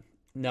lineup.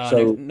 No,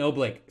 So, no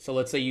Blake. So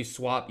let's say you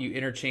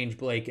interchange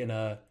Blake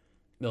and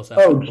Millsap.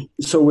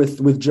 so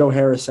with Joe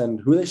Harris and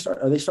who they start?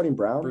 Are they starting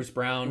Brown? Bruce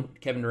Brown,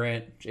 Kevin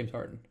Durant, James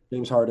Harden.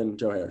 James Harden,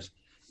 Joe Harris.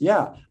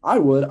 Yeah, I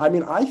would. I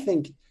mean, I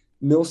think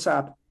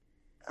Millsap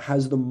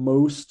has the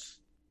most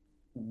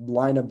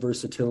lineup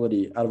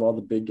versatility out of all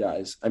the big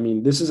guys. I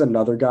mean, this is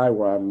another guy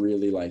where I'm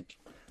really like,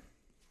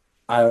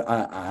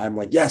 I'm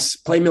like, yes,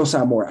 play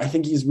Millsap more. I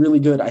think he's really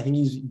good. I think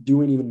he's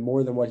doing even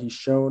more than what he's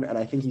shown, and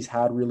I think he's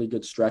had really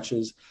good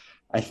stretches.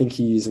 I think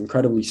he's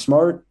incredibly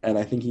smart, and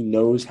I think he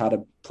knows how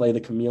to play the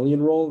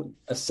chameleon role,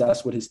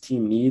 assess what his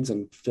team needs,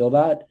 and fill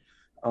that.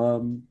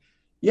 Um,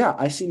 yeah,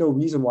 I see no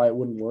reason why it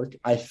wouldn't work.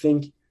 I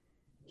think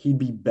he'd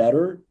be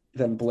better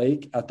than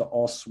Blake at the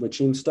all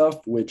switching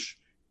stuff, which,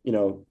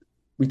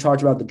 we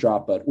talked about the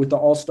drop, but with the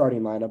all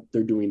starting lineup,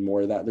 they're doing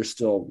more of that. They're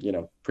still,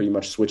 pretty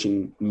much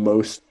switching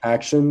most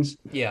actions.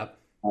 Yeah.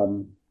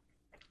 Um,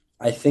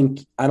 I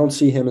don't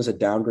see him as a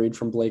downgrade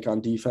from Blake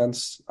on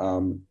defense.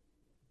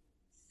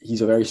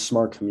 He's a very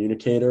smart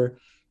communicator.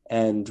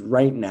 And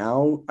right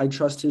now, I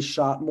trust his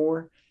shot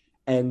more.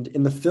 And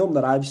in the film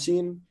that I've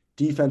seen,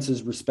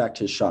 defenses respect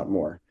his shot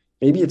more.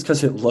 Maybe it's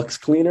because it looks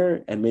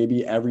cleaner, and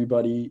maybe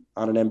everybody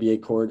on an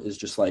NBA court is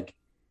just like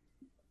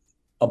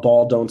a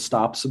ball don't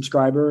stop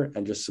subscriber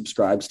and just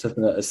subscribes to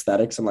the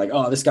aesthetics. I'm like,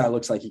 oh, this guy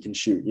looks like he can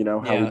shoot, how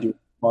we Yeah. do in the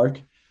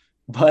park.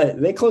 But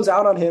they close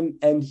out on him,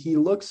 and he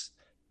looks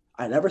 –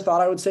 I never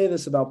thought I would say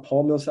this about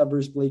Paul Millsap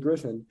versus Blake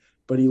Griffin,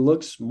 but he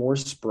looks more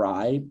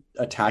spry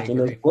attacking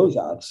those agree.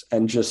 closeouts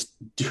and just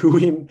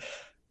doing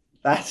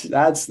 – that's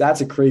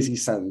a crazy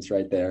sentence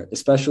right there,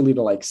 especially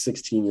to like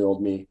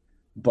 16-year-old me.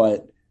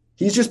 But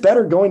he's just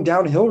better going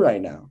downhill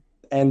right now.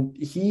 And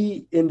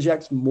he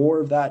injects more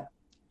of that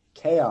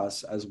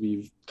chaos as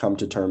we've come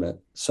to term it.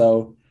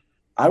 So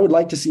I would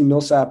like to see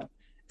Millsap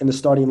in the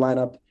starting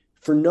lineup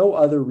for no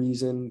other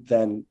reason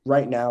than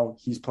right now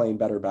he's playing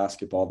better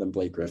basketball than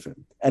Blake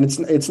Griffin. And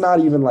it's not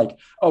even like,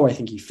 oh, I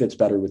think he fits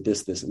better with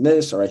this, this, and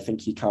this, or I think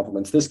he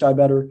complements this guy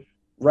better.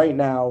 Right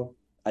now,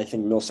 I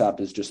think Millsap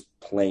is just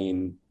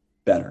playing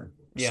better.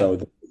 Yeah. So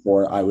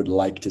therefore, I would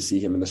like to see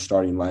him in the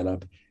starting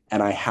lineup.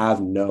 And I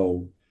have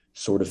no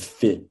sort of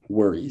fit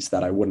worries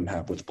that I wouldn't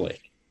have with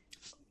Blake.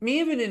 I mean,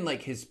 even in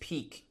like his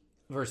peak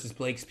versus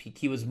Blake's peak,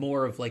 he was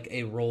more of like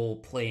a role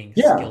playing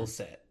Yeah. skill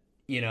set,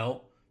 you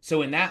know?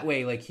 So in that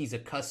way, like he's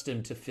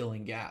accustomed to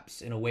filling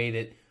gaps in a way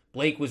that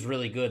Blake was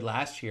really good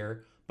last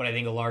year, but I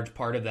think a large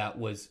part of that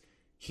was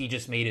he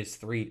just made his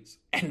threes.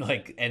 And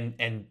like and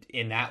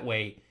in that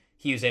way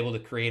he was able to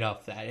create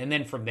off that. And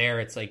then from there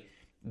it's like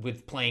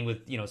with playing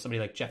with, you know, somebody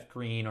like Jeff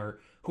Green or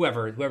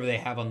whoever they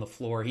have on the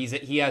floor,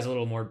 he has a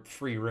little more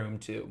free room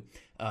to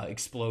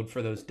explode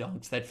for those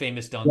dunks. That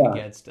famous dunk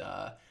against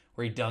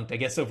where he dunked, I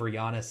guess, over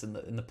Giannis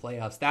in the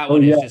playoffs. That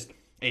one is just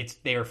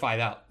they were 5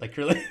 out. Like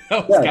really,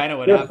 that was kind of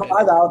what happened.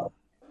 5 out,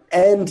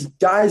 and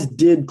guys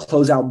did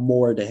close out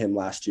more to him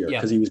last year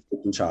because he was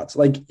taking shots.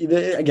 Like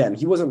again,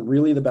 he wasn't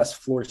really the best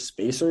floor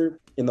spacer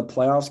in the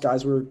playoffs.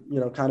 Guys were, you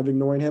know, kind of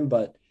ignoring him,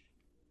 but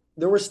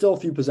there were still a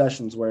few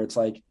possessions where it's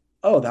like,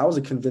 oh, that was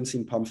a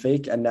convincing pump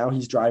fake, and now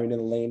he's driving in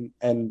the lane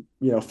and,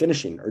 you know,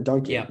 finishing or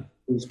dunking. Yeah.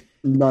 There's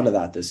none of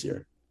that this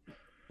year.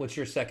 What's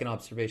your second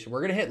observation?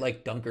 We're gonna hit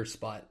like dunker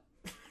spot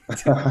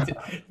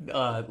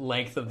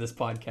length of this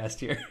podcast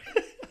here.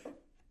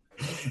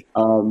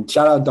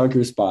 Shout out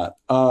dunker spot.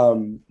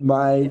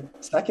 My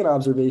second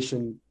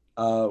observation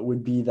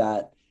would be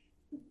that,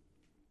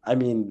 I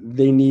mean,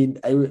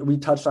 we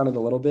touched on it a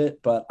little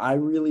bit, but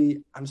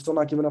I'm still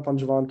not giving up on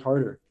Javon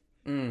Carter.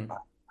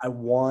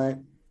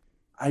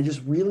 I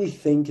just really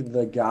think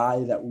the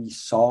guy that we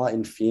saw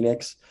in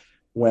Phoenix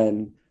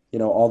when, you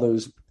know, all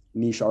those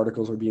niche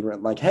articles were being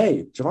written like,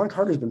 hey, Javon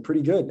Carter's been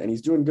pretty good and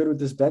he's doing good with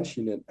this bench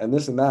unit and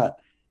this and that.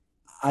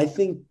 I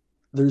think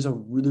there's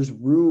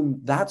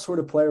room. That sort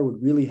of player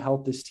would really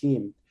help this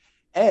team.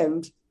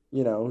 And,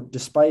 you know,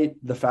 despite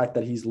the fact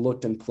that he's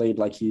looked and played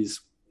like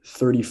he's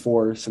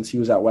 34 since he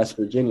was at West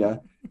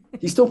Virginia,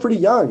 he's still pretty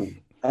young.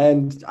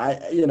 And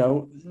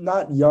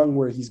not young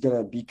where he's going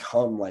to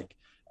become like,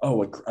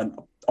 an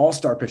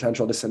all-star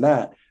potential, this and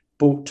that,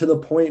 but to the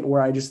point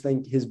where I just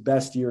think his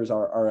best years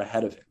are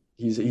ahead of him.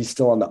 He's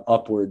still on the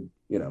upward,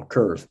 you know,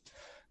 curve.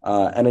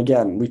 And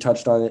again, we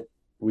touched on it.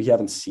 We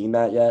haven't seen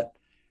that yet,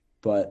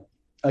 but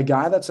a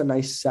guy that's a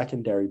nice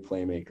secondary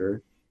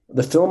playmaker.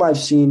 The film I've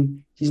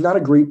seen, he's not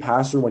a great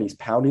passer when he's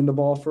pounding the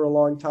ball for a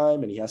long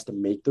time and he has to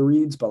make the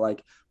reads, but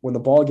like when the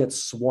ball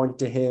gets swung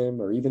to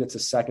him or even it's a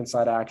second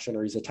side action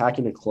or he's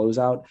attacking a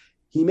closeout,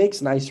 he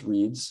makes nice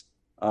reads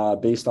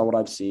based on what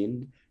I've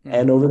seen.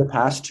 And over the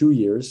past 2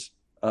 years,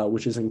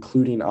 which is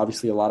including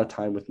obviously a lot of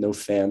time with no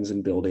fans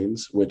in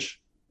buildings, which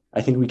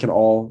I think we can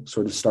all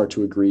sort of start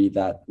to agree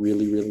that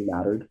really, really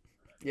mattered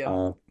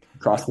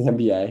across the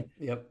NBA.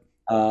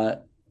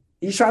 Yep.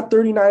 He shot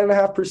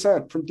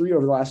 39.5% from three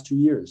over the last 2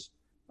 years.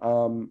 A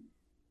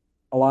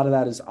lot of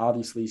that is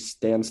obviously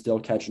stand still,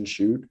 catch and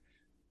shoot,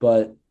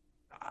 but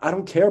I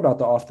don't care about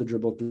the off the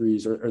dribble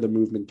threes or the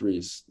movement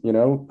threes. You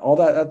know, all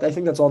that. I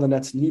think that's all the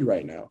Nets need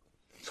right now.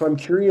 So I'm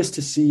curious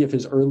to see if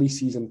his early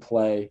season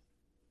play,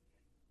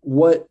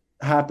 what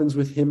happens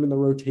with him in the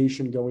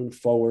rotation going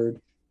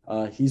forward.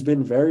 He's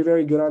been very,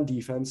 very good on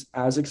defense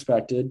as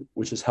expected,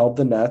 which has helped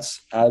the Nets,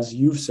 as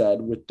you've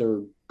said, with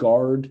their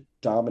guard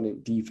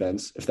dominant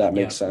defense, if that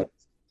makes sense.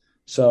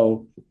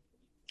 So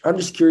I'm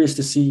just curious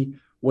to see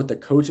what the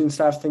coaching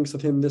staff thinks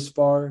of him this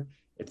far,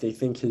 if they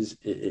think his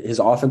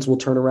offense will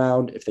turn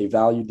around, if they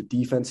value the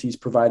defense he's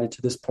provided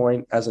to this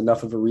point as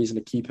enough of a reason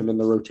to keep him in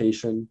the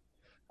rotation.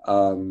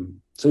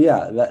 So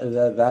yeah,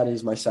 that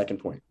is my second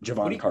point,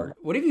 Javon Carter.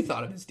 What have you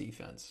thought of his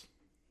defense?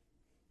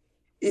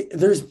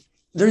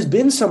 There's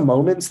been some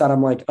moments that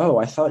I'm like, oh,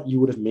 I thought you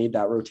would have made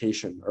that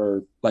rotation,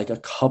 or like a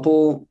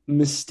couple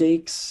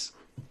mistakes,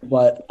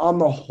 but on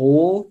the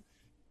whole,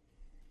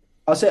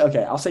 I'll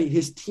say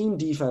his team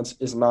defense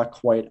is not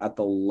quite at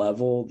the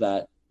level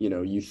that, you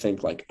know, you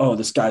think like, oh,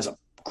 this guy's a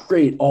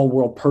great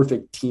all-world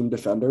perfect team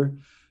defender.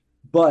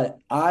 But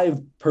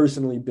I've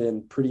personally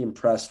been pretty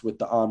impressed with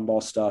the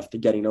on-ball stuff, the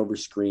getting over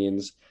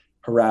screens,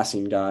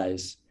 harassing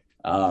guys.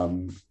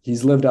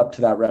 He's lived up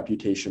to that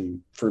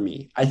reputation for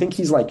me. I think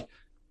he's like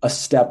a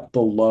step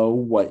below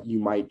what you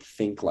might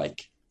think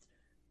like,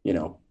 you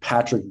know,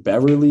 Patrick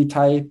Beverley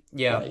type.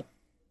 Yeah. Like,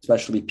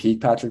 especially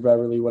peak Patrick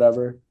Beverley,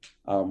 whatever,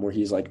 where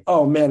he's like,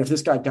 oh, man, if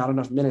this guy got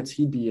enough minutes,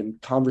 he'd be in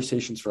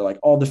conversations for like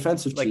all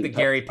defensive like team. Like the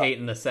Gary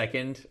Payton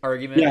II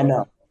argument?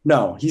 Yeah,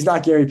 no, he's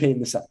not Gary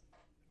Payton II.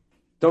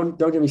 Don't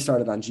get me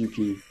started on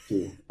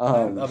GP2.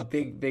 A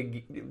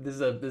big. This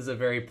is a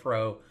very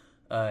pro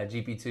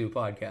GP2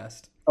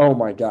 podcast. Oh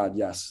my God,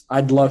 yes,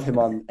 I'd love him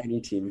on any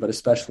team, but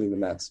especially the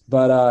Nets.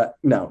 But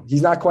no,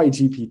 he's not quite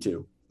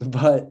GP2,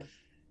 but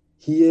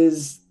he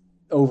is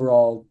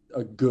overall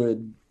a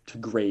good to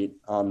great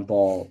on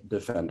ball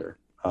defender.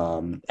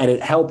 And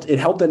it helped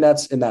the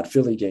Nets in that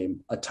Philly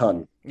game a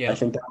ton. Yeah. I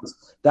think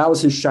that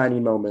was his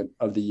shining moment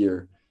of the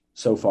year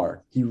so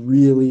far. He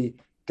really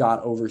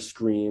got over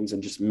screens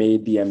and just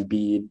made the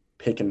Embiid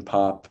pick and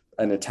pop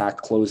and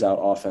attack closeout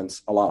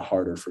offense a lot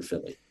harder for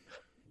Philly.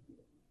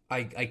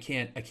 I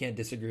can't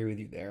disagree with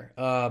you there.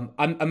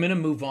 I'm gonna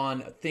move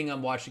on. A thing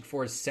I'm watching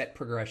for is set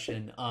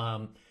progression.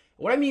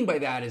 What I mean by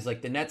that is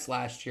like the Nets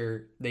last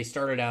year, they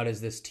started out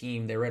as this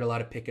team. They ran a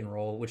lot of pick and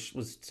roll, which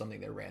was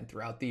something they ran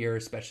throughout the year,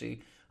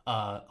 especially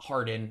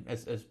Harden.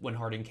 As when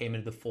Harden came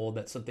into the fold,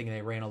 that's something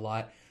they ran a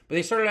lot. But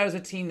they started out as a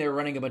team. They were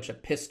running a bunch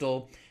of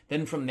pistol.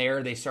 Then from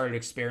there, they started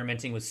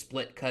experimenting with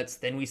split cuts.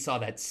 Then we saw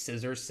that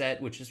scissor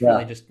set, which is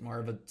really just more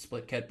of a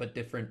split cut, but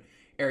different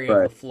area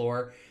of the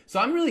floor. So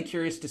I'm really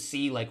curious to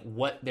see like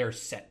what their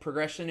set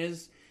progression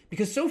is,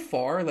 because so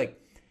far, like,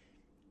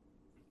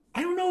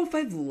 I don't know if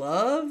I've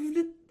loved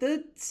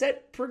the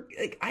set.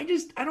 I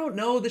don't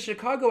know. The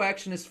Chicago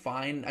action is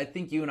fine. I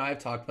think you and I have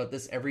talked about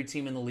this. Every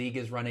team in the league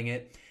is running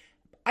it.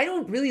 I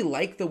don't really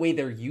like the way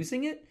they're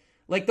using it.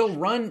 Like, they'll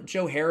run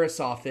Joe Harris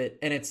off it,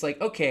 and it's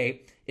like,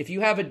 okay, if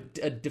you have a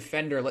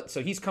defender,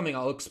 so he's coming,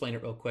 I'll explain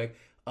it real quick.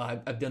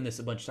 I've done this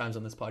a bunch of times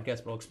on this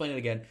podcast, but I'll explain it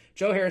again.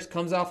 Joe Harris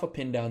comes off a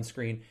pin down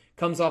screen,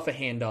 comes off a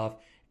handoff,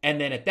 and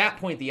then at that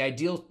point, the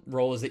ideal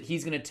role is that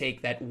he's going to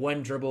take that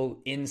one dribble,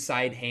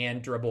 inside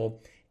hand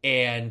dribble,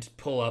 and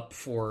pull up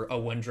for a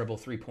one dribble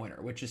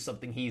three-pointer, which is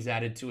something he's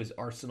added to his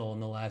arsenal in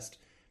the last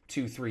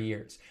 2-3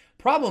 years.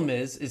 Problem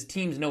is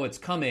teams know it's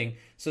coming,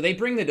 so they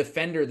bring the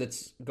defender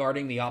that's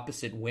guarding the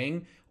opposite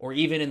wing, or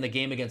even in the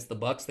game against the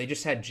Bucks, they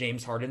just had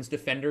James Harden's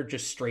defender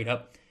just straight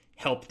up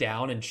help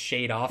down and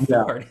shade off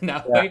Harden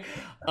that way,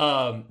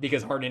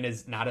 because Harden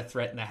is not a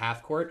threat in the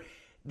half court.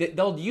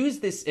 They'll use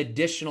this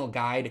additional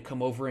guy to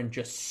come over and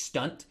just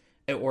stunt,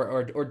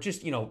 or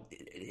just,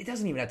 it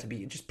doesn't even have to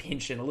be, just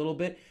pinch in a little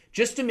bit,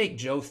 just to make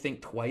Joe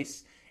think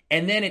twice.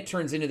 And then it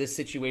turns into this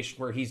situation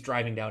where he's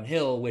driving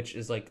downhill, which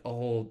is like a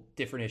whole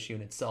different issue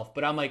in itself.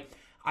 But I'm like,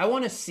 I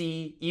want to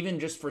see,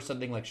 even just for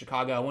something like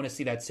Chicago, I want to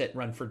see that set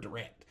run for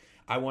Durant.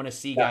 I want to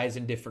see guys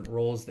in different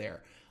roles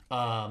there,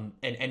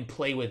 and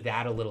play with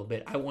that a little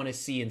bit. I want to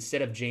see,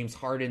 instead of James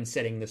Harden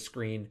setting the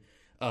screen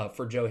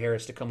for Joe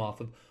Harris to come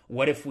off of,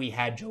 what if we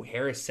had Joe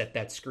Harris set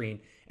that screen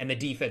and the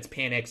defense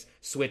panics,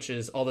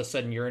 switches, all of a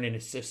sudden you're in a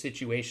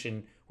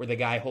situation where the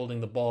guy holding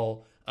the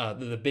ball,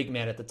 the big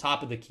man at the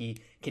top of the key,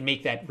 can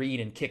make that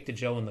read and kick to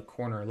Joe in the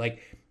corner.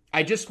 Like,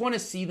 I just want to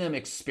see them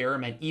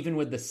experiment even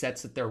with the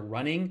sets that they're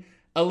running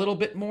a little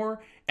bit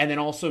more, and then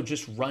also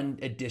just run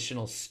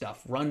additional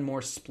stuff, run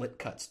more split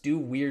cuts, do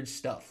weird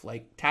stuff,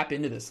 like tap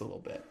into this a little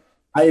bit.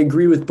 I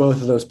agree with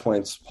both of those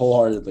points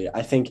wholeheartedly.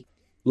 I think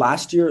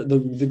last year,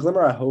 the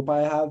glimmer I hope I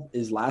have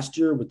is last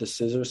year with the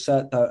scissor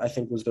set, that I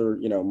think was their,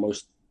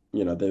 most,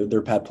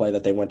 their pet play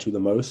that they went to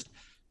the most.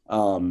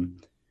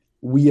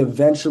 We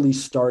eventually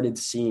started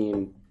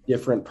seeing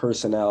different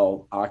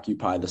personnel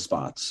occupy the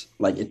spots.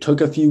 Like, it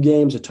took a few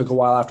games. It took a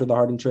while after the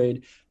Harden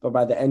trade, but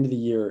by the end of the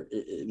year,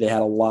 they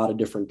had a lot of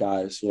different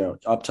guys,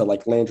 up to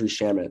like Landry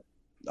Shamet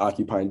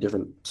occupying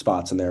different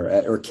spots in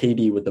there, or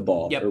KD with the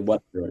ball, or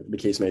whatever the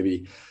case may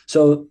be.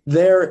 So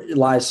there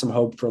lies some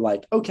hope for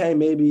like, okay,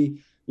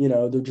 maybe,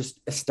 they're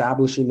just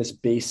establishing this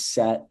base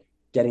set,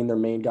 getting their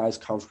main guys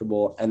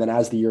comfortable. And then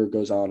as the year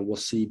goes on, we'll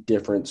see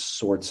different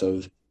sorts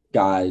of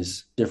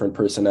guys, different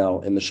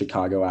personnel in the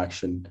Chicago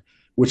action,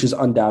 which has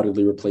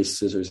undoubtedly replaced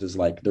scissors as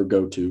like their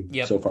go-to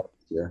so far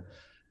this year.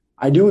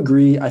 I do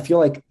agree. I feel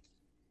like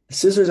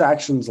scissors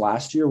actions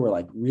last year were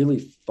like really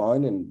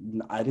fun,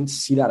 and I didn't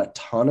see that a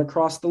ton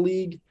across the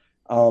league.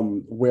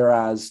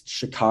 Whereas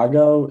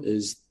Chicago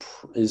is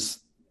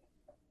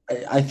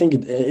I think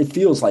it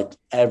feels like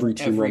every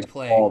team runs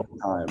all the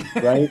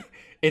time, right?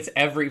 It's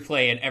every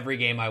play in every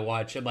game I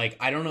watch. I'm like,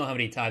 I don't know how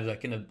many times I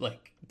can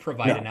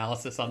provide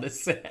analysis on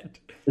this set.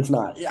 It's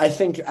not. I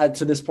think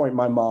to this point,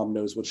 my mom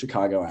knows what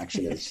Chicago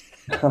action is,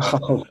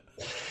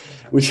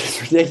 which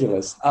is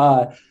ridiculous.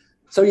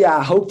 So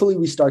yeah, hopefully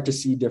we start to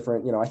see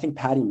different, I think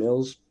Patty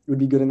Mills would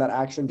be good in that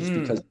action just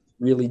because he's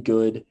really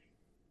good,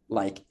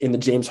 like in the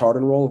James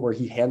Harden role where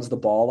he hands the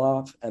ball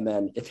off. And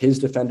then if his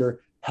defender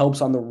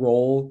helps on the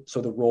roll, so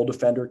the roll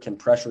defender can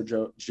pressure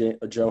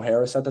Joe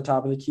Harris at the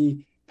top of the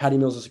key, Patty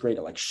Mills is great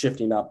at like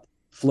shifting up,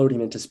 floating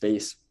into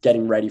space,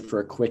 getting ready for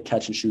a quick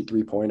catch and shoot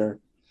three-pointer.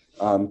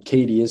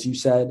 KD, as you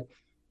said.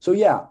 So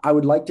yeah, I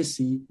would like to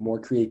see more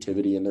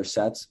creativity in their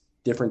sets,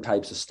 different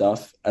types of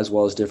stuff, as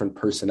well as different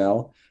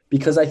personnel,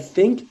 because I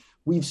think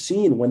we've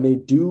seen when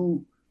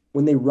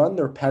they run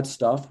their pet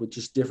stuff with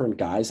just different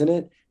guys in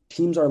it,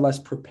 teams are less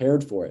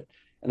prepared for it.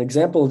 An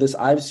example of this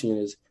I've seen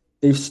is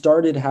they've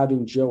started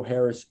having Joe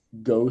Harris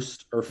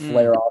ghost or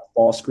flare off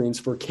ball screens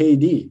for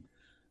KD.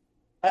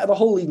 The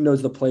whole league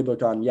knows the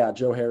playbook on,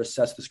 Joe Harris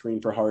sets the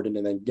screen for Harden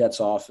and then gets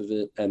off of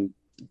it and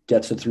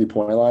gets to the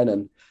three-point line,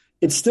 and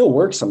it still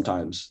works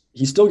sometimes.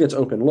 He still gets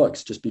open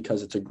looks just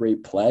because it's a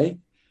great play.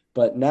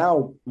 But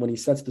now when he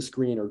sets the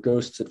screen or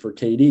ghosts it for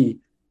KD,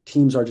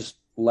 teams are just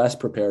less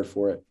prepared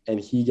for it, and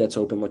he gets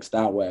open looks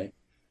that way.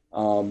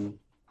 Um,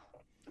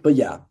 but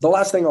yeah, the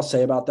last thing I'll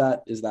say about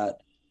that is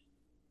that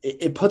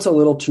it puts a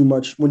little too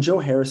much when Joe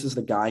Harris is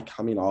the guy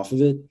coming off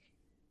of it.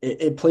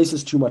 It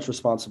places too much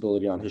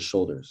responsibility on his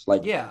shoulders.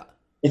 Like Yeah.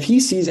 if he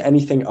sees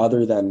anything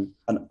other than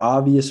an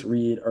obvious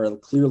read or a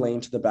clear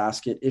lane to the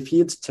basket, if he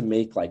gets to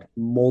make like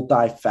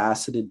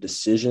multifaceted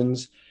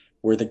decisions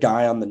where the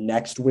guy on the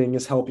next wing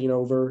is helping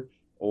over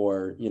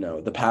or,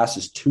 the pass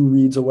is two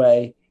reads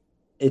away,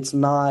 it's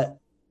not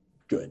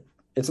good.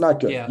 It's not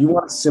good. Yeah. You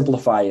want to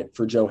simplify it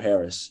for Joe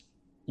Harris.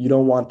 You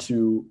don't want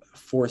to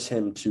force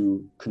him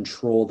to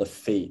control the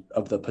fate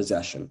of the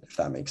possession, if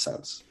that makes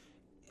sense.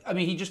 I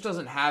mean, he just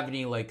doesn't have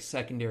any like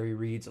secondary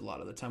reads a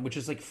lot of the time, which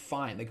is like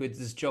fine. Like it's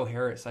this Joe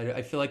Harris.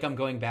 I feel like I'm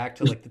going back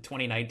to like the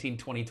 2019,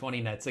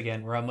 2020 Nets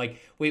again, where I'm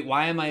like, wait,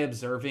 why am I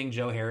observing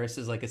Joe Harris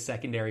as like a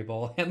secondary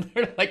ball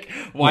handler? Like,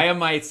 why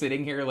am I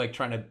sitting here like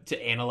trying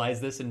to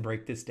analyze this and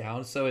break this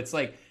down? So it's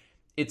like,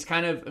 it's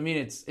kind of, I mean,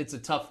 it's a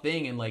tough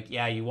thing, and like,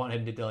 yeah, you want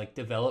him to like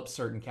develop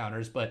certain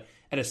counters, but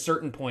at a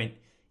certain point,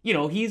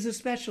 he's a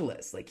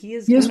specialist. Like he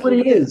is He good is at what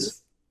what he he is.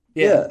 is.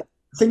 Yeah. Yeah.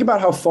 Think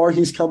about how far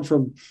he's come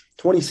from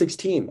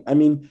 2016. I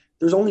mean,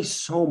 there's only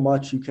so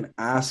much you can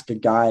ask a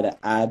guy to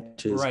add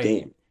to his Right.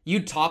 game.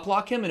 You'd top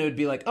lock him and it would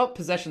be like, oh,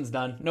 possession's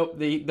done. Nope,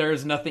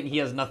 there's nothing. He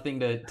has nothing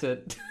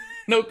to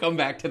no come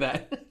back to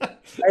that.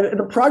 And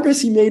the progress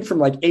he made from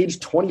like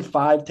age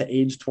 25 to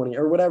age 20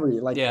 or whatever,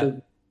 like Yeah.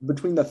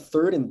 between the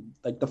third and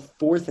like the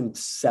fourth and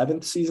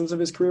seventh seasons of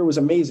his career was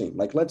amazing.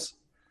 Like he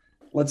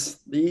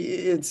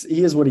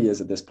is what he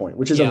is at this point,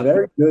 which is a Yeah.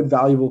 very good,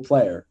 valuable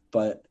player.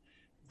 But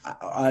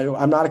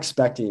I'm not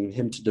expecting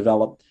him to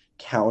develop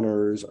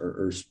counters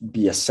or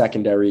be a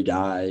secondary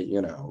guy.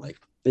 Like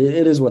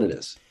it is what it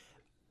is.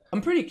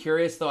 I'm pretty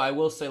curious though. I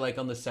will say, like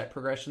on the set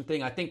progression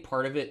thing, I think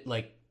part of it,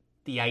 like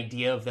the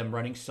idea of them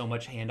running so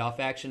much handoff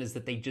action, is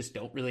that they just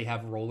don't really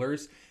have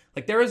rollers.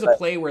 Like there was a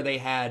play where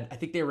I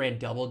think they ran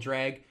double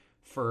drag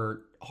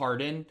for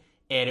Harden,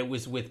 and it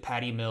was with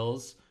Patty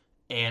Mills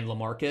and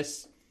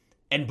LaMarcus,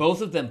 and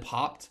both of them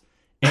popped,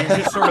 and it's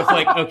just sort of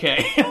like,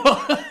 okay,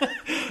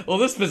 well,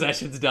 this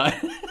possession's done,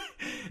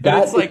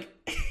 and it's like.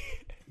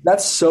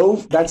 That's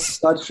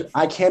such,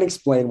 I can't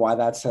explain why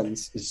that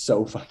sentence is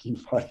so fucking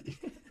funny.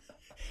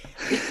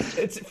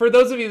 It's for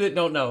those of you that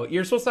don't know,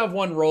 you're supposed to have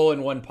one roll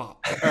and one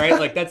pop. All right.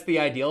 Like that's the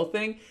ideal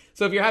thing.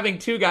 So if you're having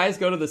two guys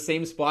go to the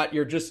same spot,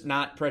 you're just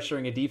not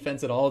pressuring a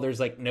defense at all. There's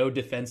like no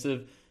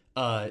defensive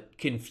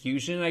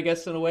confusion, I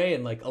guess, in a way.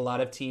 And like a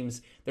lot of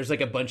teams, there's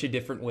like a bunch of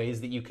different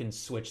ways that you can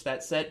switch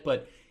that set,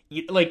 but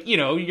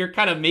you're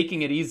kind of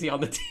making it easy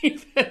on the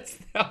defense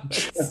now.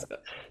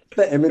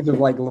 The image of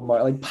like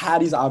Lamar, like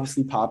Patty's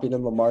obviously popping,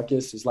 and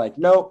LaMarcus is like,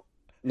 no,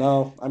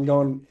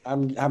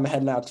 I'm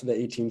heading out to the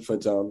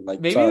 18-foot zone.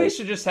 Like maybe sorry. they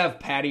should just have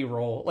Patty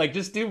roll, like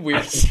just do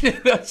weird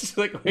shit. That's just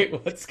like, wait,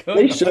 what's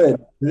going on?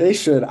 They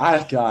should.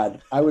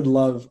 God, I would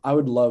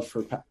love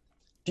for.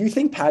 Do you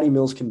think Patty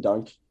Mills can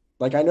dunk?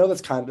 Like I know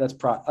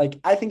like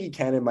I think he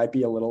can. It might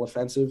be a little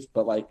offensive,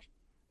 but like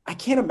I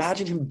can't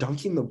imagine him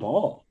dunking the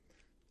ball.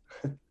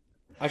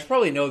 I should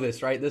probably know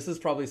this, right? This is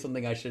probably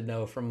something I should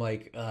know from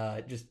like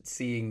just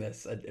seeing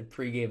this at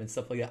pregame and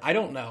stuff like that. I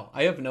don't know.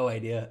 I have no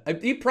idea.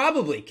 He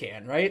probably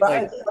can, right?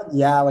 Like,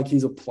 yeah, like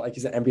he's an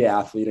NBA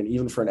athlete, and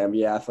even for an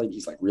NBA athlete,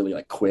 he's like really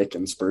like quick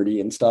and spurty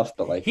and stuff.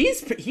 But like he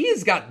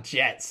has got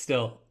jets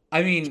still.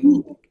 I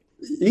mean,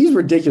 he's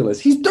ridiculous.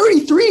 He's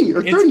 33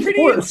 or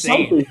 34 or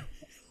something.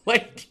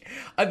 Like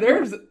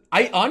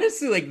I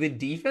honestly like the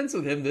defense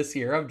with him this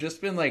year. I've just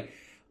been like.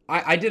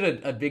 I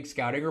did a big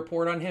scouting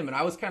report on him, and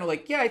I was kind of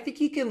like, yeah, I think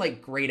he can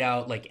like grade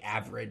out like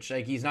average.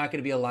 Like he's not going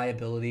to be a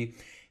liability.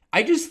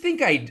 I just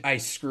think I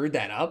screwed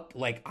that up.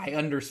 Like I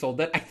undersold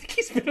that. I think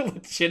he's been a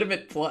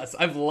legitimate plus.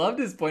 I've loved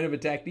his point of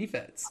attack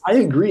defense. I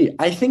agree.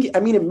 I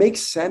mean, it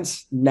makes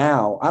sense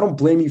now. I don't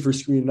blame you for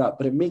screwing it up,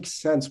 but it makes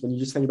sense when you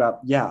just think about,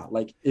 yeah,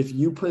 like if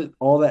you put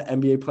all the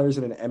NBA players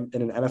in an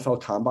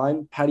NFL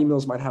combine, Patty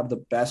Mills might have the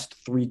best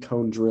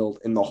 3-cone drill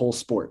in the whole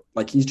sport.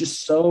 Like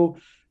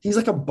he's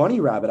like a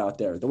bunny rabbit out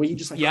there. The way he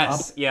just like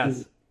yes,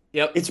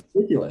 yep, it's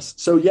ridiculous.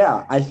 So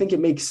yeah, I think it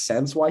makes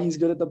sense why he's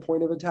good at the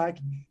point of attack,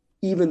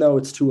 even though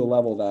it's to a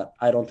level that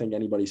I don't think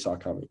anybody saw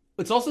coming.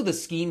 It's also the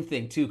scheme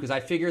thing too, because I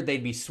figured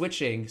they'd be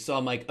switching. So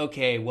I'm like,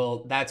 okay,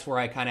 well that's where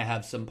I kind of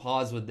have some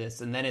pause with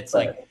this, and then it's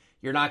Right. like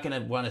you're not going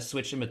to want to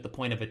switch him at the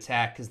point of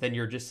attack because then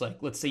you're just like,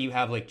 let's say you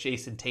have like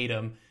Jason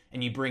Tatum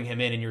and you bring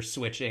him in and you're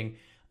switching,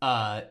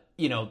 that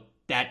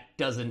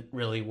doesn't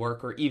really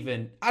work, or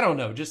even I don't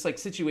know, just like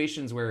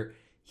situations where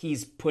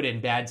he's put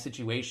in bad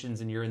situations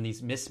and you're in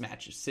these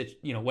mismatches,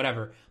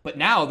 whatever. But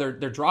now they're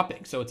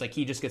dropping. So it's like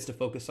he just gets to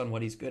focus on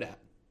what he's good at.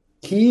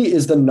 He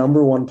is the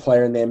number one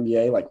player in the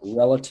NBA, like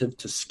relative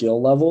to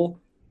skill level,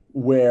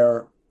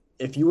 where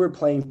if you were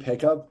playing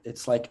pickup,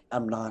 it's like,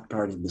 I'm not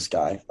guarding this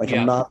guy. Like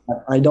Yeah.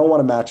 I don't want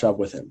to match up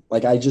with him.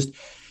 Like I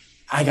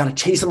got to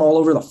chase him all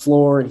over the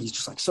floor, and he's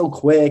just like so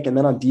quick. And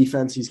then on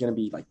defense, he's going to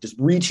be like just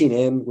reaching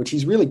in, which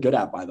he's really good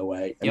at, by the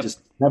way, and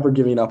just never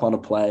giving up on a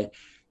play.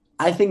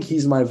 I think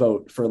he's my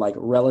vote for like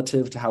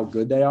relative to how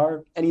good they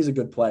are, and he's a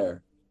good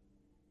player.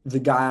 the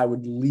guy I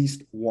would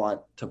least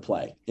want to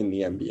play in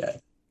the NBA.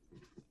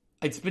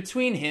 It's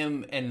between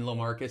him and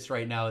LaMarcus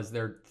right now as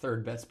their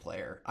third best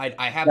player.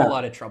 I have a Yeah.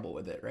 lot of trouble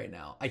with it right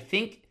now. I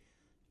think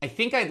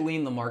I'd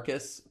lean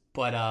LaMarcus,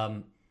 but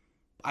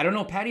I don't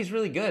know. Patty's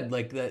really good.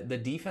 Like the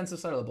defensive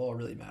side of the ball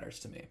really matters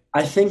to me.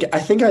 I think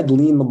I'd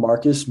lean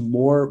LaMarcus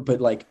more,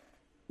 but like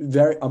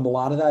very a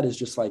lot of that is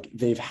just like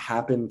they've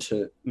happened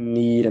to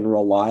need and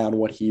rely on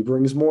what he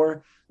brings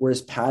more.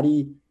 Whereas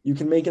Patty, you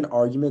can make an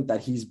argument that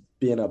he's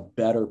been a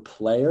better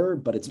player,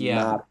 but it's Yeah.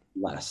 mattered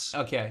less.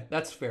 Okay,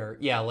 that's fair.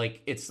 Yeah,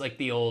 like it's like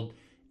the old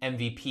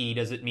MVP.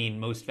 Does it mean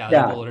most Yeah,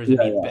 valuable or does it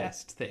yeah, mean yeah.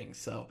 best thing?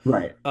 So,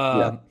 Right.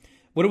 Yeah. um,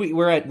 what do we?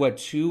 We're at what,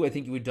 two? I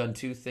think we've done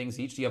two things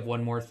each. Do you have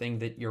one more thing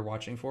that you're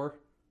watching for?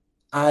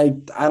 I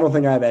don't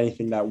think I have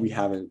anything that we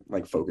haven't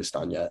like focused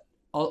on yet.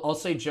 I'll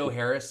say Joe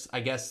Harris. I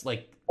guess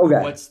like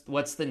Okay.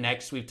 what's the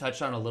next? We've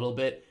touched on a little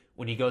bit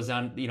when he goes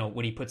down.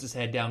 When he puts his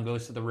head down,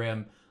 goes to the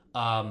rim.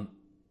 Um,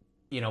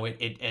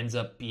 it ends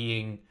up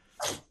being.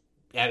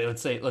 Yeah,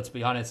 let's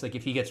be honest. Like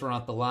if he gets run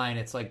off the line,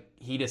 it's like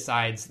he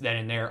decides then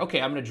and there.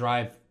 Okay, I'm going to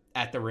drive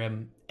at the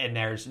rim, and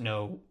there's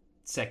no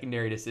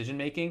secondary decision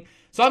making.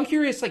 So I'm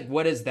curious. Like,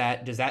 what is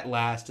that? Does that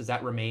last? Does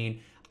that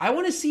remain? I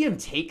want to see him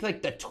take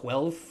like the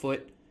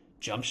 12-foot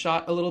jump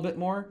shot a little bit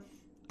more.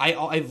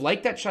 I've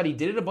liked that shot. He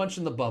did it a bunch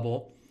in the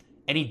bubble,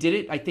 and he did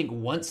it I think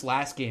once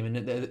last game, and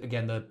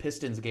again the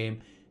Pistons game.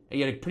 He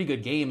had a pretty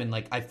good game, and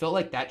like I felt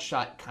like that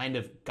shot kind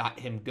of got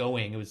him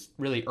going. It was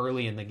really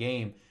early in the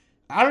game.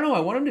 I don't know. I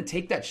want him to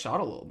take that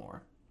shot a little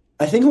more.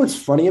 I think what's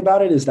funny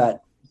about it is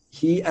that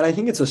and I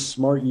think it's a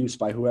smart use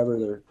by whoever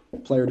their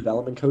player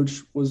development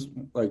coach was,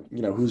 like,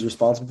 who's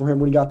responsible for him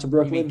when he got to You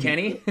mean Brooklyn.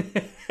 Kenny?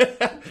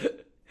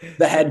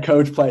 The head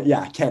coach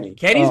yeah, Kenny.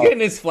 Kenny's getting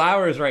his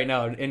flowers right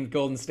now in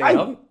Golden State.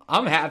 I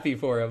I'm happy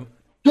for him.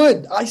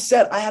 good. I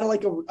said I had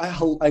like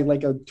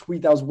a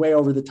tweet that was way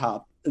over the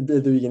top at the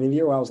beginning of the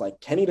year where I was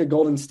like, Kenny to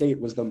Golden State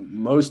was the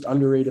most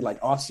underrated like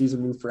offseason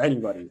move for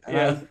anybody. And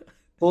Yeah. I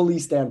fully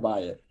stand by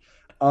it.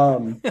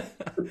 Um,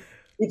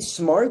 it's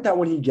smart that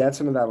when he gets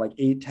into that like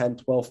 8, 10,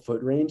 12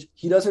 foot range,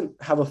 he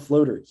doesn't have a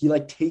floater. He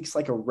like takes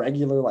like a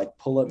regular like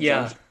pull-up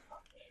Yeah. jump,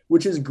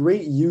 which is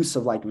great use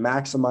of like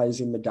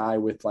maximizing the guy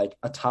with like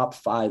a top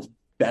 5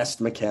 best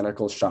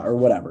mechanical shot or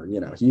whatever.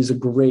 He's a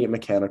great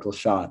mechanical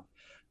shot.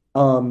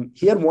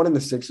 He had one in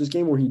the Sixers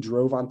game where he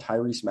drove on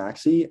Tyrese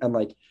Maxey and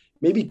like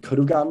maybe could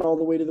have gotten all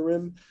the way to the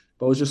rim,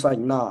 but was just like,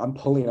 nah, I'm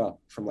pulling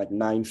up from like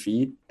 9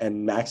 feet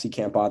and Maxey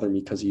can't bother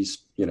me because he's,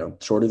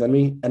 shorter than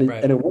me. And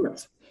Right. it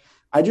worked.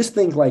 I just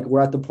think like we're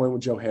at the point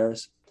with Joe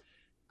Harris.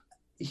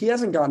 He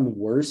hasn't gotten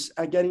worse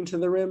at getting to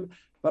the rim,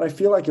 but I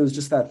feel like it was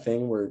just that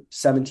thing where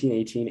 17,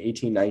 18,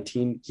 18,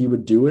 19, he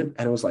would do it.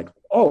 And it was like,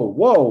 oh,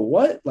 whoa,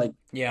 what? Like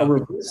Yeah. a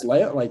reverse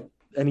layup, like,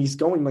 and he's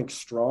going like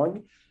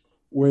strong.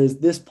 Whereas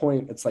this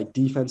point, it's like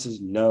defenses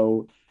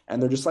know,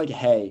 and they're just like,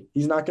 hey,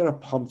 he's not going to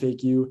pump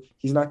fake you.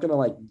 He's not going to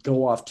like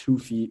go off 2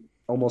 feet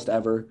almost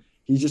ever.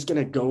 He's just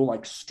going to go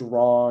like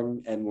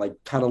strong and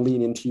like kind of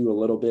lean into you a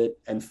little bit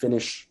and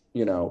finish,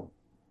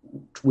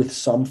 with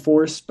some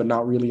force, but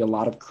not really a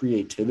lot of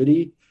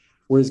creativity.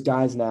 Whereas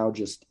guys now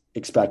just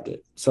expect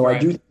it. So I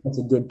Right. do think that's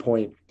a good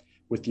point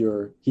with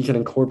he can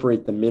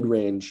incorporate the mid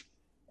range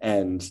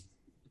and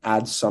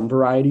add some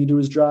variety to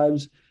his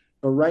drives.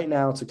 But right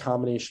now it's a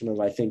combination of,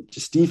 I think,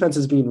 just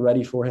defenses being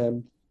ready for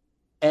him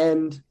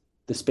and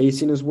the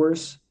spacing is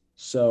worse.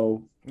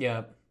 So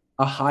Yeah.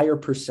 a higher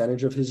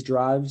percentage of his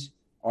drives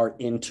are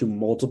into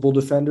multiple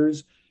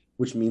defenders,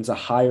 which means a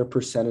higher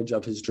percentage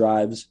of his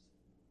drives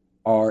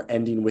are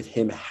ending with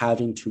him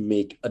having to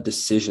make a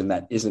decision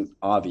that isn't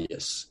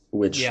obvious,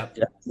 which Yeah.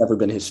 has never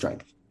been his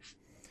strength.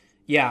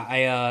 Yeah.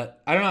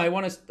 I don't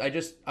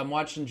know. I'm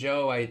watching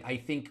Joe. I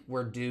think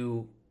we're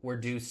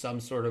due some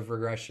sort of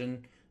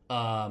regression.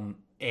 And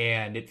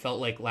it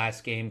felt like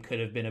last game could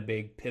have been a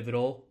big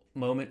pivotal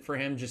moment for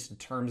him, just in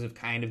terms of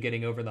kind of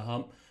getting over the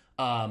hump.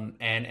 And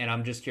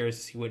I'm just curious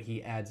to see what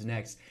he adds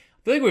next.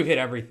 I feel like we've hit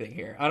everything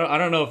here. I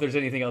don't know if there's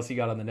anything else you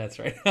got on the Nets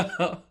right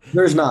now.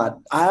 There's not.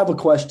 I have a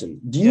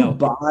question. Do you No.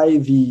 buy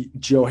the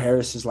Joe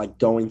Harris is like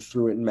going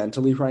through it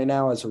mentally right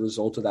now as a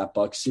result of that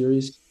Bucks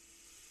series?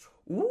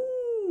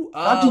 Ooh,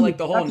 How do you- like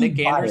the how whole do you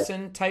Nick buy it?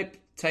 Anderson type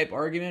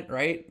argument,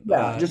 right?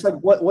 Yeah, just like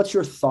what's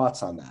your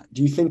thoughts on that?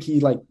 Do you think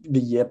he like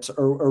the yips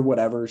or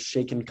whatever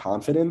shaken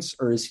confidence,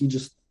 or is he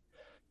just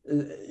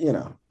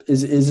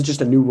is it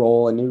just a new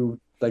role, a new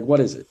like what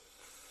is it?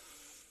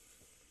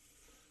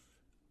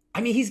 I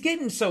mean, he's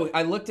getting so.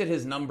 I looked at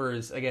his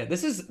numbers again.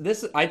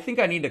 This. I think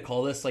I need to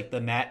call this like the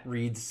Matt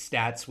reads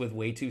stats with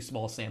way too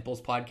small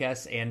samples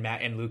podcast and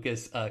Matt and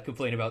Lucas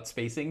complain about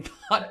spacing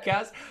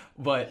podcast.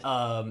 But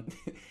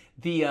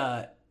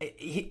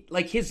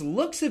like his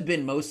looks have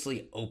been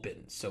mostly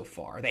open so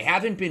far. They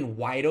haven't been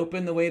wide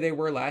open the way they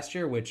were last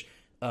year. Which,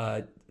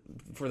 for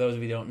those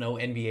of you who don't know,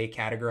 NBA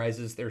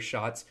categorizes their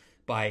shots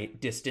by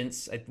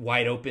distance.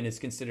 Wide open is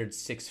considered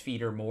 6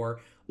 feet or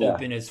more. Yeah.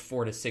 Open is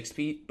 4 to 6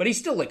 feet, but he's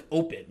still like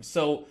open.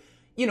 So,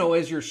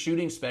 as your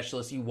shooting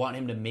specialist, you want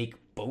him to make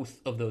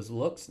both of those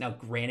looks. Now,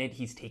 granted,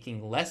 he's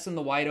taking less in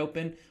the wide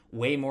open,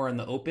 way more in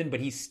the open, but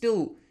he's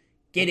still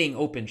getting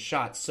open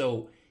shots.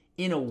 So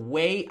in a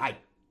way, I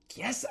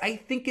guess I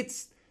think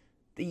it's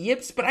the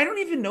yips, but I don't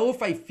even know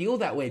if I feel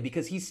that way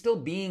because he's still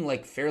being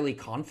like fairly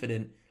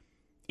confident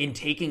in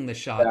taking the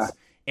shots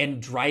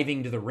and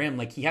driving to the rim.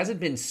 Like he hasn't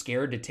been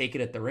scared to take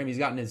it at the rim. He's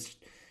gotten his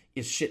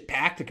shit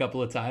packed a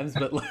couple of times,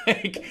 but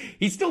like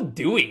he's still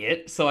doing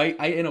it. So I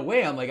in a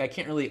way I'm like I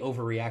can't really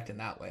overreact in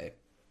that way.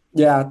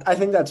 Yeah, I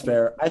think that's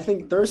fair. I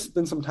think there's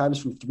been some times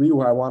from three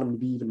where I want him to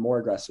be even more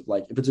aggressive.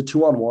 Like if it's a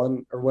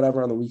 2-on-1 or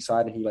whatever on the weak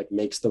side and he like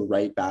makes the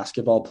right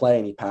basketball play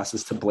and he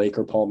passes to Blake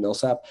or Paul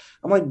Millsap,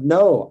 I'm like,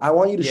 no, I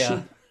want you to shoot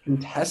a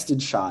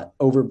contested shot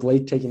over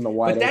Blake taking the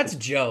wide. But that's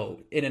open. Joe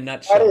in a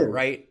nutshell,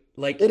 right?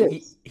 Like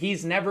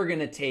he's never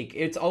gonna take.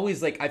 It's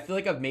always like I feel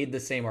like I've made the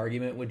same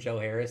argument with Joe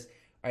Harris.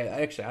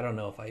 I don't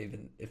know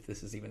if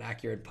this is even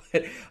accurate,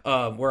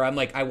 but where I'm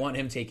like I want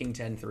him taking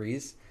 10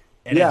 threes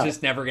and it's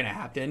just never gonna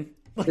happen.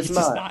 Like, it's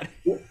not.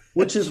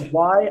 Which is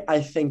why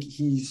I think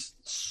he's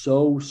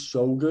so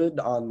good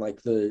on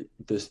like the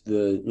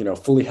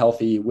fully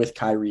healthy with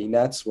Kyrie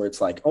Nets, where it's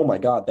like, oh my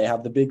God, they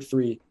have the big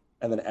three,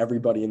 and then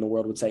everybody in the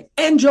world would say,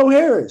 and Joe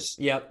Harris.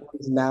 Yep.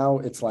 Now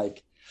it's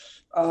like,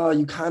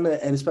 you kind of,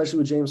 and especially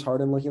with James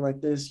Harden looking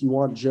like this, you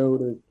want Joe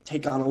to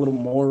take on a little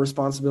more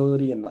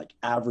responsibility and like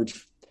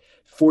average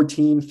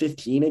 14,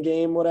 15 a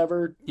game,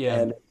 whatever. Yeah.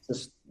 And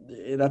just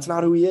that's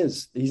not who he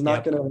is. He's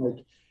not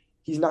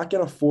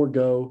gonna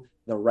forego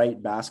the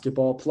right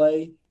basketball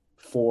play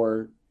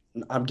for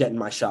I'm getting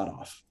my shot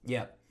off.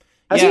 Yeah.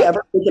 Has he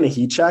ever taken a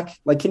heat check?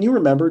 Like, can you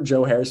remember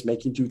Joe Harris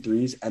making 2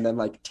 threes and then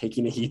like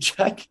taking a heat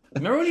check?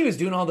 Remember when he was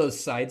doing all those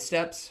side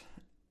steps?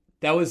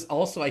 That was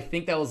also, I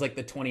think that was like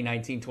the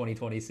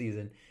 2019-2020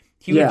 season.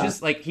 He would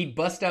just like, he'd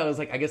bust out, it was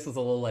like, I guess it was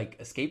a little like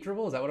escape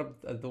dribble. Is that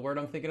what the word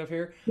I'm thinking of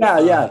here?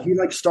 Yeah. He'd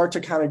like start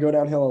to kind of go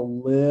downhill a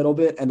little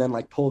bit and then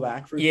like pull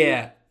back for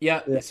Yeah.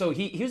 So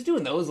he was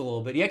doing those a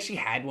little bit. He actually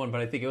had one,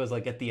 but I think it was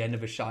like at the end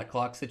of a shot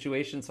clock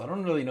situation. So I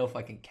don't really know if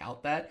I can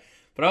count that.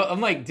 But I'm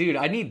like, dude,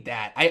 I need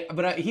that.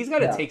 He's got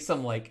to take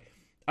some like,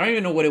 I don't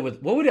even know what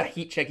would a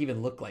heat check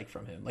even look like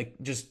from him? Like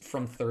just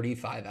from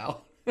 35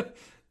 out.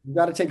 You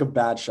got to take a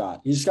bad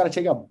shot. You just got to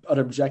take an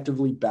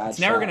objectively bad shot. It's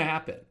never going to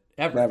happen.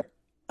 Ever. Never.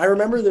 I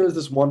remember there was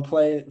this one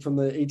play from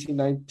the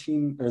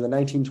 18-19 or the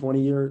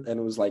 19-20 year, and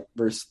it was like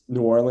versus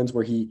New Orleans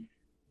where he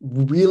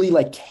really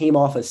like came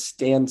off a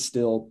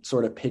standstill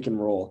sort of pick and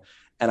roll.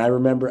 And I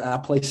remember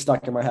that play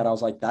stuck in my head. I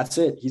was like, that's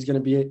it. He's going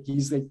to be it.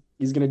 He's going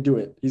to do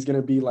it. He's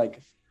going to be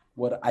like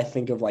what I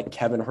think of like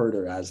Kevin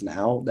Huerter as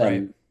now. Right.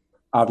 And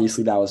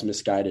obviously that was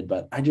misguided,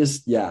 but I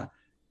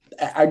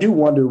do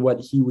wonder what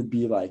he would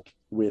be like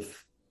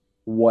with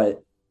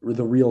what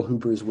the real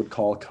Hoopers would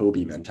call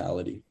Kobe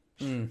mentality.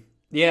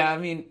 Yeah, I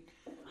mean,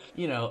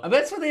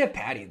 that's why they have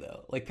Patty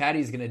though. Like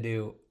Patty's gonna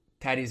do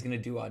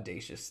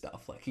audacious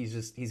stuff. Like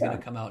he's gonna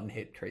come out and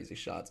hit crazy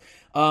shots.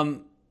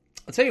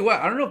 I'll tell you what,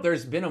 I don't know if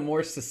there's been a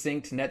more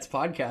succinct Nets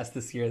podcast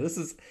this year. This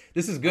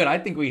is good. I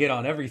think we hit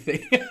on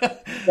everything.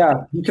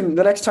 Yeah, you can.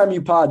 The next time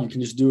you pod, you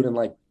can just do it in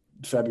like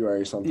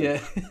February or something.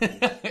 Yeah,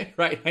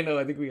 right. I know.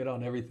 I think we hit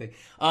on everything.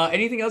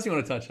 Anything else you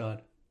want to touch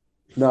on?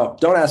 No,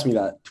 don't ask me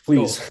that,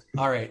 please.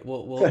 Cool. All right,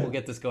 we'll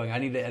get this going. I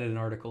need to edit an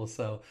article.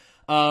 So,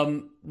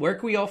 where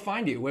can we all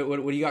find you?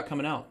 What do you got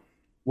coming out?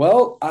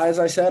 Well, as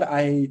I said,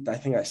 I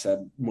think I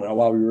said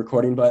while we were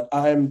recording, but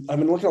I've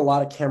been looking at a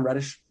lot of Cam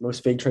Reddish,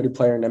 most fake traded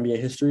player in NBA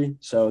history.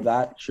 So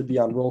that should be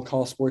on Roll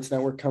Call Sports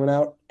Network coming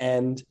out.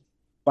 And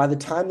by the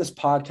time this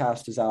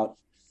podcast is out,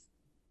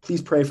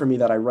 please pray for me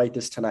that I write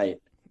this tonight.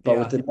 But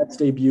with the Nets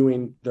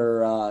debuting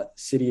their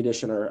City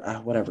Edition or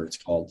whatever it's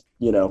called,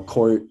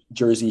 court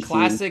jersey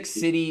Classic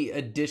City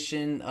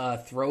Edition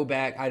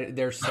throwback.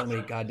 There's so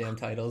many goddamn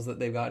titles that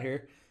they've got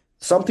here.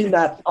 Something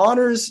that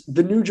honors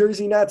the New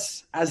Jersey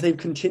Nets as they've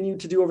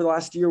continued to do over the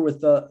last year with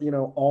the,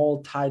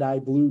 all tie-dye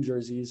blue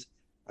jerseys.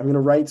 I'm going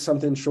to write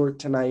something short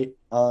tonight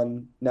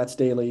on Nets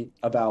Daily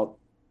about,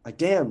 like,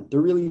 damn,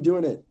 they're really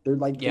doing it. They're,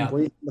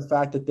 embracing the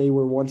fact that they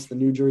were once the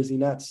New Jersey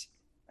Nets,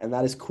 and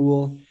that is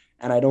cool.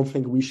 And I don't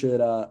think we should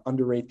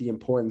underrate the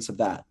importance of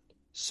that.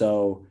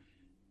 So,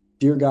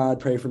 dear God,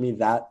 pray for me.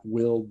 That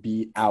will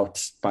be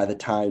out by the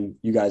time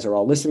you guys are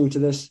all listening to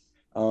this.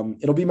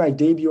 It'll be my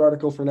debut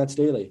article for Nets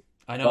Daily.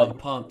 I know, I'm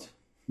pumped.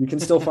 You can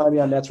still find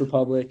me on Nets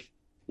Republic.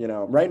 I'm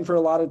writing for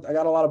I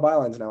got a lot of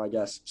bylines now, I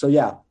guess. So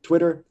yeah,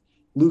 Twitter,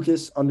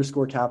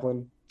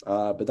 Lucas_Kaplan.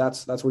 But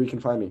that's where you can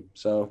find me.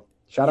 So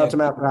shout out to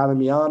Matt for having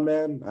me on,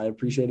 man. I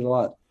appreciate it a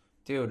lot.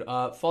 Dude,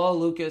 follow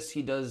Lucas.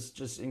 He does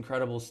just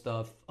incredible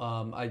stuff.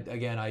 I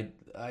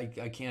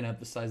can't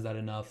emphasize that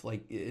enough.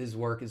 Like his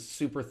work is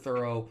super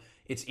thorough.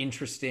 It's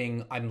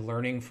interesting. I'm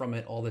learning from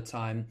it all the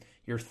time.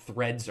 Your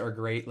threads are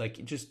great.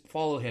 Like just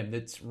follow him.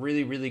 It's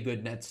really, really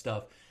good net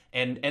stuff.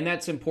 And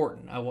that's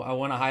important. I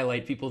want to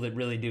highlight people that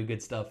really do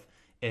good stuff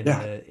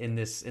in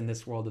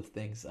this world of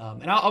things.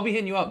 And I'll be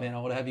hitting you up, man.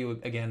 I want to have you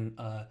again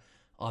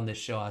on this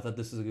show. I thought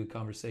this was a good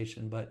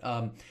conversation. But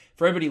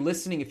for everybody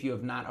listening, if you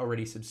have not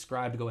already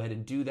subscribed, go ahead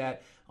and do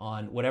that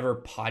on whatever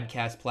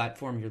podcast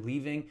platform you're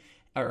leaving.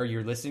 or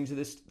you're listening to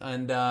this,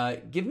 and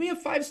give me a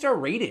 5-star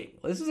rating.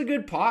 This is a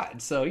good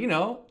pod, so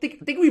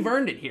think we've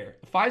earned it here.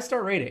 A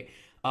 5-star rating.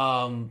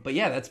 But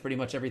yeah, that's pretty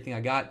much everything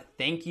I got.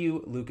 Thank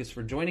you, Lucas,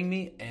 for joining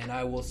me, and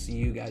I will see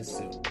you guys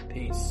soon.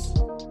 Peace.